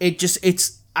somewhere,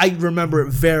 I remember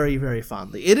it very, very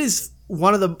fondly. It is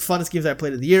one of the funnest games I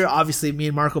played of the year. Obviously, me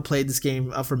and Marco played this game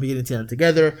from beginning to end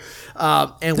together.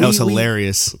 And that was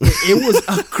hilarious. It was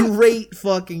a great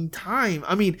fucking time.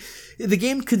 I mean, the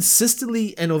game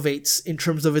consistently innovates in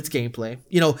terms of its gameplay.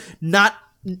 Not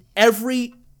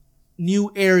every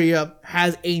new area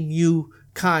has a new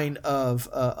kind of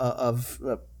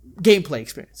gameplay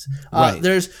experience. Right.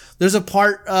 There's a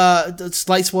part,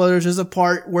 slight spoilers, there's a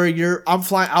part where I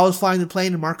was flying the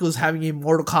plane and Marco was having a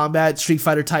Mortal Kombat Street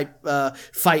Fighter type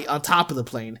fight on top of the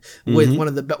plane with one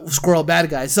of the squirrel bad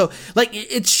guys. So like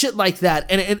it's shit like that,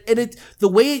 and it the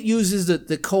way it uses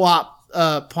the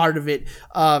co-op part of it,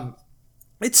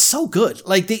 it's so good.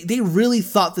 Like they really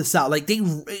thought this out. Like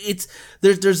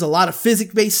there's a lot of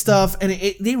physics based stuff, and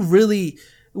they really,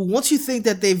 once you think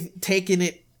that they've taken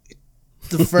it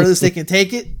the furthest they can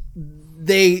take it,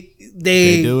 they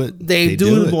do it. They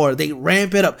do it more. They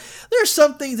ramp it up. There's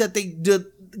some things that they do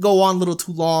go on a little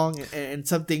too long, and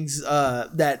some things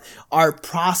that are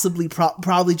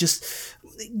probably just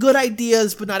good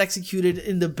ideas but not executed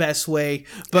in the best way.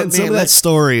 But and some of that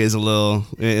story is a little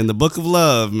in the Book of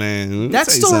Love, man. That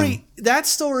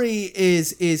story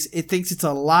is it thinks it's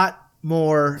a lot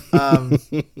more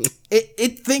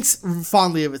it thinks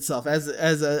fondly of itself as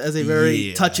a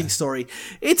very touching story.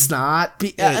 It's not.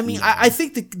 I mean, I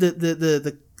think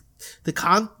the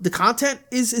content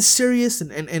is serious,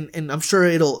 and I'm sure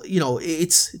it'll,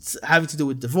 it's having to do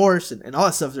with divorce and all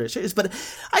that stuff is very serious, but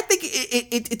I think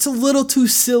it's a little too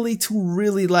silly to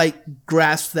really like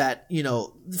grasp that,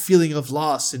 feeling of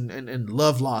loss and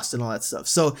love lost and all that stuff.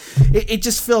 So it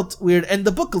just felt weird. And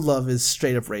the Book of Love is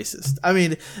straight up racist. I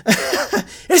mean,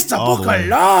 it's the Book of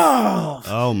Love.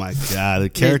 Oh my God. The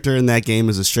character in that game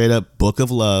is a straight up Book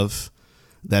of Love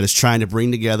that is trying to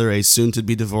bring together a soon to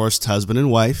be divorced husband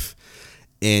and wife.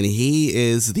 And he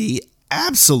is the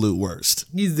absolute worst.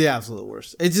 He's the absolute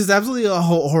worst. It's just absolutely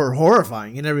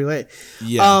horrifying in every way.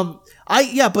 Yeah.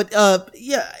 It's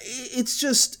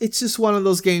just one of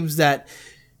those games that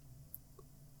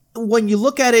when you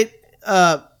look at it,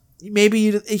 maybe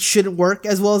it shouldn't work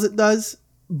as well as it does,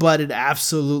 but it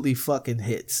absolutely fucking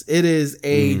hits. It is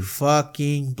a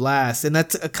fucking blast. And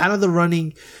that's kind of the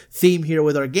running theme here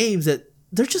with our games, that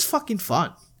they're just fucking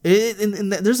fun.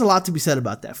 And there's a lot to be said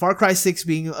about that. Far Cry 6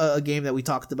 being a game that we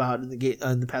talked about in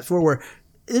the past 4, where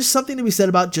there's something to be said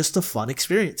about just a fun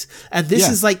experience. And this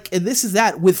is this is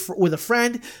that with a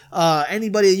friend,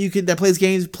 anybody that plays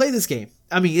games, play this game.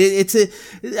 I mean, it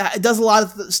does a lot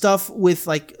of stuff with,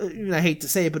 like, I hate to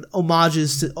say it, but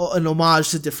an homage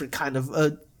to different kind of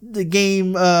the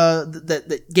game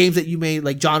the games that you may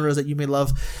like, genres that you may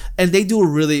love, and they do a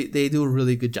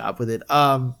really good job with it.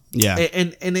 And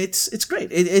it's great.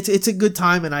 It's a good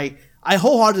time, and I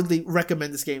wholeheartedly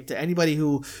recommend this game to anybody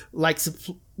who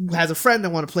has a friend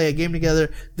and want to play a game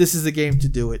together. This is the game to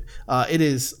do it. It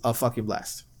is a fucking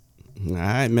blast. All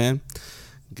right, man.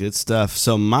 Good stuff.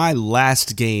 So my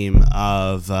last game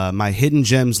of my Hidden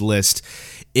Gems list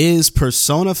is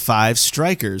Persona 5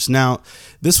 Strikers. Now,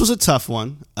 this was a tough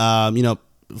one.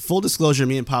 Full disclosure,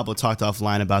 me and Pablo talked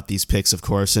offline about these picks, of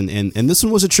course, and this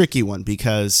one was a tricky one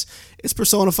because it's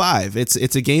Persona 5. It's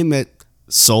a game that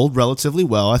sold relatively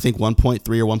well. I think 1.3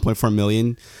 or 1.4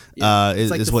 million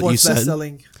is what you said.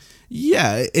 Best-selling.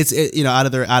 Yeah, it's out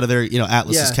of their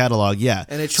Atlus's catalog. Yeah,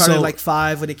 and it charted like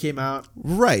 5 when it came out.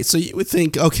 Right. So you would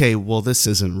think, okay, well, this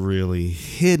isn't really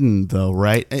hidden though,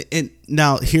 right? And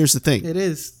now here's the thing. It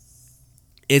is.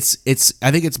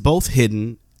 I think it's both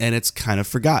hidden and it's kind of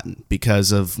forgotten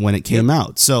because of when it came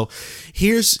out. So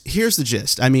here's the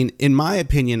gist. I mean, in my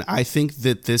opinion, I think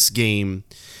that this game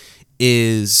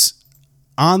is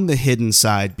on the hidden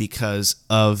side because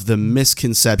of the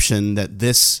misconception that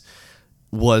this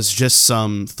was just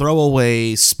some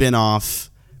throwaway spin-off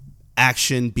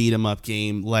action beat 'em up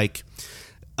game, like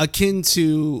akin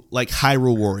to like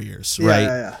Hyrule Warriors, right?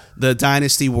 Yeah. The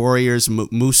Dynasty Warriors,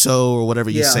 Muso or whatever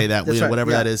you say that, that's right.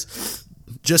 whatever that is.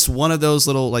 Just one of those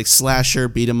little like slasher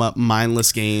beat 'em up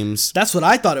mindless games. That's what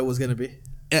I thought it was going to be.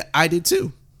 I did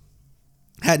too.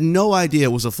 Had no idea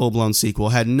it was a full-blown sequel.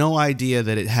 Had no idea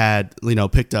that it had,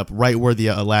 picked up right where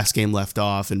the last game left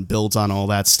off and builds on all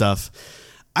that stuff.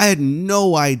 I had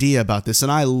no idea about this,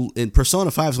 and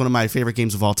Persona 5 is one of my favorite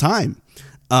games of all time.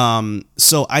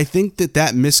 So I think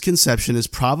that misconception is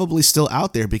probably still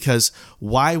out there, because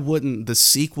why wouldn't the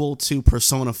sequel to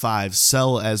Persona 5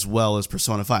 sell as well as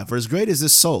Persona 5? For as great as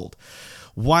this sold,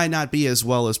 why not be as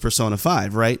well as Persona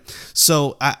 5, right?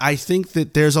 So I think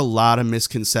that there's a lot of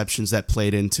misconceptions that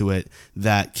played into it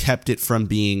that kept it from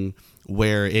being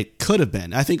where it could have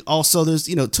been. I think also there's,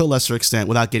 to a lesser extent,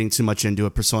 without getting too much into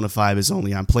it, Persona 5 is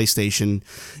only on PlayStation,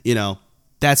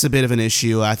 that's a bit of an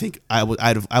issue. I think I would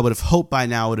have hoped by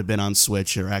now it would have been on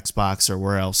Switch or Xbox or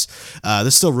where else.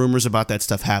 There's still rumors about that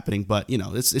stuff happening, but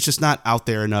it's just not out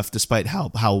there enough, despite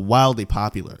how wildly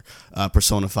popular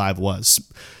Persona 5 was.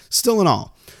 Still in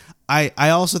all, I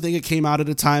also think it came out at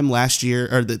a time last year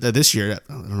or this year.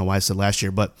 I don't know why I said last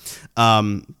year, but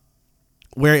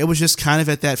where it was just kind of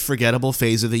at that forgettable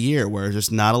phase of the year where there's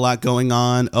just not a lot going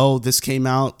on. Oh, this came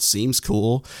out, seems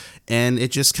cool, and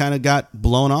it just kind of got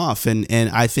blown off. And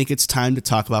I think it's time to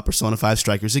talk about Persona 5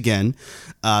 Strikers again,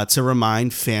 to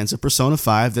remind fans of Persona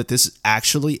 5 that this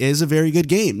actually is a very good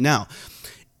game. Now,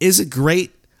 is it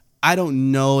great? I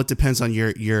don't know. It depends on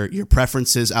your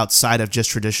preferences outside of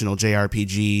just traditional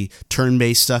JRPG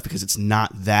turn-based stuff, because it's not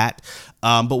that.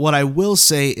 But what I will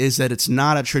say is that it's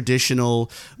not a traditional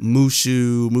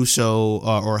Muso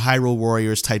or Hyrule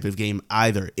Warriors type of game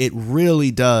either. It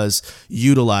really does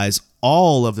utilize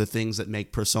all of the things that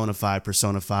make Persona 5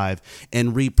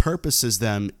 and repurposes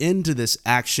them into this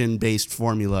action-based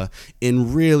formula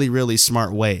in really, really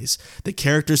smart ways. The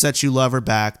characters that you love are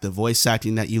back. The voice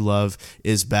acting that you love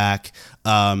is back.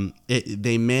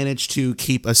 They managed to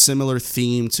keep a similar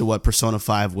theme to what Persona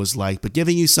 5 was like, but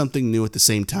giving you something new at the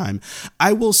same time.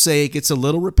 I will say it gets a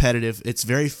little repetitive. It's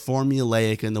very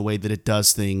formulaic in the way that it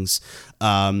does things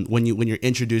when you're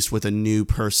introduced with a new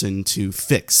person to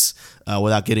fix,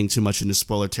 without getting too much into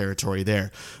spoiler territory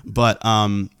there. But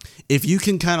if you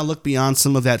can kind of look beyond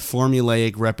some of that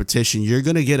formulaic repetition, you're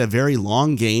going to get a very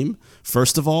long game,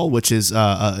 first of all, which is,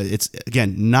 it's,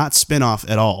 again, not spin-off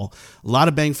at all. A lot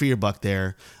of bang for your buck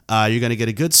there. You're going to get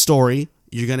a good story.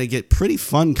 You're going to get pretty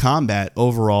fun combat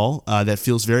overall that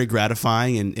feels very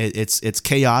gratifying, and it's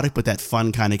chaotic, but that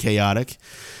fun kind of chaotic.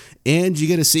 And you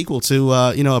get a sequel to,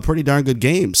 a pretty darn good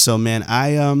game. So, man,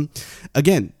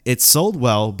 again, it sold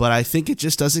well, but I think it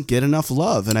just doesn't get enough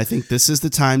love. And I think this is the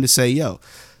time to say,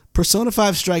 Persona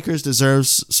 5 Strikers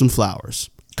deserves some flowers.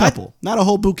 Couple, not a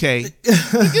whole bouquet. Give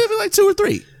it like 2 or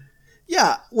 3.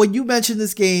 Yeah, when you mentioned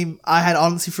this game, I had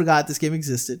honestly forgot this game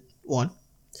existed. 1.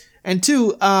 And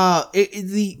 2,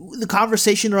 the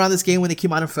conversation around this game when it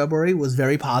came out in February was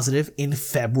very positive in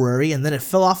February, and then it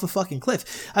fell off a fucking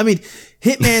cliff. I mean,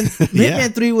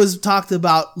 Hitman 3 was talked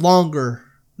about longer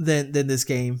than this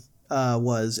game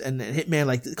was, and Hitman,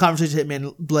 like the conversation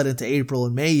Hitman bled into April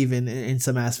and May even in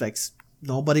some aspects.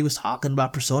 Nobody was talking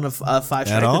about Persona 5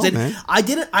 Strikers. At all, man. I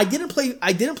didn't play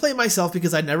it myself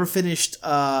because I never finished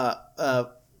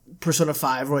Persona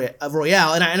 5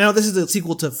 Royale, and I know this is the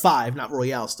sequel to 5, not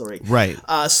Royale story. Right.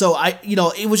 So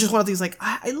it was just one of these like,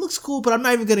 it looks cool, but I'm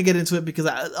not even going to get into it because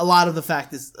a lot of the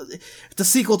fact is it's a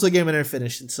sequel to a game I never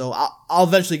finished, and so I'll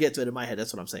eventually get to it in my head.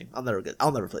 That's what I'm saying. I'll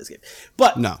never play this game.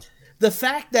 But no. The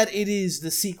fact that it is the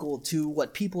sequel to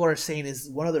what people are saying is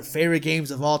one of their favorite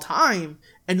games of all time,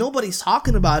 and nobody's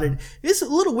talking about it, is a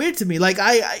little weird to me. Like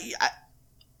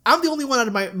I'm the only one out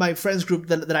of my friends group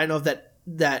that I know of that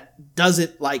that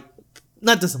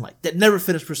never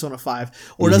finished Persona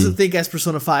 5 or doesn't think as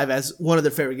Persona 5 as one of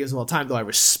their favorite games of all time, though I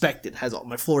respect it, has all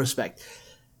my full respect.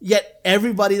 Yet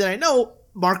everybody that I know,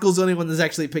 Marco's the only one that's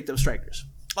actually picked up Strikers.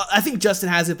 I think Justin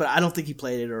has it, but I don't think he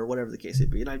played it or whatever the case may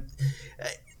be. And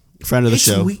friend of the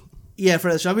show. Friend of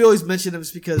the show. We always mention him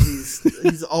just because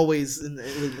he's always in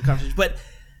the conversation. But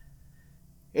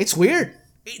it's weird.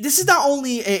 This is not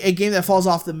only a game that falls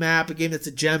off the map, a game that's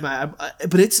a gem,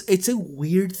 but it's a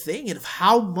weird thing, and of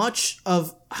how much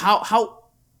of how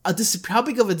how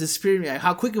big of a disappearing act,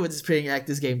 how quick of a disappearing act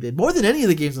this game did, more than any of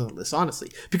the games on the list,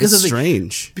 honestly, because It's of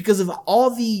strange. because of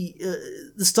all the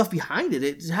stuff behind it.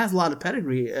 It has a lot of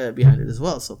pedigree behind it as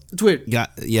well. So it's weird.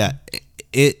 Yeah.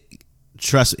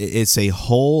 Trust me, it's a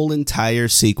whole entire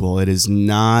sequel. It is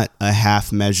not a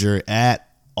half measure at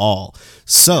all.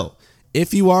 So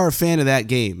if you are a fan of that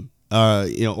game,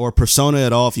 or Persona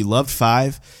at all, if you loved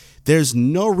 5, there's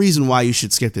no reason why you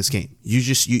should skip this game.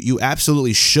 You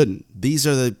absolutely shouldn't. These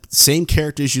are the same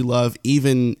characters you love,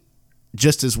 even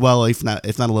just as well, if not a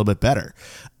little bit better.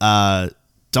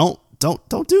 Don't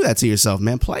do that to yourself,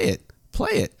 man. Play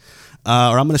it, or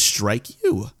I'm gonna strike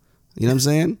you. You know what I'm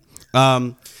saying?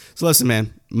 So listen,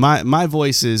 man. My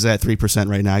voice is at 3%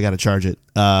 right now. I got to charge it.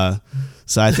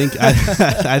 So I think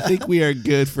I think we are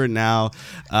good for now.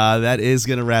 That is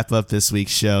going to wrap up this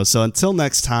week's show. So until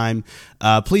next time,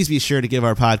 please be sure to give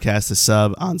our podcast a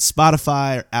sub on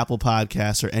Spotify or Apple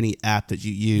Podcasts or any app that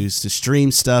you use to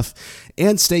stream stuff,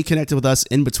 and stay connected with us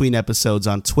in between episodes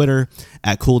on Twitter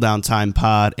at Cooldown Time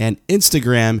Pod and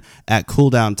Instagram at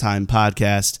Cooldown Time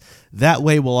Podcast. That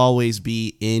way we'll always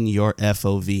be in your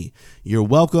FOV. You're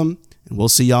welcome, and we'll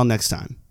see y'all next time.